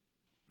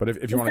 But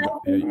if you want to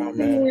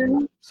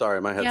go,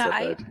 sorry, my headset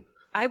died.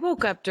 I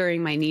woke up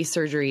during my knee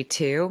surgery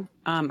too.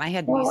 I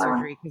had knee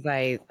surgery because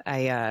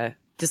I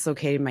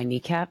dislocated my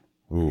kneecap.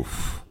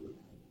 Oof.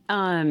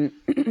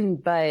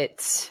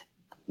 But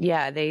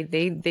yeah,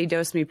 they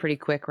dosed me pretty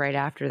quick right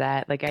after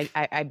that. Like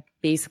I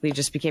basically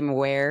just became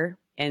aware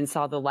and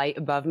saw the light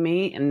above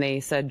me, and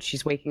they said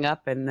she's waking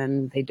up, and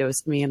then they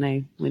dosed me, and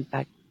I went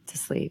back to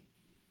sleep.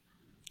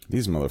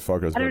 These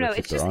motherfuckers. I don't know.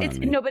 It's just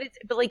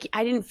but like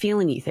I didn't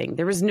feel anything.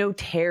 There was no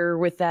terror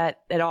with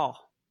that at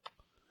all.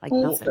 Like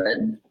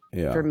nothing.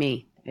 Yeah. For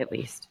me, at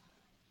least.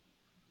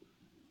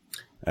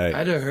 I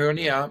had a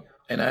hernia,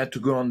 and I had to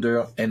go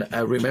under, and I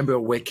remember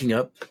waking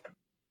up,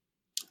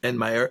 and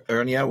my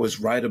hernia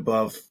was right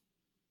above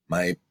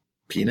my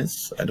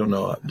penis. I don't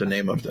know the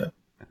name of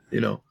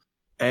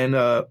and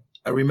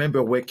I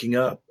remember waking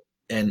up,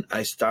 and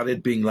I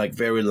started being like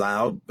very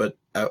loud, but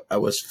I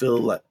was still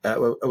a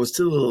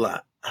little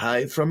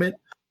high from it,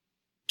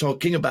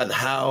 talking about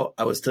how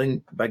I was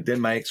telling back then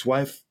my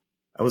ex-wife,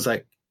 I was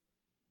like,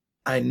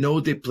 I know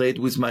they played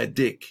with my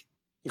dick.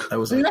 I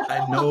was like,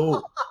 I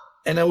know.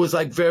 And I was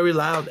like very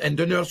loud, and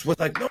the nurse was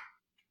like,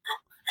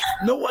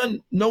 no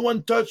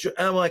one touched you.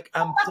 And I'm like,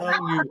 I'm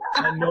telling you,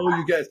 I know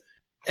you guys.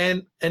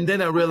 And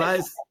then I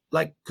realized,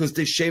 like, because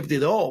they shaved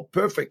it all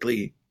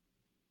perfectly.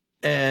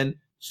 And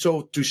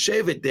so to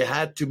shave it, they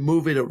had to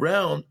move it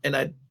around. And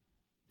I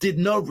did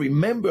not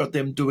remember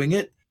them doing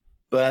it,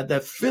 but I had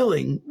that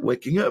feeling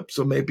waking up.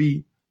 So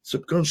maybe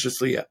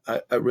subconsciously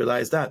I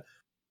realized that.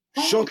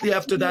 Shortly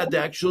after that, they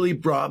actually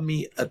brought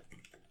me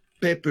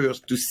papers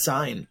to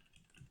sign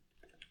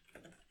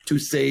to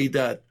say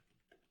that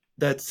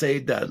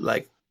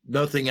like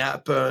nothing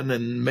happened,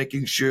 and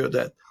making sure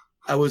that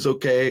I was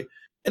okay.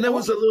 And I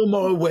was a little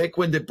more awake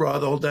when they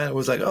brought all that. I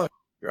was like, oh,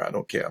 I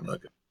don't care.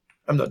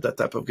 I'm not that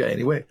type of guy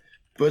anyway.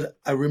 But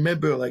I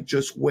remember like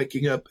just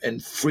waking up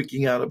and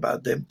freaking out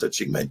about them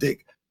touching my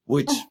dick,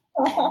 which,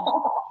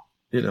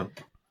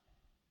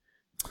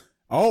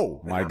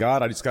 Oh my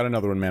God. I just got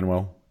another one,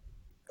 Manuel.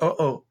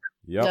 Uh-oh.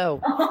 Yep.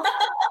 No.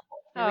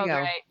 Here we go.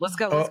 Great. Let's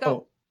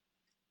go.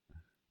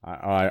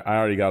 I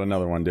already got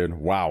another one, dude.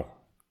 Wow.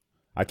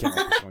 I can't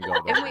let this one go.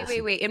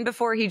 And wait. And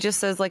before he just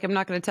says, like, I'm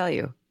not going to tell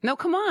you. No,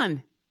 come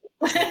on.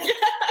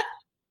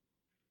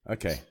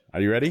 Okay.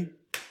 Are you ready?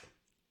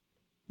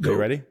 Go. Are you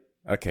ready?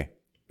 Okay.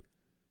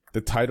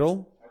 The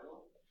title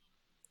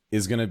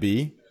is going to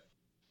be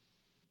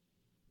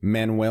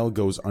Manuel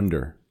Goes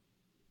Under.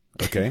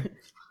 Okay?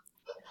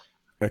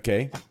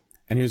 Okay?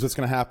 And here's what's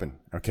going to happen.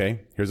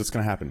 Okay? Here's what's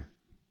going to happen.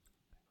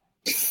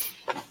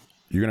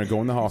 You're going to go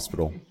in the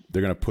hospital.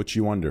 They're going to put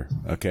you under.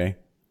 Okay?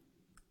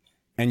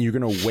 And you're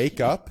going to wake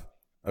up.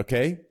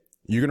 Okay?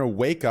 You're going to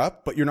wake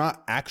up, but you're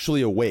not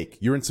actually awake.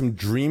 You're in some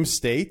dream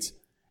state.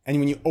 And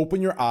when you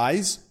open your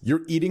eyes,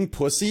 you're eating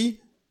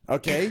pussy.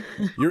 Okay?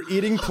 You're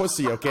eating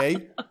pussy.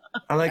 Okay?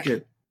 I like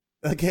it.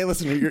 Okay,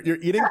 listen.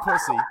 You're eating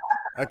pussy.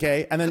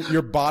 Okay? And then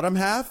your bottom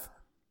half,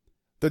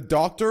 the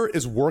doctor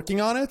is working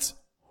on it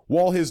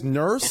while his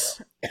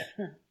nurse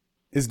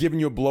is giving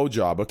you a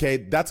blowjob. Okay?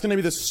 That's going to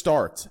be the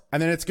start.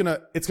 And then it's going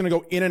to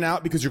go in and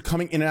out because you're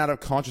coming in and out of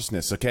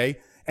consciousness. Okay?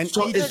 And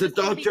so is the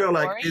doctor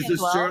like, is the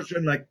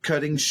surgeon like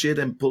cutting shit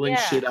and pulling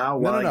shit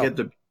out while I get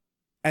the...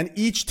 And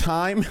each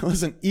time,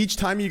 listen, each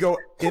time you go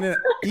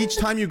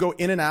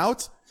in and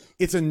out,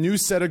 it's a new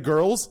set of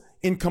girls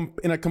in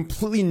a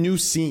completely new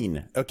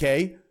scene,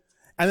 okay?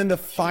 And then the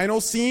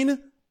final scene,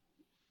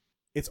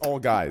 it's all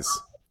guys.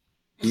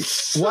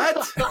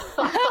 What?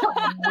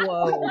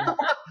 Whoa.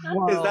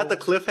 Is that the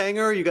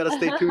cliffhanger? You got to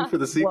stay tuned for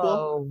the sequel.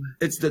 Whoa.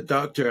 It's the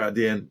doctor at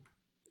the end.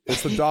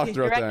 It's the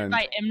doctor at the Directed end.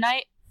 by M.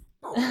 Night.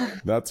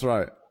 That's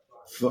right.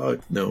 Fuck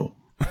no.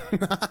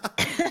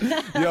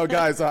 Yo,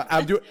 guys,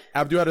 Abdu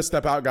had to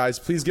step out, guys.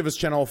 Please give his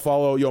channel a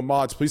follow. Yo,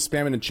 mods, please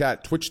spam it in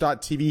chat.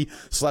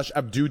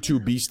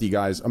 Twitch.tv/Abdu2Beastie,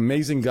 guys.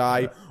 Amazing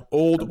guy.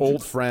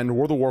 Old friend.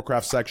 We're the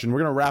Warcraft section. We're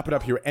going to wrap it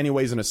up here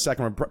anyways in a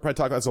second. We'll probably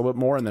talk about this a little bit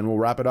more, and then we'll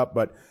wrap it up.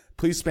 But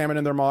please spam it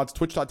in there, mods.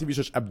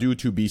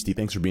 Twitch.tv/Abdu2Beastie.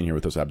 Thanks for being here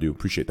with us, Abdu.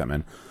 Appreciate that,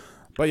 man.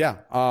 But yeah.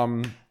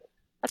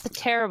 That's a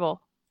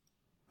terrible.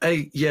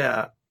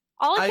 Yeah.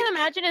 All I can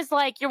imagine is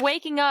like you're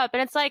waking up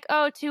and it's like,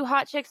 oh, two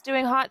hot chicks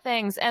doing hot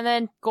things, and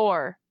then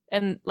gore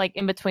and like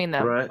in between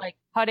them, Right. like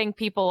cutting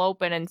people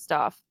open and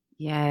stuff.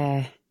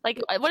 Yeah.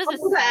 Like, what is I'll this?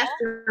 do the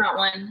astronaut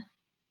one.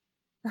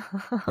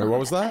 Wait, what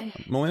was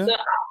that, Melina? So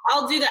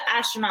I'll do the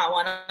astronaut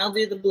one. I'll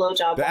do the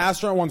blowjob The one.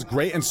 astronaut one's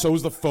great, and so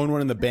is the phone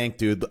one in the bank,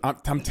 dude.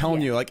 I'm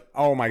telling you, like,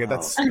 oh my god,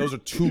 those are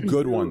two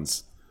good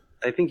ones.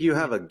 I think you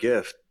have a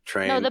gift,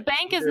 Train. No, the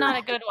bank is not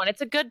a good one. It's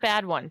a good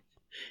bad one.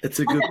 It's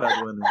a good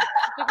bad one.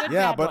 It's a good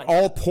Yeah, bad but one.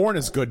 all porn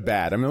is good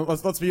bad. I mean,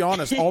 let's be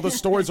honest. All the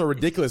stories are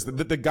ridiculous.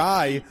 The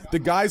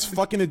guy's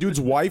fucking the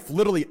dude's wife.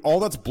 Literally, all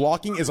that's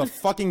blocking is a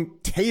fucking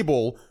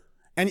table.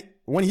 And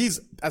when he's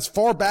as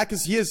far back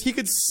as he is, he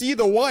could see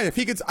the wife.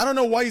 I don't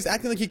know why he's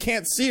acting like he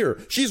can't see her.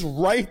 She's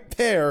right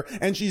there,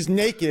 and she's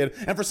naked.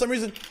 And for some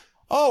reason,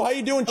 oh, how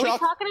you doing, Are we Chuck?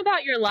 talking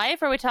about your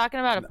life, or are we talking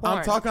about a porn?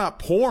 I'm talking about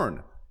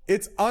porn.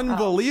 It's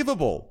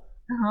unbelievable.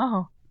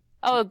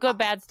 Oh, good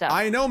bad stuff.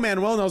 I know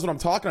Manuel knows what I'm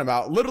talking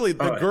about. Literally,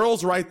 the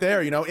girl's right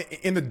there, you know,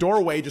 in the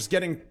doorway, just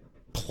getting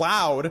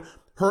plowed.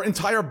 Her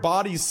entire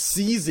body's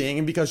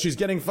seizing because she's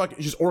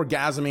she's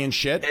orgasming and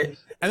shit.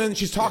 And then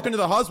she's talking to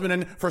the husband,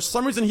 and for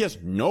some reason, he has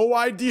no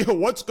idea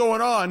what's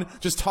going on,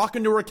 just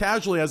talking to her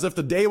casually as if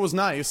the day was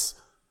nice.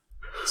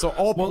 So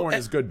all porn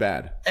is good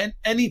bad. And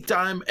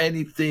anytime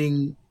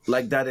anything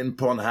like that in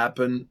porn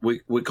happen, we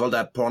call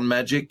that porn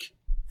magic.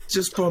 It's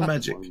just porn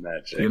magic.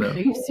 You know? Are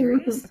you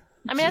serious?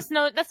 I mean, that's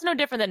no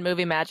different than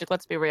movie magic.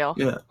 Let's be real.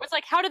 Yeah. It's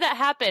like, how did that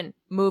happen?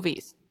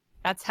 Movies.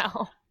 That's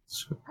how.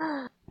 So,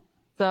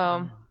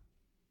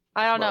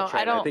 I don't know.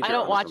 Trent, I I think don't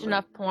you're onto watch something.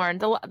 enough porn.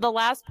 The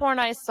last porn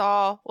I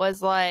saw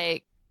was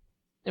like,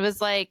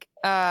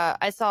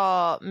 I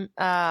saw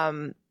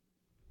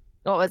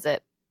what was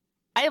it?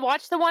 I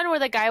watched the one where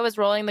the guy was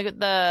rolling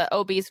the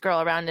obese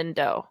girl around in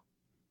dough.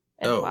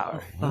 And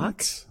flour.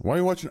 What? Why are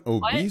you watching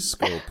obese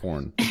girl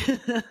porn?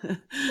 I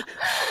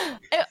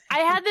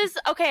had this.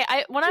 Okay,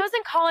 when I was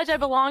in college, I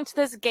belonged to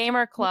this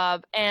gamer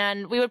club,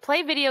 and we would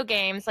play video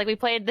games. Like we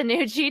played the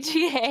new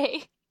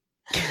GTA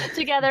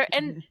together,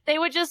 and they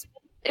would just.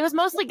 It was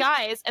mostly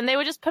guys, and they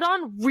would just put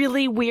on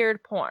really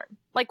weird porn,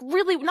 like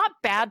really not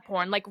bad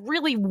porn, like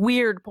really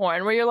weird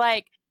porn, where you're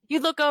like, you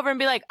look over and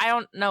be like, I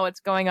don't know what's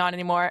going on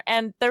anymore.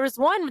 And there was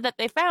one that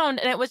they found,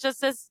 and it was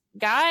just this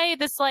guy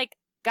dressed like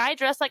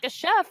a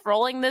chef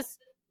rolling this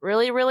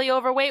really, really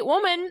overweight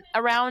woman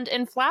around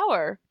in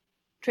flour,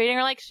 treating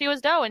her like she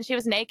was dough, and she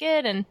was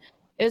naked, and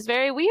it was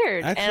very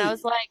weird. Actually, and I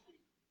was like,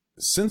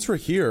 since we're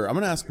here, I'm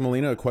going to ask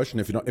Melina a question.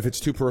 If it's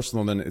too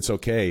personal, then it's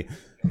okay.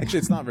 Actually,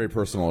 it's not very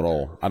personal at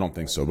all. I don't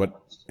think so, but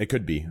it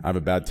could be. I have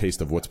a bad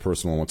taste of what's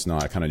personal and what's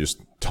not. I kind of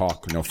just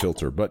talk, no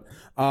filter. But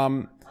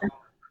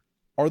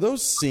are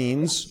those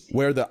scenes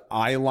where the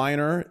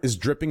eyeliner is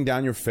dripping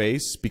down your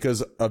face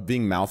because of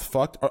being mouth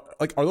fucked?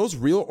 Are those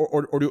real,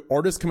 or do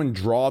artists come and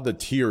draw the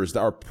tears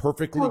that are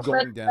perfectly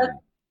going down?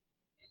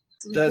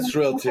 That's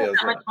real tears.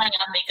 How much money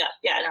on makeup?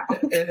 Yeah, I know.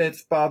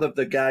 It's part of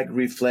the gag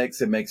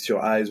reflex. It makes your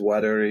eyes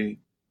watery.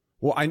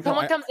 Well, I know.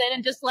 someone comes in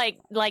and just like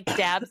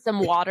dabs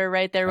some water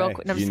right there real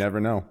quick. And I'm You just- never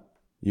know.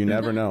 You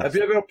never know. Have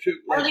you ever puked?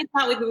 Or at least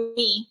not with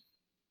me.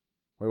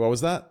 Wait, what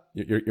was that?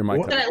 Your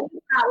mic. But at least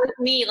not with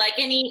me. Like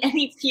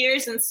any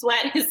tears and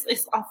sweat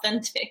is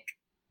authentic.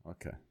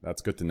 Okay,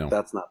 that's good to know.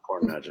 That's not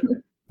porn magic.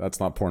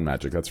 That's not porn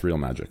magic. That's real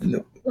magic.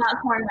 It's not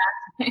porn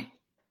magic.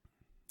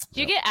 Do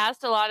you get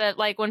asked a lot of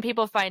like when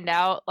people find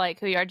out like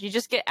who you are? Do you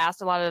just get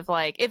asked a lot of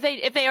like if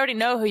they already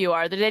know who you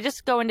are? Do they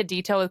just go into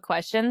detail with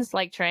questions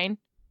like Train?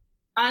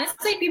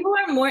 Honestly, people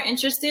are more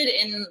interested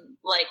in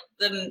like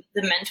the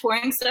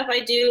mentoring stuff I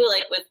do,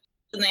 like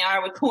than they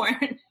are with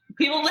porn.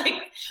 People like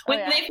when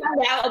they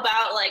find out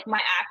about like my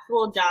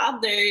actual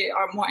job, they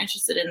are more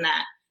interested in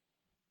that.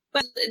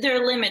 But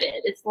they're limited.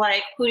 It's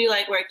like, who do you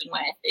like working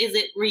with? Is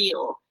it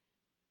real?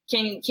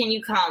 Can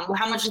you come?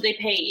 How much do they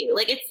pay you?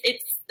 Like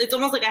it's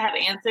almost like I have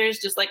answers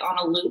just like on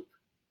a loop.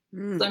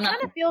 So It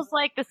kind of feels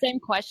like the same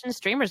question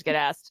streamers get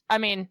asked. I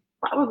mean,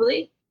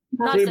 probably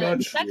not Pretty the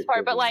much. sex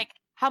part, but like,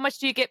 how much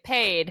do you get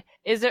paid?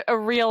 Is it a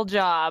real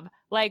job?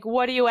 Like,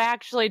 what do you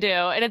actually do?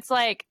 And it's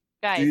like,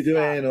 guys, Do you do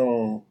stop.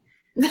 anal?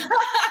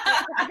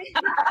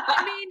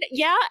 I mean,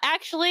 yeah,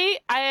 actually,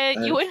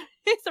 you would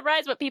be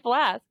surprised what people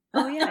ask.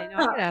 Oh yeah, I know.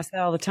 I get asked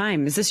that all the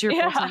time. Is this your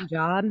full-time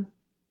job?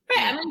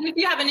 Right. I mean, if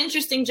you have an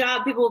interesting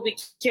job, people will be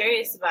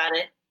curious about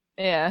it.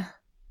 Yeah.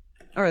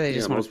 Or they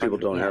just most people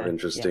don't have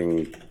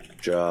interesting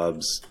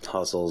jobs,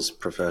 hustles,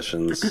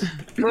 professions.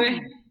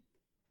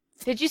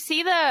 Did you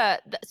see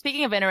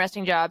speaking of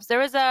interesting jobs,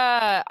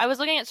 I was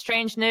looking at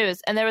Strange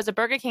News, and there was a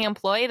Burger King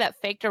employee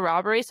that faked a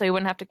robbery so he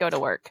wouldn't have to go to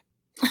work.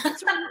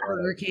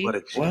 Burger King. What?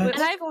 And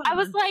I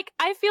was like,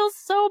 I feel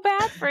so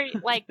bad for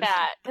like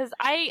that, because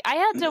I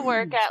had to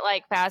work at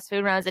like fast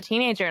food when I was a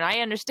teenager, and I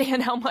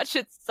understand how much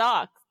it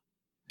sucks.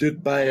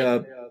 Dude,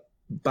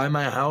 by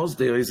my house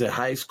there is a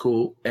high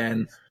school,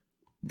 and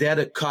they had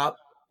a cop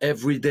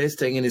every day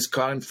staying in his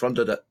car in front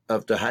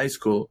of the high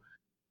school,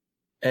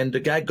 and the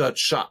guy got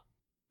shot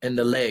in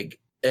the leg,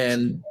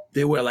 and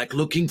they were like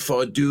looking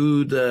for a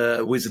dude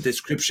with a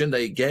description that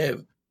he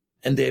gave,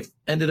 and they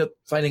ended up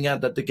finding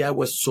out that the guy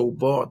was so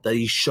bored that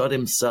he shot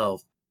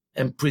himself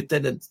and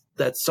pretended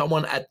that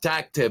someone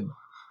attacked him.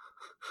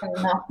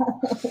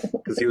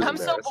 I'm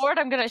so bored,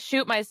 I'm gonna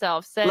shoot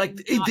myself.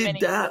 Like he did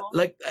that. People.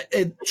 Like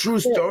a true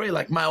story.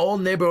 Like my whole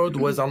neighborhood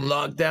was on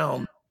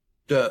lockdown.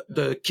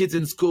 The kids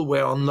in school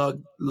were on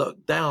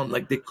lockdown.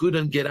 Like they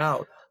couldn't get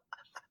out,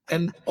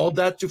 and all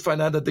that to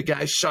find out that the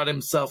guy shot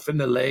himself in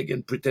the leg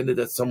and pretended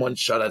that someone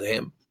shot at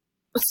him.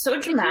 It's so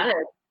dramatic.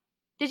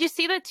 Did you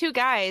see the two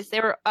guys? They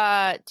were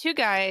two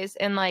guys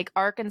in like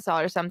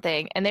Arkansas or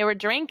something, and they were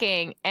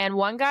drinking, and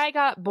one guy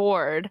got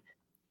bored,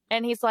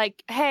 and he's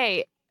like,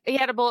 "Hey." He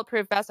had a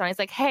bulletproof vest on. He's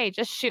like, "Hey,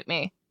 just shoot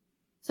me."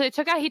 So he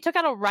took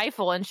out a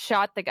rifle and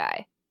shot the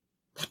guy.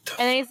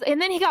 And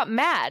then he got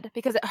mad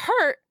because it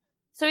hurt.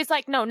 So he's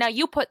like, "No, now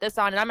you put this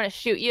on and I'm going to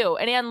shoot you."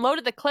 And he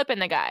unloaded the clip in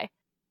the guy.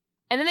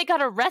 And then they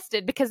got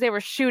arrested because they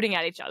were shooting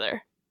at each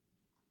other.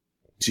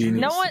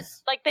 Genius. No one,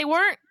 like they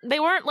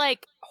weren't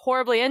like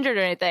horribly injured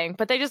or anything,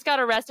 but they just got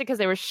arrested because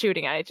they were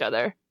shooting at each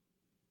other.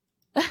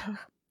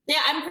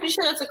 Yeah, I'm pretty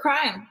sure that's a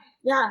crime.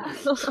 Yeah.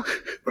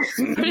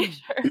 Pretty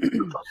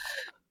sure.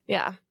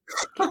 Yeah.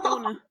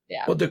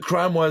 Yeah. But the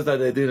crime was that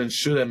they didn't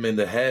shoot him in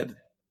the head.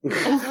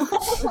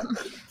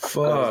 Fuck.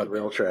 That was a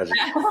real tragedy.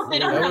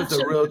 That was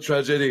a real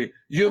tragedy.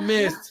 You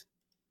missed.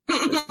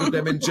 Let's put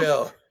them in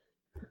jail.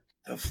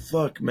 The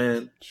fuck,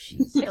 man.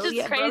 It's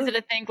just crazy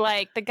to think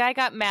like the guy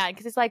got mad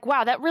because he's like,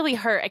 "Wow, that really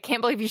hurt. I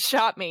can't believe you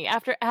shot me,"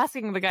 after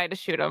asking the guy to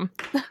shoot him.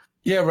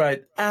 Yeah,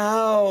 right.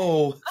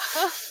 Ow.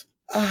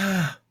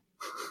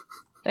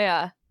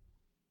 Yeah.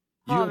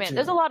 Oh man,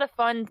 there's a lot of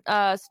fun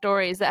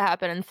stories that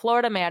happen, and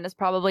Florida Man is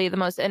probably the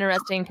most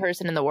interesting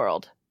person in the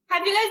world.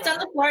 Have you guys done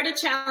the Florida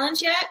Challenge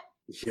yet?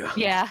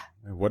 Yeah.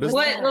 What is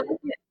that?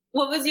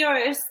 What was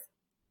yours?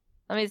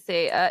 Let me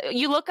see.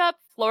 You look up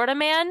Florida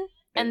Man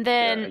and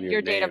then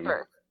your date of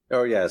birth.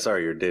 Oh yeah,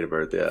 sorry, your date of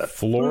birth. Yeah.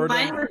 Florida.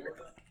 Mine was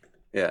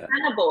yeah.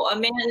 Hannibal. A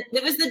man.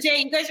 It was the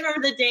day. You guys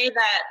remember the day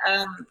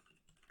that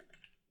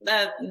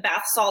the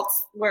bath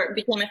salts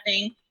became a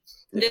thing?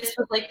 This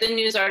was like the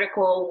news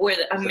article where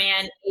a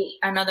man ate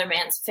another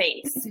man's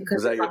face.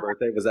 Was that your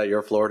birthday? Was that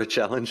your Florida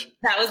challenge?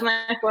 That was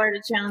my Florida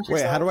challenge.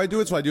 Wait, how do I do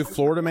it? So I do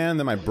Florida Man,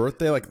 then my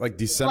birthday, like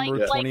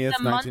December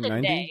 20th,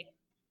 1990?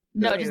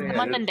 No, just the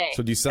month and day.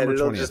 So December 20th.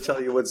 It'll just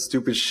tell you what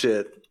stupid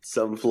shit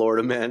some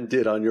Florida man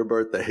did on your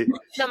birthday.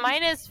 So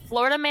mine is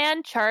Florida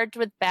Man charged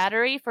with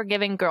battery for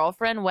giving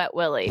girlfriend wet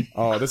willy.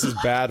 Oh, this is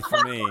bad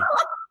for me.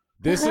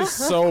 This is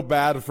so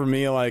bad for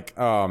me. Like,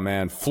 oh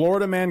man,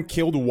 Florida Man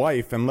killed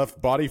wife and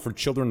left body for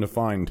children to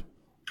find.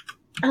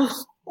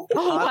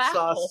 Hot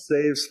sauce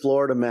saves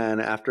Florida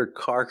man after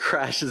car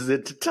crashes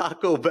into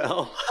Taco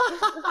Bell.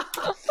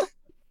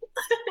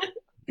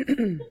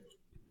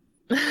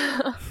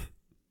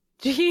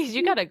 Jeez,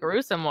 you got a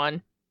gruesome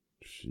one.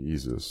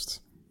 Jesus.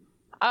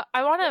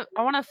 I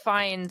wanna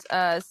find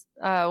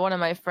one of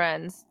my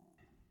friends.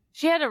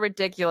 She had a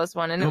ridiculous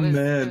one, and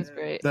it was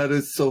great. That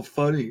is so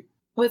funny.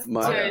 My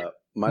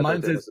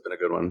birthday has been a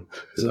good one.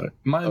 Sorry.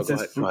 Mine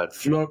says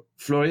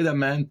Florida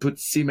man put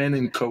semen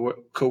in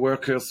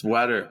co-worker's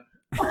water.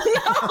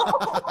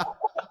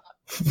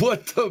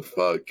 What the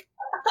fuck?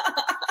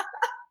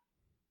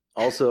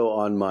 Also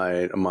on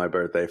my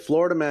birthday,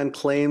 Florida man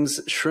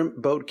claims shrimp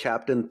boat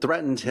captain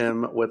threatened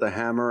him with a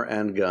hammer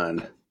and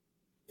gun.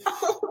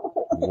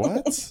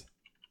 What?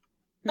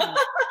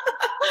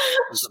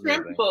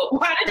 Shrimp boat.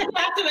 Why did they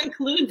have to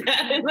include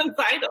that in the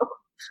title?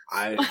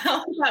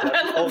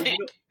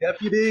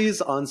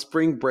 Deputies on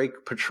spring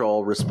break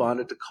patrol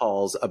responded to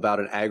calls about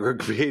an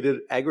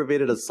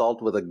aggravated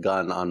assault with a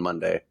gun on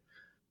Monday.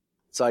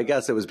 So I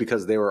guess it was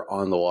because they were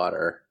on the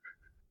water.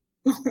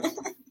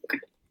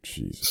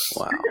 Jesus.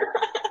 Wow.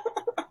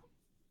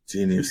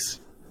 Genius.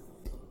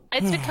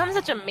 It's become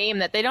such a meme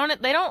that they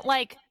don't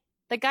like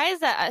the guys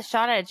that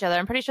shot at each other.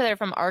 I'm pretty sure they're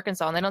from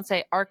Arkansas, and they don't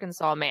say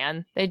Arkansas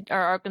man. They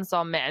are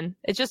Arkansas men.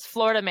 It's just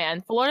Florida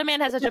Man. Florida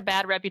Man has such a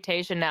bad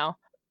reputation now.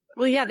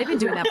 Well, yeah, they've been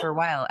doing that for a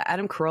while.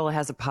 Adam Carolla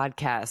has a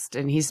podcast,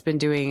 and he's been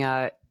doing,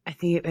 I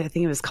think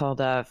it was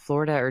called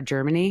Florida or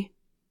Germany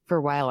for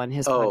a while on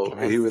his podcast.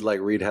 Oh, he would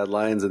like read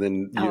headlines, and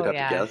then you'd have to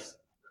guess.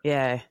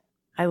 Yeah,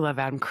 I love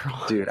Adam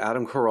Carolla. Dude,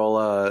 Adam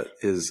Carolla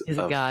is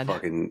a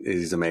god.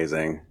 He's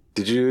amazing.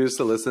 Did you used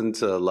to listen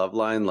to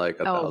Loveline like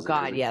a thousand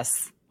God, years?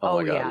 yes.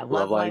 Oh my yeah, God.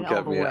 Loveline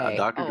kept me out.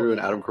 Dr. Drew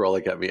and Adam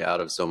Carolla kept me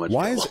out of so much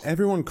Why trouble. is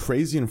everyone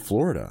crazy in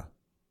Florida?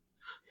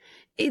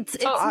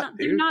 It's not,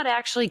 they're not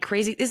actually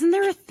crazy. Isn't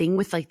there a thing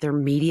with like their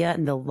media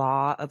and the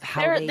law of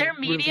how their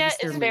media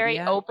is very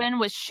open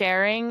with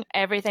sharing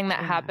everything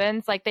that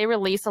happens. Like they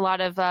release a lot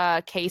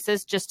of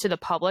cases just to the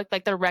public.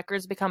 Like their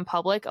records become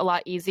public a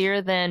lot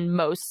easier than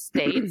most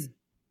states,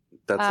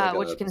 That's like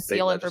which a conceal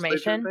state legislature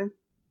information. thing?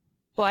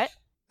 What?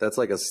 That's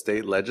like a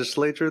state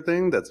legislature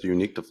thing that's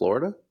unique to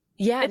Florida?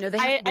 Yeah, no,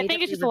 I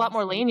think it's just a lot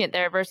more lenient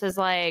there versus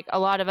like a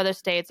lot of other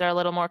states are a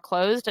little more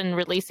closed and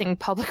releasing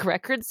public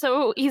records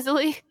so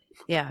easily.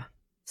 Yeah.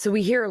 So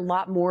we hear a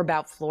lot more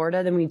about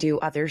Florida than we do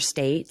other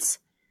states.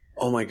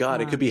 Oh my God,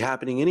 it could be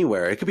happening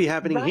anywhere. It could be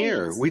happening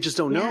here. We just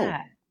don't know.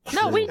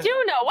 No, we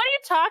do know. What are you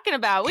talking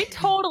about?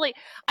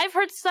 I've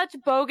heard such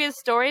bogus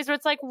stories where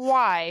it's like,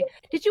 why?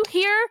 Did you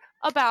hear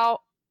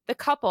about the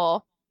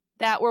couple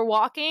that were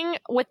walking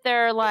with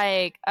their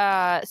like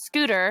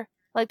scooter?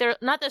 Like they're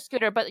not their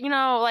scooter, but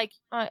I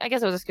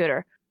guess it was a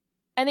scooter.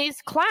 And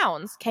these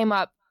clowns came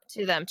up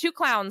to them. 2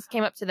 clowns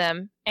came up to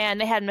them and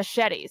they had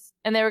machetes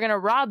and they were going to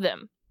rob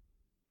them.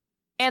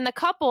 And the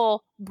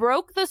couple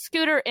broke the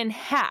scooter in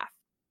half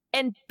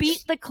and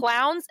beat the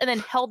clowns and then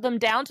held them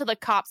down till the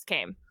cops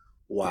came.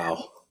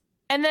 Wow.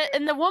 And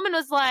the woman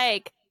was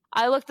like,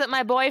 I looked at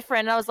my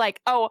boyfriend and I was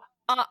like, oh,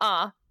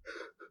 and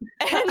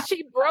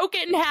she broke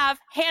it in half,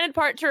 handed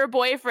part to her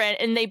boyfriend,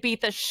 and they beat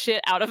the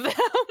shit out of them.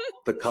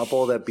 The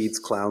couple that beats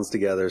clowns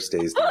together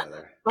stays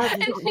together.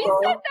 And she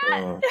said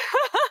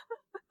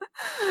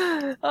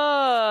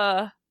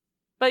that.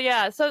 But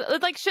yeah, so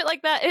like shit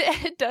like that,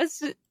 it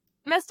does.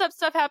 Messed up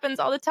stuff happens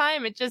all the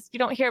time. It just, you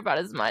don't hear about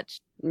as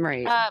much.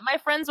 Right. My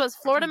friend's was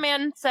Florida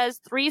man says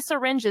 3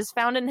 syringes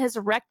found in his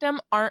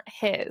rectum aren't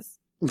his.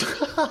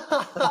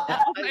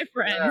 My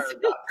friends.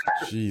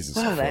 Jesus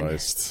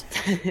Christ.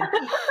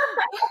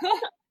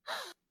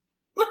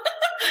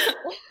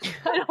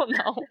 I don't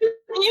know.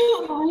 Can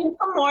you read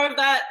some more of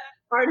that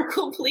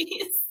article,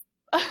 please?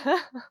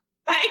 I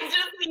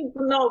just need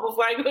to know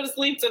before I go to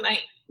sleep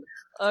tonight.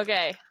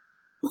 Okay.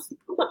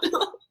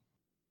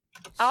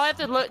 All I have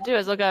to do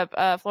is look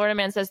up Florida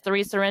man says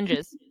 3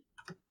 syringes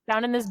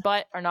found in his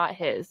butt are not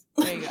his.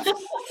 There you go.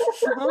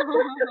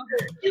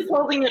 He's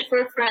holding it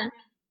for a friend.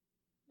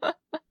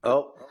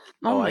 Oh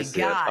my I see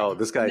it. God. Oh,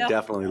 this guy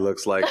definitely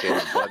looks like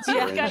a butt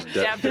syringe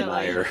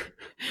denier.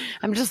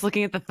 I'm just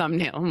looking at the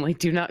thumbnail. I'm like,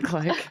 do not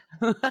click.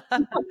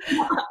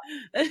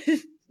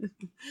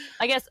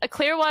 I guess a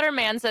Clearwater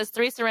man says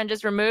 3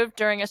 syringes removed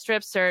during a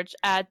strip search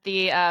at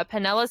the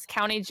Pinellas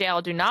County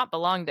Jail do not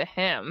belong to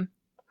him.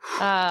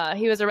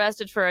 He was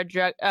arrested for a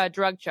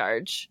drug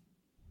charge.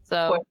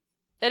 So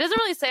it doesn't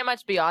really say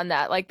much beyond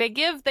that. Like they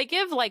give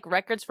like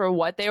records for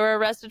what they were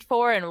arrested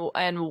for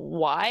and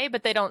why,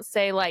 but they don't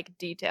say like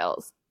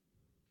details.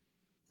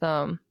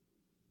 So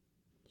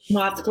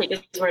we'll have to take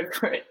his word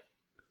for it.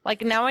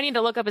 Like now I need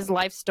to look up his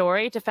life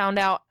story to find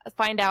out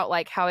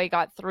like how he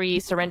got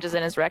 3 syringes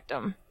in his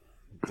rectum.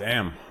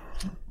 Damn.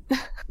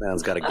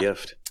 Man's got a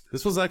gift.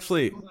 This was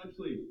actually a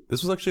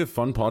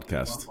fun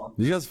podcast.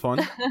 Did you guys have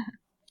fun?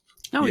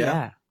 Oh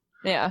yeah.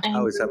 Yeah. I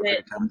always have a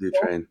great time with you,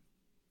 Train.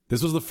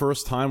 This was the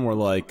first time where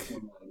like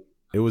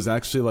it was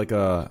actually like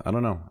I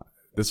don't know.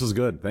 This was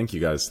good. Thank you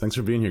guys. Thanks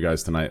for being here,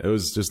 guys, tonight. It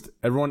was just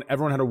everyone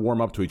had to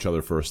warm up to each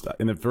other first.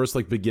 In the first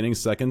like beginning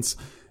seconds,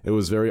 it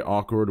was very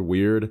awkward,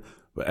 weird,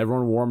 but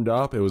everyone warmed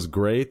up. It was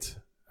great.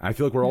 I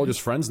feel like we're all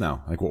just friends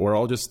now. Like we're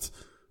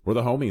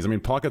the homies. I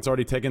mean, Pocket's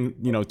already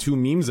taken, 2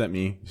 memes at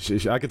me.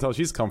 I can tell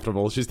she's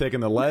comfortable. She's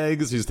taking the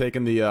legs. She's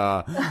taking the,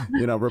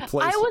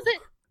 replace. I wasn't.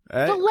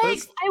 The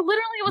legs. I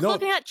literally was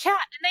looking at chat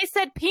and they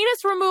said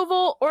penis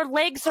removal or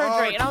leg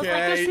surgery, and I was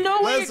like, "There's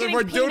no way you're getting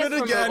we're doing it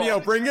again,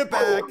 removal. Bring it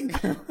back."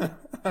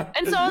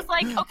 And so I was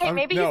like, "Okay,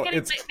 maybe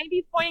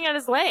he's pointing at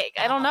his leg.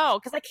 I don't know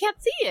because I can't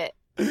see it."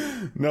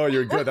 No,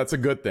 you're good. That's a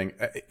good thing.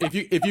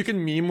 If you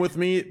can meme with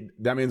me,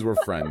 that means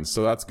we're friends.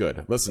 So that's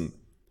good. Listen,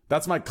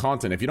 that's my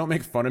content. If you don't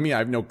make fun of me, I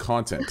have no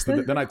content.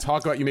 Then I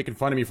talk about you making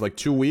fun of me for like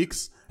 2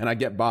 weeks, and I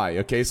get by.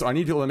 Okay, so I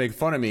need people to make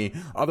fun of me.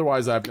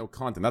 Otherwise, I have no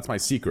content. That's my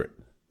secret.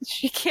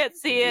 She can't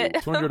see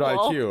it. 200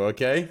 IQ,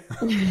 okay?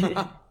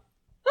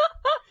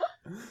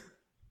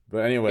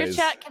 But anyways.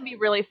 Your chat can be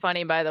really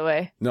funny, by the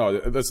way. No,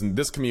 listen,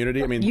 this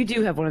community, I mean. You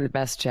do have one of the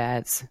best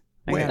chats.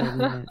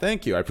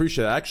 Thank you. I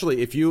appreciate it.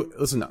 Actually, if you,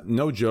 listen,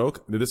 no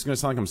joke, this is going to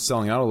sound like I'm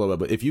selling out a little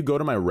bit, but if you go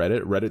to my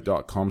Reddit,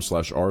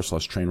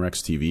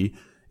 reddit.com/r/trainwrecksTV,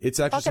 it's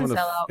actually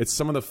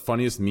some of the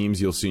funniest memes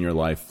you'll see in your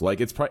life.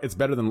 Like it's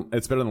better than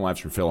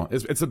Livestream Phil.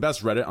 It's the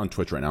best Reddit on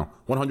Twitch right now.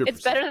 100%.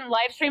 It's better than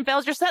Livestream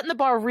Phils. You're setting the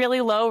bar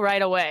really low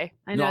right away.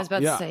 I know. I was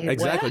about to say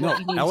exactly.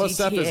 What? No,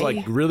 LSF is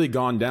like really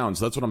gone down.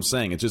 So that's what I'm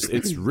saying.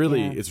 It's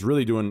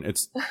really doing.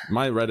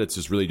 My Reddit's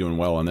just really doing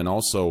well. And then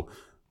also,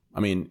 I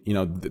mean,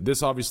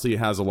 this obviously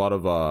has a lot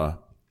of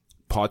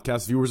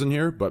podcast viewers in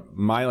here, but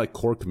my like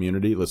core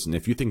community. Listen,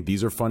 if you think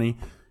these are funny,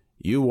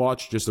 you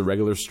watch just a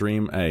regular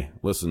stream. Hey,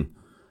 listen.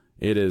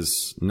 It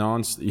is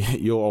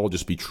you'll all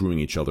just be truing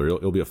each other.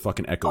 It'll be a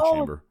fucking echo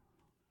chamber.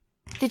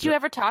 Did you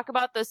ever talk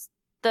about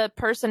the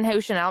person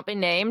who should not be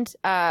named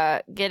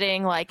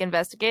getting like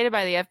investigated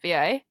by the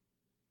FBI?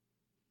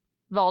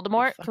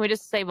 Voldemort? Can we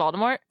just say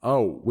Voldemort?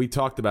 Oh, we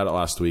talked about it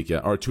last week, yeah,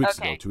 or 2 weeks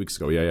ago. 2 weeks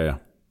ago, yeah.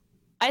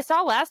 I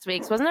saw last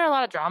week's. Wasn't there a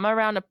lot of drama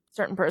around a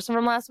certain person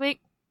from last week?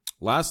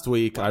 Last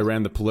week, I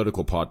ran the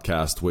political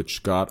podcast,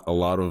 which got a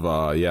lot of,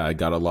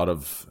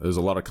 there's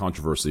a lot of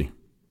controversy.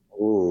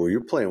 Ooh,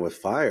 you're playing with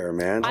fire,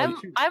 man. I'm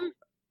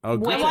Oh,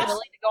 way Gutex. willing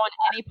to go on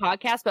any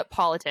podcast but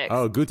politics.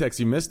 Oh, Gutex,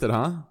 you missed it,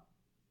 huh?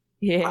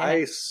 Yeah.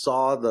 I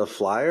saw the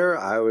flyer.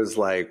 I was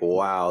like,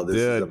 wow, this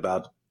is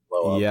about to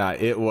blow up. Yeah,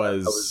 it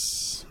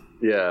was.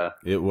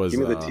 It was.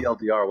 Give me the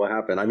TLDR. What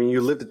happened? I mean, you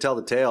lived to tell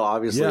the tale.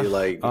 Obviously, Yeah,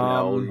 like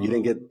you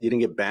didn't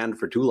get banned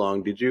for too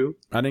long, did you?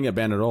 I didn't get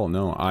banned at all.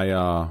 No,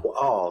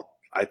 Oh,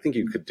 I think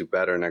you could do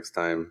better next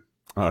time.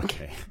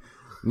 Okay.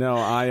 No,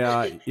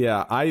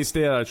 I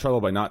stayed out of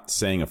trouble by not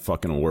saying a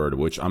fucking word,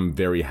 which I'm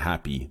very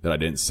happy that I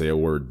didn't say a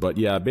word. But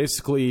yeah,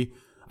 basically,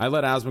 I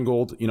let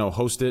Asmongold,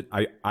 host it.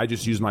 I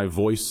just use my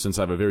voice since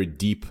I have a very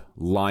deep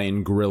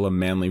lion, gorilla,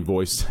 manly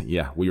voice.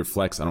 Yeah, weird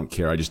flex. I don't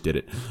care. I just did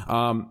it.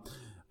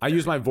 I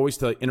use my voice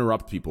to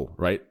interrupt people,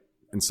 right?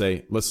 And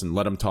say, listen,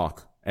 let them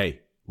talk.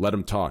 Hey, let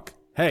them talk.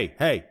 Hey,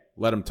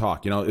 let them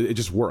talk. It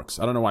just works.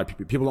 I don't know why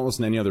people don't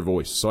listen to any other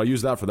voice. So I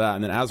use that for that.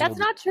 And then Asmongold. That's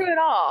not true at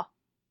all.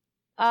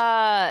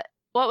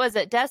 What was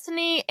it?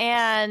 Destiny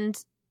and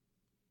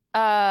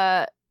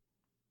I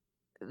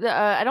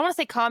don't want to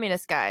say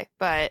communist guy,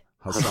 but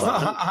Hassan.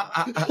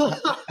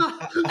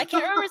 I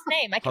can't remember his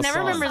name. I can never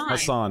remember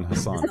his name.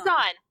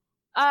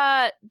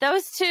 Hassan.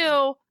 Those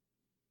two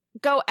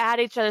go at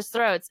each other's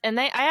throats, and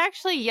I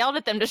actually yelled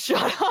at them to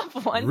shut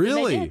up once.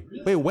 Really?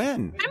 Wait,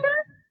 when? Remember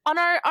on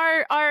our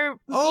Oh,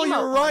 emote.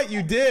 you're right.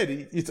 You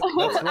did. That's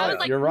right. I was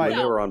like, You're right.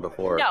 They were on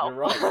before. No. You're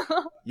right.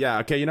 Yeah.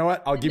 Okay. You know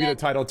what? I'll give you the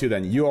title too.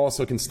 Then you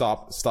also can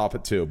stop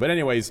it too. But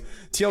anyways,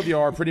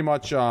 TLDR. Pretty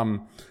much.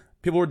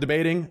 People were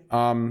debating.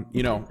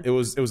 It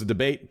was a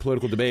debate,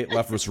 political debate,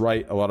 left versus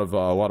right. A lot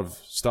of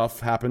stuff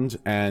happened,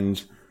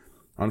 and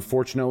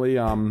unfortunately,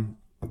 some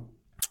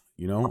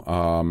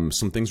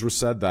things were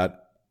said that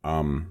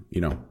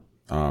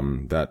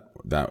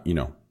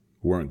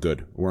weren't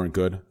good.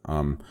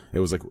 It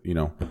was like,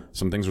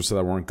 some things were said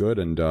that weren't good,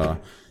 and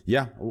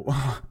yeah,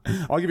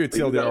 I'll give you a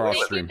TLDR off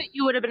stream.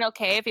 You would have been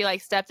okay if you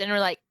like stepped in and were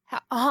like,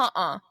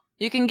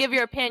 you can give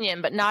your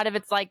opinion, but not if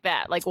it's like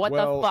that. Like, what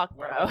the fuck,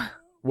 bro?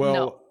 Well,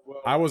 No.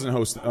 I wasn't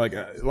hosting. Like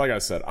I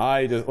said,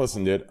 I just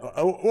listen, dude.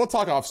 We'll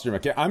talk off stream,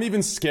 okay? I'm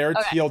even scared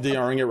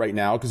TLDRing it right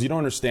now because you don't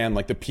understand.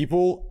 Like the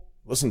people,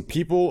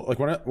 like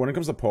when it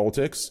comes to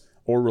politics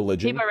or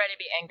religion, People are ready to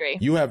be angry.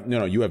 You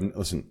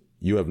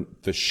have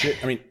the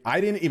shit. I mean,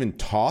 I didn't even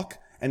talk,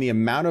 and the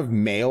amount of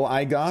mail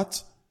I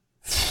got.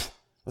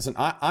 Listen,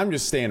 I'm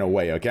just staying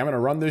away. Okay, I'm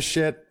gonna run this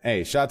shit.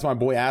 Hey, shout out to my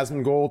boy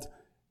Asmongold.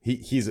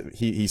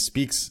 He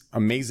speaks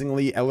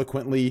amazingly,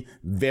 eloquently,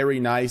 very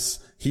nice.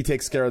 He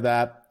takes care of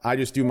that. I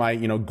just do my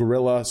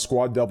guerrilla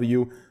squad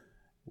W.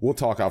 We'll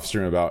talk off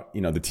stream about the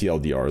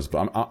TLDRs,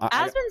 but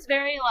Asmon's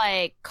very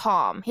like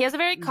calm. He has a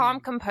very calm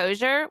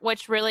composure,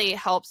 which really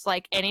helps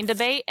like any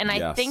debate. And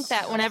I think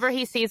that whenever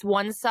he sees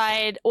one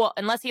side, well,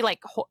 unless he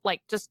like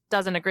just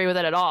doesn't agree with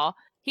it at all,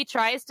 he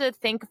tries to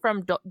think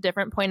from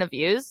different point of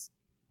views.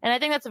 And I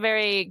think that's a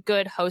very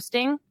good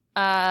hosting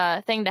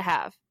thing to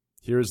have.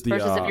 Here's the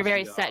versus if you're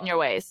very set in your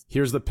ways.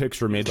 Here's the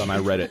picture made by my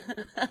Reddit.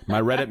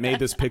 My Reddit made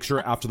this picture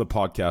after the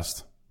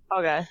podcast.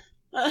 Okay.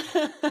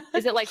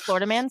 Is it like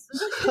Florida Man's?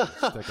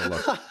 Take a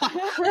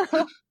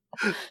look.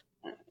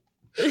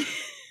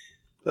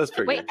 That's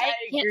pretty Wait, good. I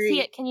can't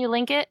see it. Can you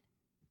link it?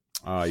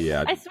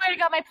 Yeah. I swear to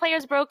God, my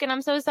player's broken.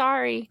 I'm so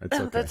sorry. It's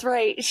okay. That's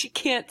right. She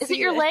can't. Is it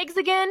your legs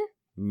again?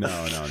 No.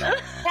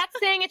 That's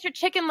saying it's your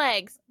chicken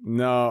legs.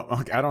 No,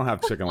 okay, I don't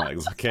have chicken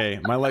legs. Okay,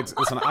 my legs.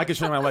 Listen, I can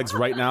show you my legs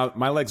right now.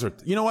 My legs are.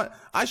 You know what?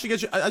 I should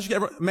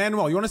get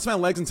Manuel. You want to see my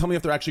legs and tell me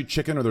if they're actually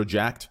chicken or they're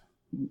jacked?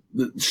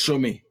 Show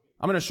me.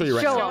 I'm gonna show you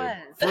right now.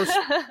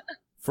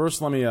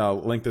 First, let me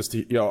link this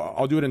to.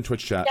 I'll do it in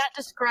Twitch chat. Yeah,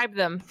 describe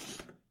them.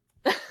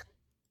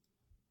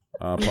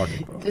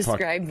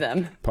 Describe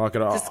them.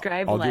 Pocket. I'll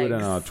legs. do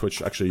it in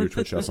Twitch. Actually, your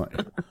Twitch chat.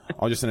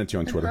 I'll just send it to you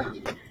on Twitter.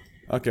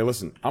 Okay,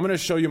 listen. I'm gonna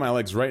show you my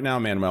legs right now,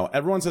 Manuel.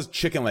 Everyone says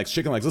chicken legs.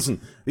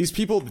 Listen, these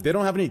people, they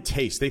don't have any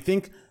taste. They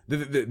think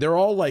they're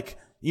all like,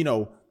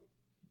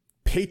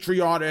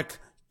 patriotic,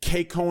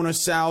 K-Kona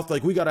South.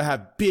 Like, we gotta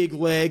have big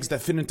legs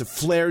that fit into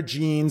flare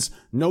jeans.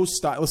 No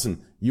style.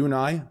 Listen, you and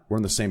I, we're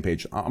on the same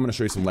page. I'm gonna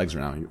show you some legs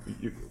right now.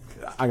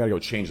 I gotta go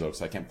change those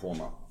because I can't pull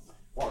them up.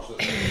 Watch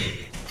this.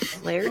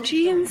 Flare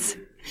jeans?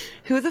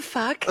 Who the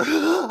fuck?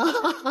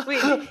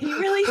 Wait, did he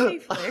really say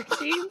flare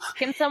jeans?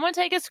 Can someone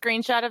take a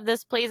screenshot of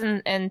this, please,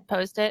 and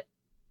post it?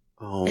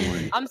 Oh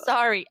my! I'm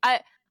sorry. I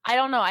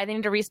don't know. I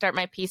need to restart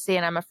my PC,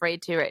 and I'm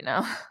afraid to right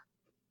now.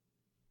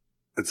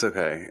 It's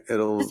okay.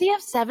 It'll. Does he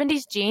have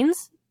 70s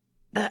jeans?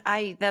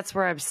 That's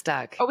where I'm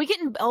stuck. Are we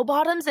getting bell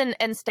bottoms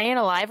and staying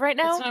alive right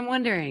now? That's what I'm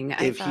wondering.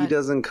 If he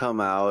doesn't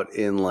come out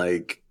in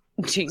like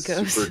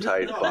Jinkos. super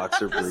tight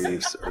boxer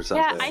briefs or something.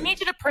 Yeah, I need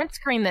you to print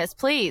screen this,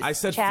 please. I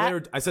said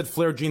chat.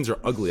 flare jeans are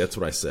ugly. That's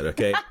what I said.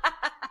 Okay.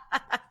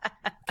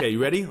 Okay,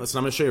 you ready? Listen,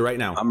 I'm gonna show you right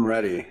now. I'm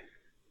ready.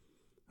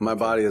 My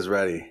body is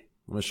ready.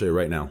 I'm gonna show you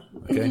right now.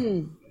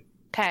 Okay.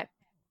 Okay.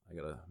 I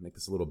gotta make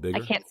this a little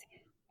bigger. I can't see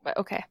it, but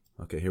okay.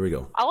 Okay, here we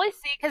go. All I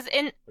see, because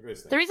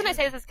the reason I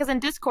say this is because in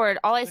Discord,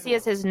 all I see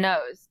is his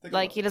nose.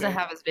 Like, he doesn't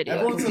have his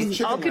video.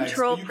 I'll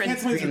control print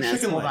screen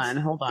this. Hold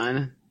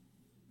on.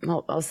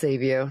 I'll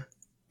save you.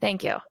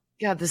 Thank you.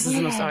 God, this is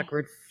the most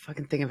awkward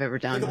fucking thing I've ever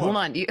done. Hold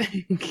on. You're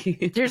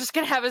just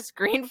going to have a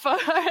screen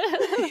photo.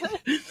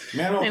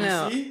 I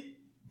know.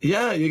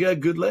 Yeah, you got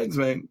good legs,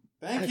 man.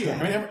 Thank you.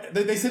 I mean,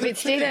 they said wait,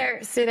 stay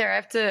there. I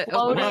have to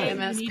open my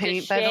MS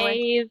Paint, by the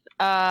way.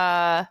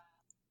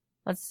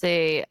 Let's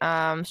see.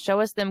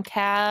 Show us them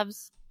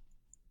calves.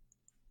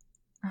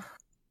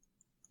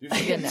 I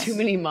have too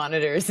many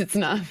monitors. It's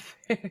not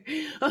fair.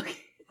 Okay.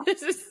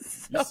 This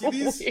is so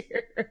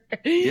weird.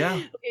 Yeah.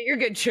 Okay, you're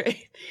good,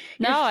 Trey.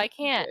 No, I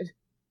can't.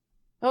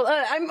 Well,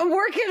 I'm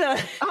working on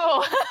it.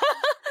 Oh.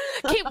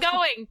 Keep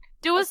going.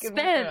 Do a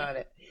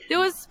spin.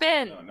 Do a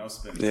spin. No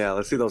spin. Yeah,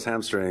 let's see those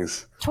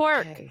hamstrings.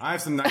 Twerk. Okay. I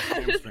have some nice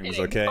hamstrings,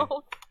 okay?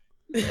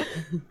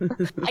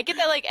 I get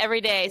that like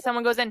every day.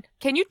 Someone goes in,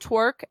 can you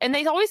twerk? And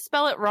they always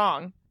spell it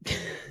wrong.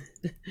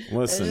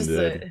 Listen,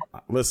 dude.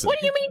 Listen. What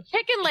do you mean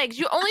chicken legs?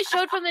 You only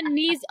showed from the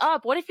knees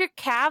up. What if your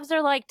calves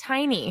are like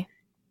tiny?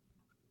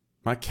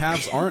 My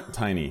calves aren't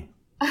tiny.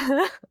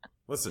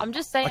 Listen. I'm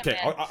just saying. Okay,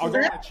 I'll go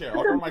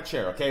on my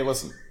chair. Okay,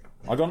 listen.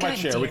 I'll go on my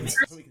chair. So we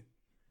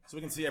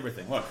can see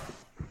everything. Look.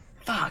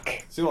 Fuck.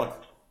 See, look.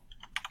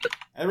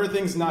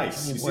 Everything's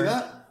nice. You see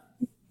that?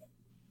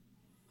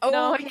 Oh,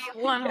 no, okay.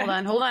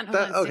 Hold on.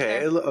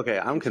 Okay,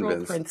 I'm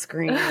convinced. Print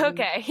screen.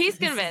 Okay, he's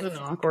convinced. This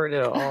isn't awkward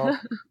at all.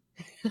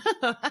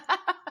 I'm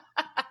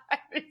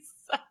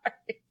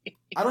sorry.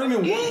 I don't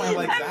even work my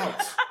legs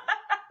out.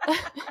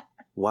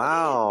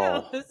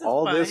 Wow.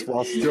 All this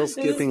while still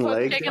skipping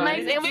legs. Chicken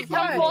legs, and we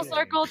come full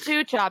circle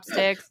to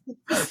chopsticks.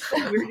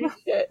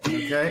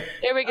 Okay.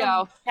 Here we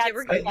go.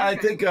 I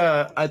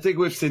think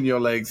we've seen your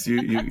legs.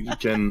 You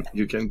can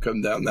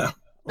come down now.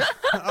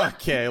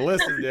 Okay,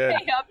 listen, dude.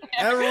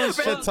 Everyone's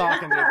shit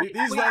talking, dude.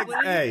 These legs,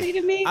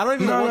 hey, I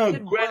don't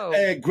even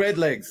great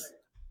legs.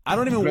 I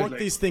don't even work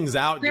these things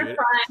out, dude.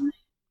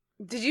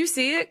 Did you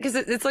see it? Because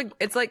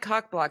it's like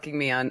cock blocking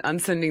me on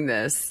sending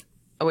this.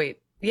 Oh wait,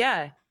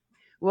 yeah.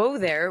 Whoa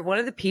there! One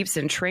of the peeps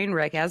in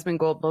Trainwreck,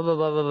 Asmongold, blah blah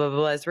blah blah blah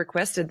blah, has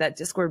requested that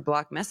Discord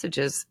block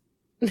messages.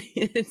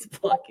 It's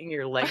blocking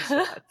your leg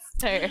shots.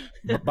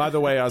 By the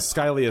way,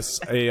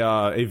 Skylius,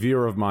 a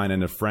viewer of mine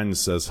and a friend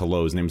says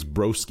hello. His name's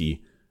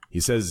Broski.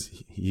 He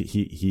says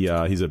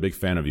he's a big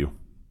fan of you.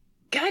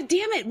 God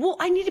damn it! Well,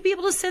 I need to be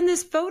able to send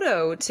this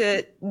photo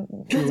to.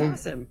 That's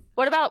awesome.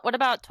 What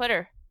about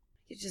Twitter?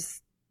 You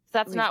just.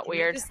 That's not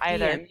weird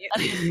either.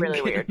 That's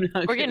really weird.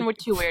 We're getting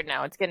too weird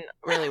now. It's getting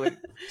really weird.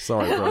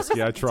 Sorry,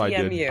 Broski. I tried,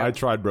 dude. I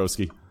tried,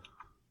 Broski.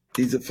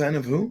 He's a fan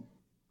of who?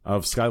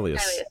 Of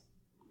Skylius.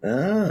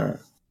 Ah.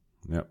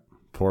 Yep.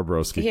 Poor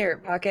Broski. Here,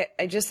 Pocket.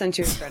 I just sent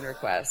you a friend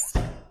request.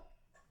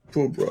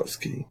 Poor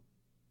Broski.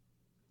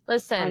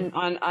 Listen.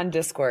 On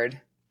Discord.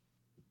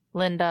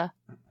 Linda.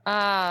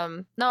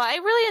 No, I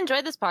really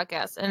enjoyed this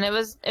podcast, and it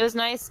was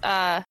nice.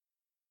 It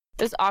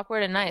was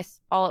awkward and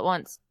nice all at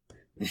once.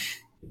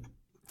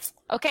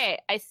 Okay,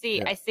 I see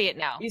it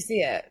now. You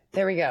see it.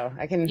 There we go.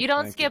 You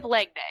don't skip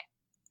leg day.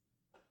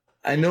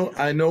 I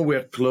know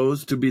we're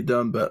close to be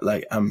done, but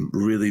like I'm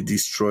really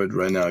destroyed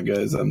right now,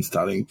 guys. I'm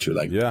starting to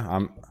like. Yeah,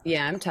 I'm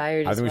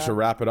tired. I think we should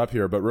wrap it up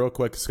here. But real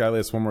quick,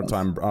 Skylius, one more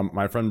time.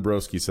 My friend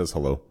Broski says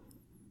hello.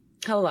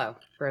 Hello,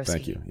 Broski.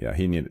 Thank you. Yeah,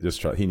 he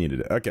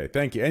needed it. Okay,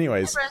 thank you.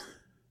 Anyways,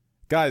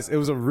 guys, it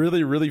was a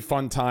really, really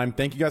fun time.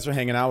 Thank you guys for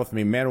hanging out with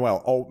me,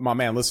 Manuel. Oh, my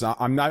man, listen,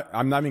 I'm not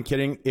even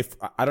kidding. If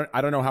I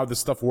don't know how this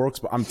stuff works,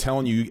 but I'm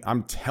telling you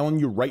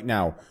right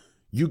now,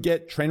 you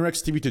get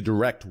Trainwrecks TV to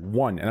direct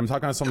one, and I'm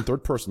talking on some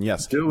third person.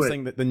 Yes, I'm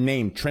saying that the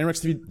name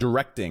Trainwrecks TV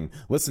directing.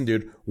 Listen,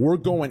 dude, we're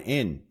going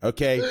in.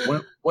 Okay.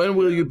 When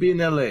will you be in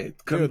LA?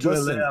 Come to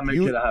listen, LA. I'll make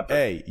it happen.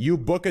 Hey, you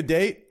book a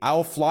date.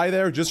 I'll fly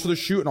there just for the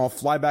shoot, and I'll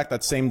fly back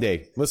that same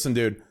day. Listen,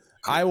 dude,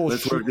 I will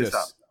shoot this.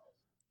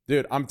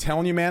 Dude, I'm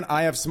telling you, man,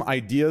 I have some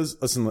ideas.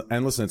 Listen,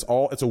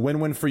 it's a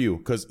win-win for you.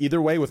 Because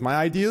either way, with my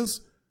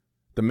ideas,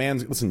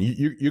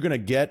 you're gonna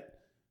get.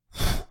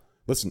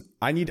 Listen,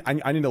 I need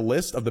a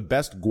list of the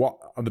best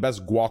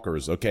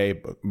guackers. Okay,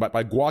 but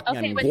by guacking,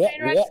 I mean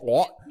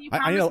guac.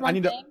 I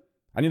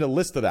need a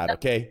list of that.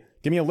 Okay,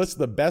 give me a list of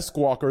the best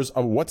guackers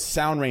of what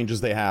sound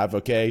ranges they have.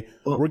 Okay,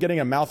 we're getting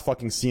a mouth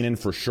fucking scene in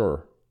for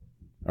sure.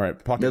 All right,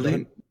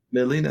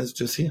 Melina's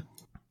just here.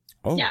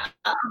 Oh, yeah,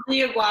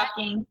 you're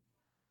walking.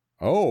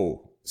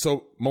 Oh,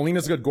 so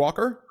Melina's a good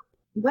guacker?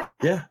 What?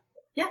 Yeah.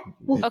 Yeah.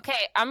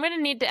 Okay, I'm gonna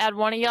need to add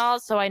one of y'all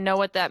so I know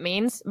what that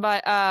means.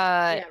 But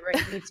yeah,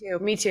 right.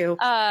 Me too.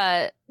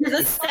 There's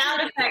a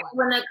sound effect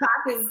when the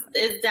cock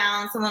is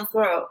down someone's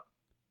throat.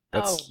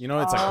 That's it's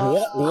like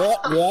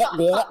walk.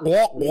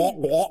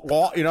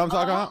 You know what I'm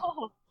talking about?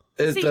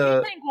 Is See, the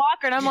you're saying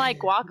guac, and I'm like,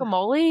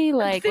 guacamole?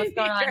 Like, what's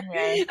going on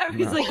here? I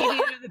was like, you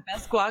need the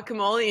best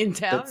guacamole in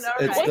town. It's- All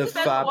it's right. the What's the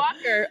best fab-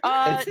 guacer?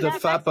 it's the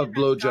that fap of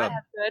Mexican blowjob. restaurant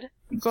has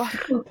good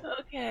guac.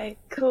 Okay,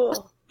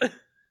 cool.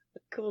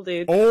 Cool,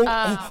 dude. Oh,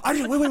 I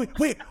just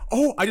wait.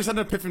 Oh, I just had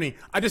an epiphany.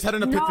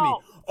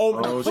 No.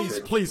 Oh,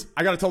 shit. please.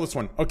 I gotta tell this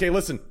one. Okay,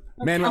 listen,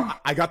 man.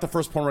 I got the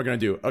first porn we're gonna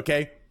do.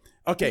 Okay,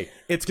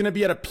 it's gonna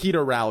be at a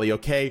PETA rally.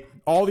 Okay,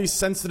 all these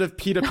sensitive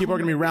PETA people are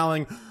gonna be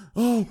rallying.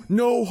 Oh,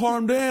 no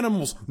harm to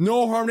animals.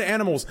 No harm to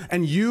animals.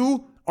 And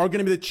you are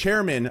gonna be the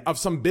chairman of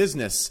some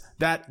business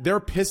that they're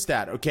pissed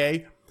at.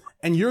 Okay,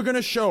 and you're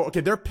gonna show.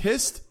 Okay, they're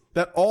pissed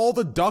that all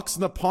the ducks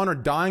in the pond are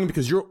dying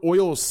because your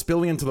oil is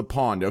spilling into the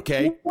pond.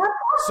 Okay.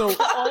 So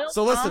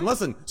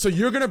listen. So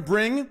you're gonna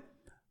bring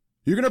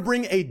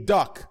a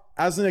duck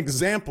as an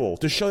example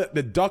to show that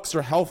the ducks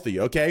are healthy,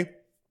 okay?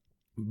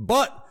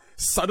 But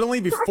suddenly,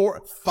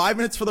 before 5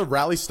 minutes before the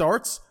rally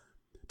starts,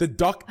 the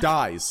duck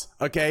dies,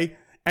 okay?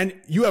 And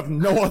you have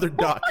no other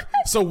duck.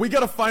 So we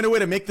gotta find a way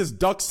to make this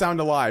duck sound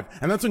alive.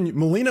 And that's when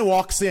Melina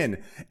walks in,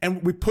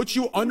 and we put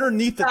you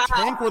underneath the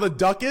tank where the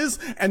duck is,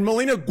 and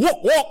Melina walk,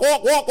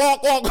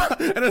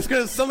 and it's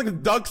gonna sound like the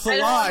duck's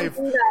alive.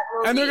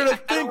 And they're gonna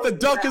think the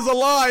duck is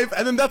alive,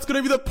 and then that's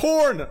gonna be the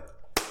porn.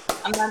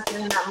 I'm not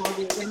doing that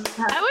movie.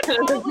 I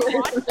would probably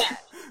watch that.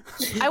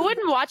 I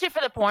wouldn't watch it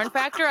for the porn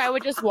factor. I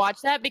would just watch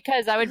that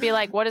because I would be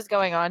like, what is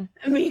going on?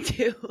 Me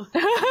too.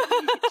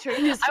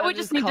 I would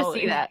just need to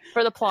see that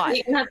for the plot.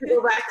 You have to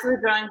go back to the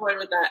drawing board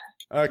with that.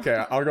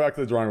 Okay, I'll go back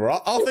to the drawing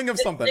board. I'll think of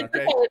something,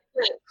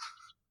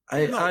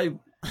 okay?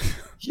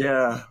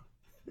 Yeah.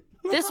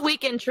 This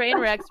weekend, train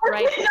wrecks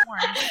right porn.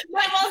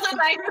 My mom's a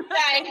nice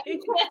guy.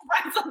 You can't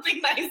find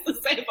something nice to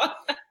say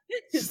about that.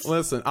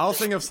 Listen, I'll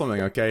think of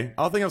something, okay?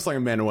 I'll think of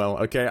something, Manuel,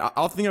 okay?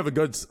 I'll think of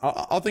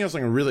I'll think of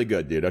something really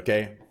good, dude,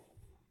 okay?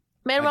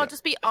 Manuel,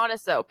 just be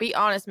honest though. Be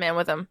honest, man,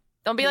 with him.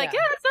 Don't be like, yeah,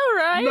 it's all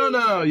right. No,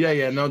 no,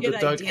 the Good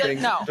duck idea.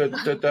 thing. No.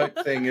 The duck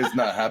thing is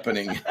not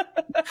happening.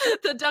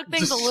 The duck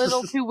thing's a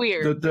little too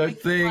weird. The duck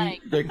thing, like-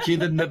 the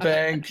kid in the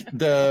bank,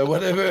 the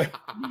whatever,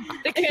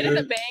 The kid in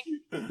the bank.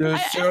 the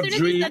As soon as he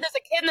surgery, said there's a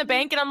kid in the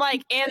bank, and I'm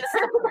like, and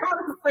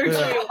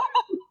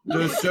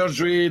the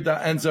surgery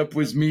that ends up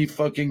with me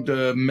fucking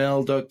the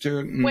male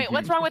doctor. wait,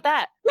 what's wrong with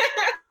that?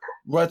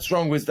 What's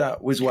wrong with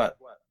that? With what?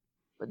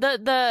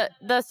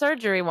 The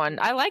surgery one.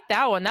 I like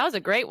that one. That was a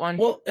great one.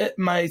 Well,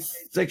 my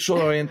sexual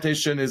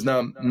orientation is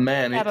not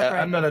man. Yeah, that's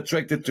right. I'm not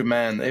attracted to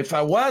man. If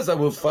I was, I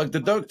would fuck the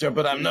doctor,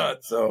 but I'm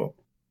not. So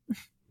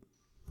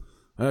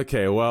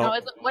Okay, No, well,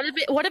 what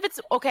if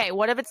it's okay?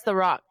 What if it's The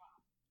Rock?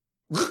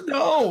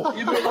 no,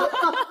 you know what?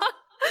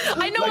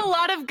 I know a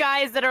lot of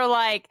guys that are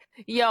like,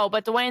 yo,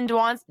 but Dwayne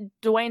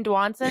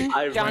Johnson,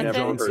 I've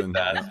never heard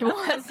that.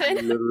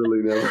 Johnson.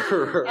 Literally never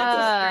heard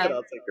that.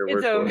 I'll take your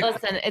word for it.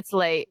 Listen, it's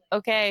late.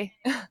 Okay.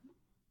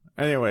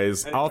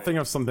 anyways, I'll think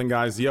of something,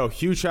 guys. Yo,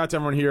 huge shout to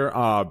everyone here.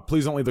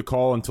 Please don't leave the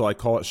call until I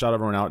call it. Shout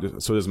everyone out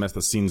so it doesn't mess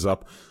the scenes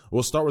up.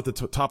 We'll start with the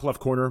top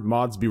left corner.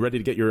 Mods, be ready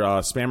to get your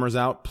spammers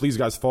out. Please,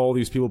 guys, follow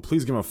these people.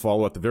 Please give them a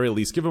follow at the very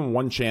least. Give them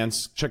one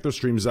chance. Check their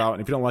streams out.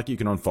 And if you don't like it, you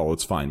can unfollow.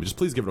 It's fine. But just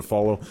please give it a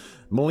follow.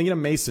 Melina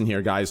Mason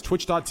here, guys.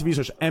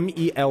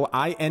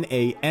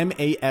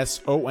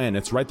 Twitch.tv/MELINAMASON.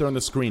 It's right there on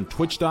the screen.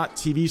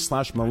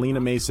 Twitch.tv/Melina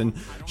Mason.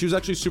 She was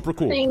actually super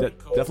cool.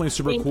 Definitely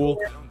super cool.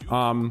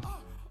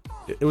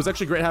 It was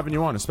actually great having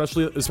you on,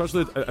 especially as soon as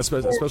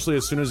especially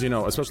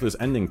this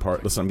ending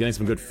part. Listen, I'm getting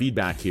some good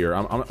feedback here.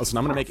 I'm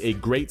gonna make a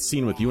great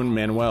scene with you and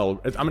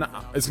Manuel. It's gonna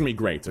be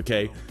great,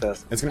 okay?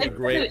 It's gonna be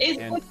great. It's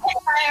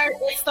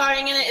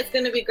starring in it. It's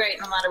gonna be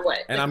great no matter what.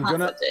 And The I'm gonna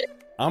concept is.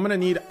 I'm gonna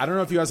need, I don't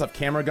know if you guys have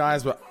camera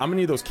guys, but I'm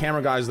gonna need those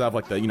camera guys that have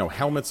like the,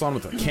 helmets on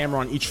with the camera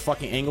on each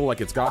fucking angle,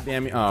 like it's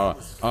goddamn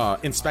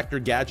Inspector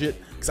Gadget.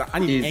 Because I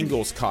need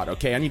angles caught,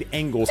 okay? I need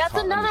angles That's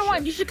caught. another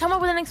one. You should come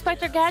up with an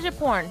Inspector Gadget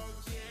porn.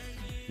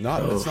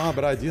 No, that's not a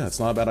bad idea. That's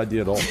not a bad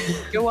idea at all.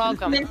 You're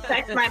welcome.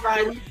 Inspect my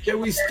body. Can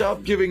we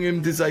stop giving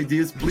him these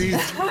ideas, please?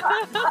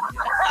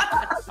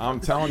 I'm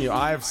telling you,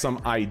 I have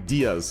some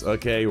ideas,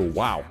 okay?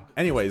 Wow.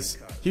 Anyways,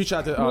 huge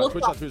shout to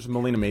Twitch.tv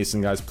Melina Mason,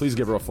 guys. Please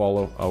give her a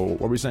follow. What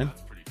were we saying?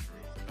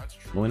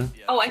 Melina?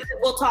 Oh, I said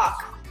we'll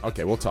talk.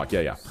 Okay, we'll talk.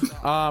 Yeah.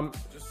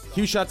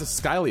 Huge shout to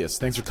Skylius.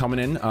 Thanks for coming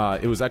in.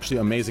 It was actually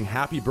amazing.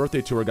 Happy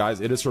birthday to her, guys.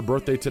 It is her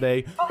birthday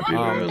today.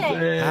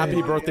 Happy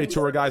birthday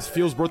to her, guys.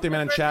 Feels birthday man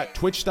in chat.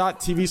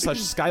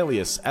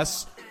 Twitch.tv/Skylius.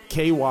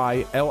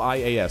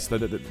 SKYLIAS.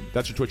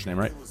 That's your Twitch name,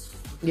 right?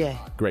 Yeah.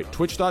 Great.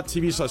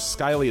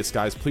 Twitch.tv/Skylius,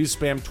 guys. Please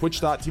spam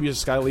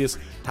Twitch.tv/Skylius.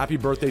 Happy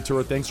birthday to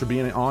her. Thanks for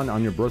being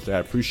on your birthday. I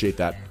appreciate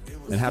that.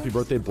 And happy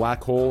birthday,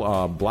 Black Hole.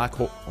 Oh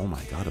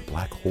my God, a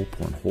Black Hole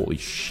porn. Holy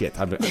shit.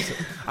 I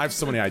have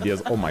so many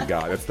ideas. Oh my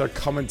God. They're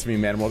coming to me,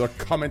 man. Well, they're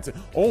coming to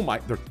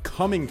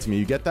me.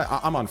 You get that?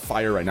 I'm on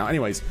fire right now.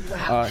 Anyways,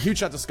 huge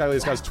shout to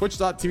Skylius, guys.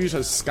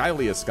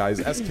 Twitch.tv/Skylius, guys.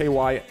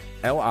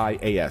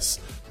 SKYLIAS.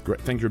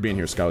 Great. Thank you for being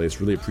here, Skylius.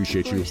 Really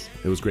appreciate you.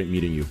 It was great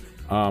meeting you.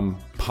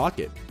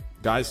 Pocket.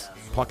 Guys,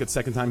 Pocket's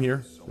second time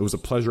here. It was a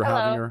pleasure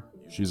having her.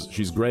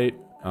 She's great.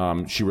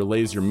 She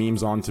relays your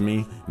memes on to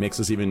me, makes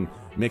us even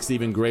makes it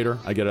even greater.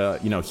 I get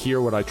to,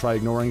 hear what I try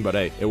ignoring, but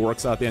hey, it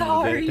works out at the end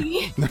of the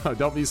day. No,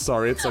 don't be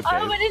sorry. It's okay.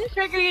 Oh, I didn't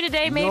trigger you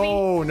today, maybe?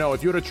 No.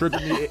 If you would have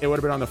triggered me, it would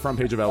have been on the front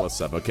page of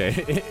LSF,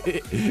 okay?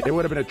 It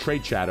would have been a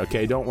trade chat,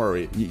 okay? Don't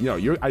worry.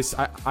 I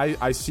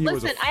see you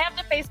as Listen, I have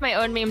to face my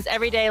own memes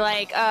every day,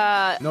 like,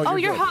 No,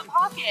 you're good. Hot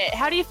Pocket.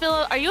 How do you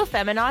feel? Are you a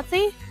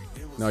feminazi?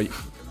 No,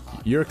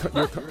 you're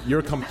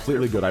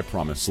completely good. I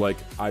promise. Like,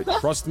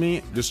 trust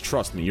me. Just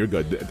trust me. You're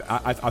good.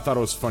 I thought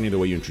it was funny the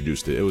way you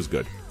introduced it. It was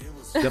good.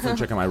 Definitely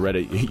check out my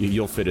Reddit.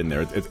 You'll fit in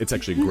there. It's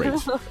actually great.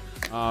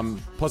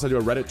 Plus, I do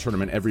a Reddit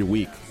tournament every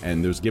week,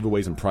 and there's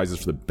giveaways and prizes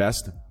for the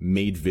best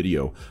made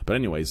video. But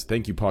anyways,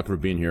 thank you, Pocket, for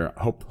being here.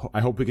 I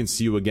hope we can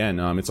see you again.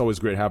 It's always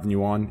great having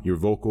you on. You're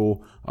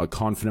vocal,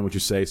 confident what you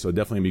say, so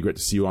definitely be great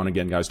to see you on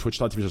again, guys.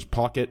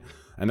 Twitch.tv/Pocket,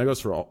 and that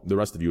goes for the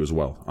rest of you as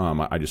well.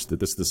 This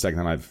is the second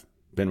time I've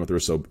been with her,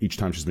 so each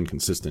time she's been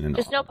consistent. And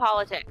Just no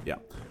politics. Yeah.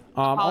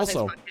 Politics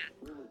Also,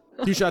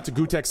 huge shout out to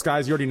Gutex,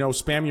 guys. You already know.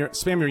 Spam your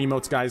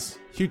emotes, guys.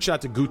 Huge shout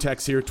out to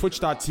Gutex here.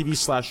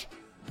 Twitch.tv/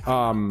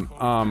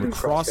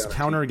 Cross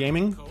Counter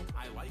Gaming.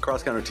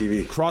 Cross Counter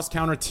TV. Cross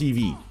Counter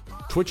TV.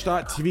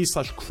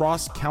 Twitch.tv/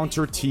 Cross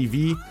Counter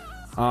TV.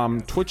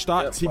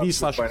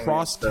 Twitch.tv/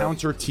 Cross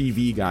Counter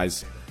TV,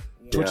 guys.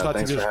 Yeah,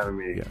 thanks for having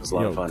me. It was a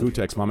lot of fun.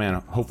 Gutex, my man.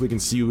 Hopefully we can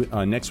see you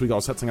next week.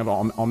 I'll set something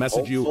up. I'll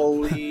message you.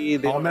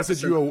 I'll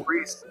message you a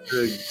priest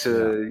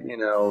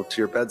to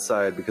your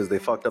bedside because they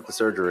fucked up the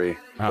surgery.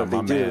 But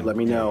if they do, let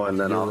me know, and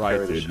then You're I'll right,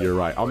 carry the dude. show. You're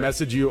right. I'll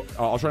message you.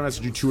 I'll try to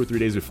message you 2 or 3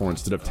 days before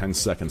instead of 10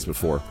 seconds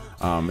before.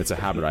 It's a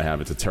habit I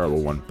have. It's a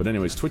terrible one. But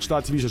anyways,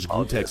 Twitch.tv/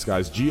 Gutex,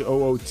 guys.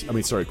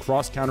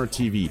 Cross Counter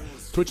TV.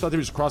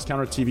 Twitch.tv/ Cross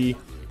Counter TV.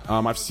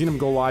 I've seen him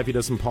go live. He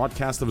does some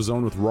podcast of his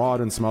own with Rod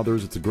and some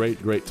others. It's a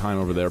great time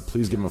over there.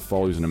 Please give him a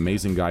follow. He's an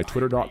amazing guy.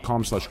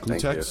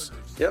 Twitter.com/Gutex.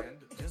 Yep.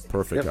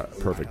 Perfect.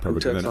 Perfect.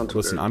 Gutex And then, on Twitter.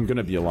 listen, I'm going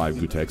to be alive,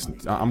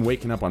 Gutex. I'm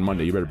waking up on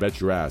Monday. You better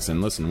bet your ass.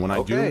 And listen, when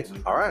I do...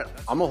 All right.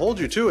 I'm going to hold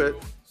you to it.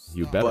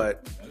 You better.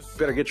 But you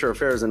better get your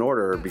affairs in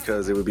order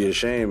because it would be a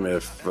shame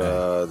if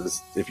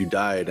you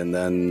died and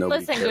then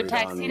nobody Listen, carried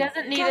Gutex, on. he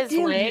doesn't need his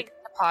wig to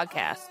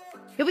podcast.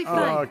 He'll be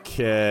fine.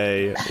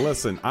 Okay.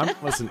 Listen,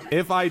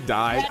 if I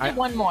died...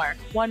 One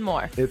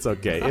more. It's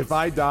okay. If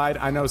I died,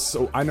 I know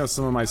some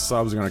of my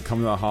subs are going to come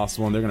to the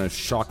hospital and they're going to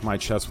shock my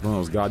chest with one of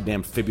those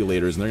goddamn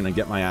fibrillators and they're going to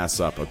get my ass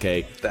up,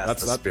 okay?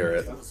 That's the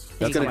spirit.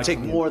 It's going to take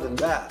more than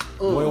that.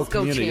 Loyal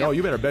community. Oh,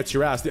 you better bet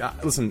your ass.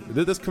 Listen,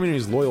 this community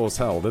is loyal as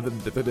hell.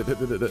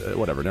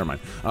 Whatever, never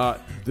mind.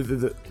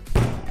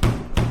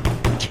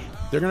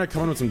 They're going to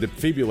come in with some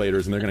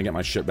defibrillators and they're going to get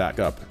my shit back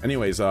up.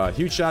 Anyways,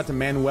 huge shout out to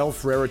Manuel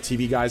Ferreira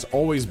TV, guys,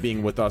 always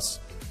being with us.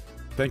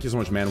 Thank you so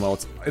much, Manuel.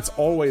 It's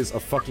always a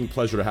fucking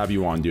pleasure to have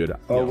you on, dude.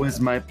 Always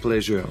my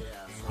pleasure.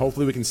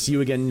 Hopefully we can see you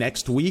again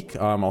next week.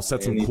 I'll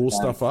set some cool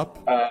stuff up.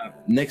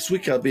 Next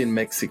week I'll be in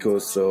Mexico,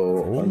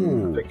 so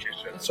on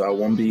vacation, so I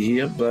won't be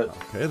here, but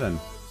okay, then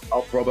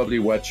I'll probably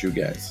watch you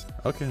guys.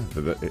 Okay.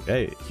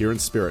 Hey, here in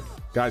spirit.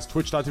 Guys,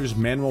 Twitch.tv/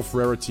 Manuel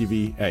Ferreira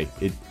TV. Hey,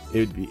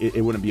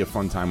 it wouldn't be a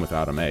fun time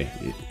without him. Hey,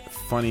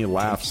 funny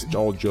laughs,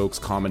 all jokes,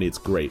 comedy. It's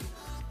great.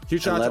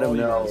 Huge shout out Let to all him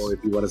you know guys.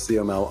 if you want to see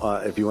him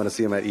out. If you want to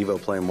see him at Evo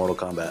playing Mortal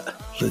Kombat.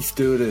 Let's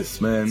do this,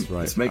 man. That's right.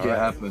 Let's make it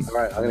happen. All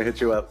right, I'm gonna hit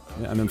you up.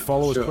 Yeah, and then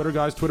follow his Twitter,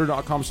 guys.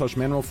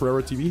 Twitter.com/Manuel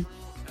Ferreira TV.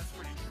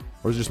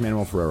 Or is it just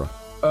Manuel Ferreira?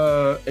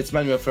 It's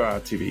Manuel Ferreira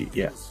TV.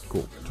 Yeah.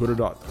 Cool.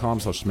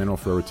 Twitter.com/Manuel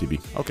Ferreira TV.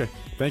 Okay.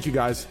 Thank you,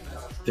 guys.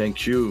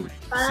 Thank you.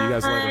 See you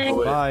guys later.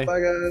 Bye.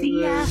 Bye, guys.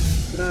 See ya.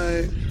 Good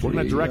night. We're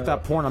gonna direct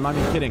that porn. I'm not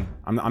even kidding.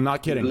 I'm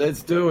not kidding.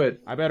 Let's do it.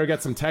 I better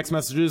get some text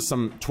messages,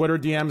 some Twitter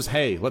DMs.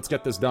 Hey, let's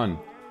get this done.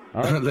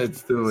 All right.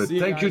 Let's do it. See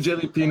you Thank you, guys.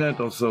 Jelly Peanut,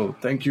 also.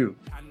 Thank you.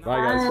 Bye,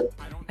 guys.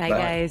 Bye,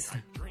 guys.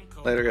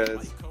 Later,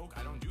 guys.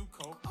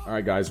 All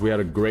right, guys. We had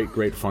a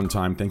great fun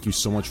time. Thank you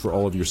so much for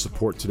all of your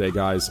support today,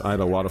 guys. I had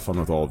a lot of fun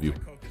with all of you.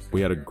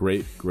 We had a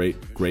great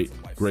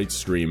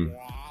stream.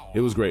 It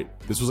was great.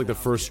 This was like the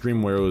first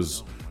stream where it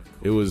was,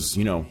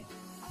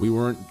 we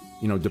weren't,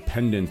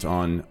 dependent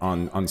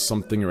on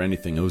something or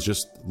anything. It was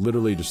just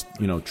literally just,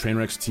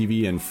 Trainwrecks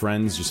TV and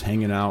friends just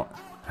hanging out,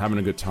 having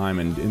a good time.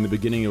 And in the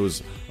beginning, it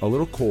was a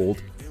little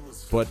cold,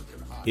 but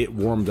it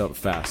warmed up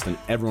fast and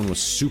everyone was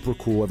super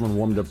cool. Everyone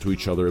warmed up to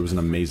each other. It was an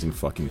amazing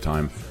fucking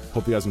time.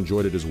 Hope you guys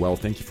enjoyed it as well.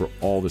 Thank you for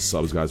all the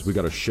subs, guys. We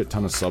got a shit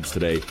ton of subs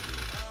today.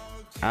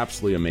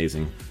 Absolutely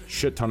amazing.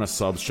 Shit ton of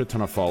subs, shit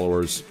ton of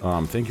followers.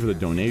 Thank you for the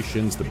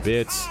donations, the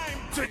bits.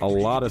 A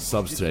lot of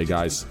subs today,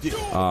 guys.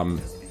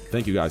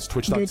 Thank you, guys.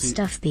 Twitch.tv. Good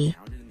stuff, B.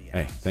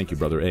 Hey, thank you,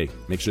 brother. Hey,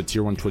 make sure to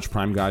tier 1 Twitch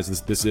Prime,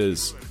 guys. This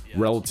is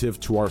relative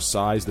to our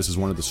size. This is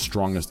one of the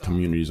strongest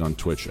communities on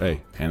Twitch.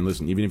 Hey, and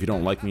listen, even if you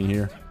don't like me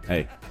here,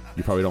 hey,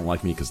 you probably don't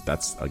like me because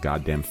that's a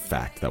goddamn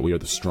fact that we are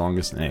the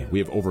strongest. And hey, we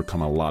have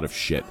overcome a lot of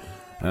shit.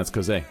 And that's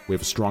because, hey, we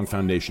have a strong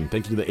foundation.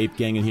 Thank you to the Ape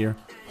Gang in here.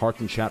 Heart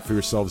and chat for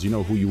yourselves. You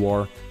know who you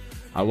are.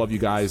 I love you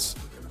guys.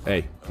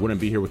 Hey, wouldn't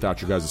be here without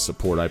your guys'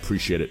 support. I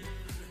appreciate it.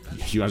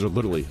 You guys are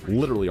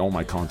literally all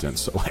my content.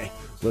 So, hey,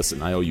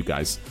 listen, I owe you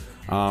guys.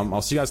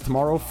 I'll see you guys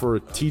tomorrow for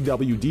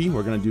TWD.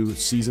 We're going to do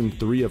Season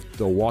 3 of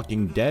The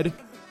Walking Dead.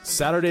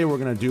 Saturday, we're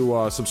going to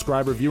do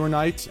subscriber viewer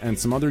night and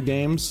some other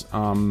games.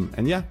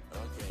 And yeah,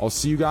 I'll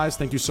see you guys.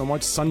 Thank you so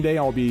much. Sunday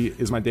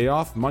is my day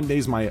off.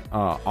 Monday's my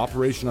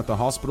operation at the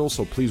hospital,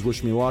 so please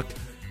wish me luck.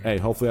 Hey,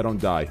 hopefully I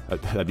don't die.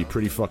 That'd be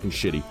pretty fucking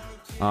shitty.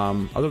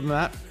 Other than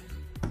that,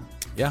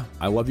 yeah,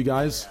 I love you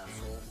guys.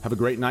 Have a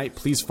great night.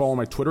 Please follow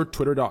my Twitter,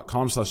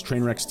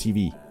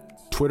 twitter.com/TrainwrecksTV.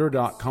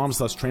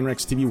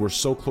 Twitter.com/TrainwrecksTV. We're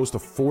so close to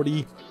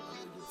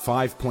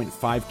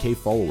 45.5k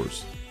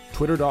followers.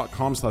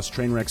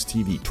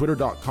 Twitter.com/TrainwrecksTV.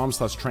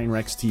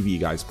 Twitter.com/TrainwrecksTV,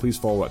 guys. Please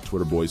follow that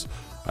Twitter, boys.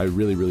 I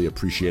really, really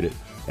appreciate it.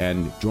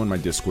 And join my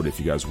Discord if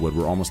you guys would.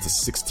 We're almost to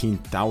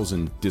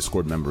 16,000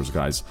 Discord members,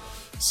 guys.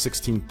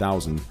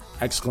 16,000.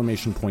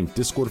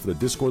 !Discord for the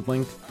Discord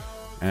link.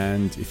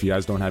 And if you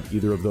guys don't have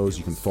either of those,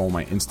 you can follow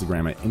my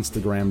Instagram at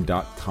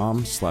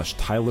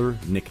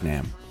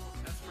instagram.com/TylerNicknam.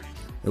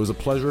 It was a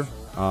pleasure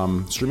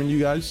streaming to you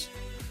guys.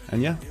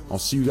 And yeah, I'll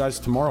see you guys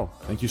tomorrow.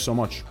 Thank you so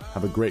much.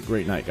 Have a great,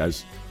 great night,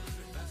 guys.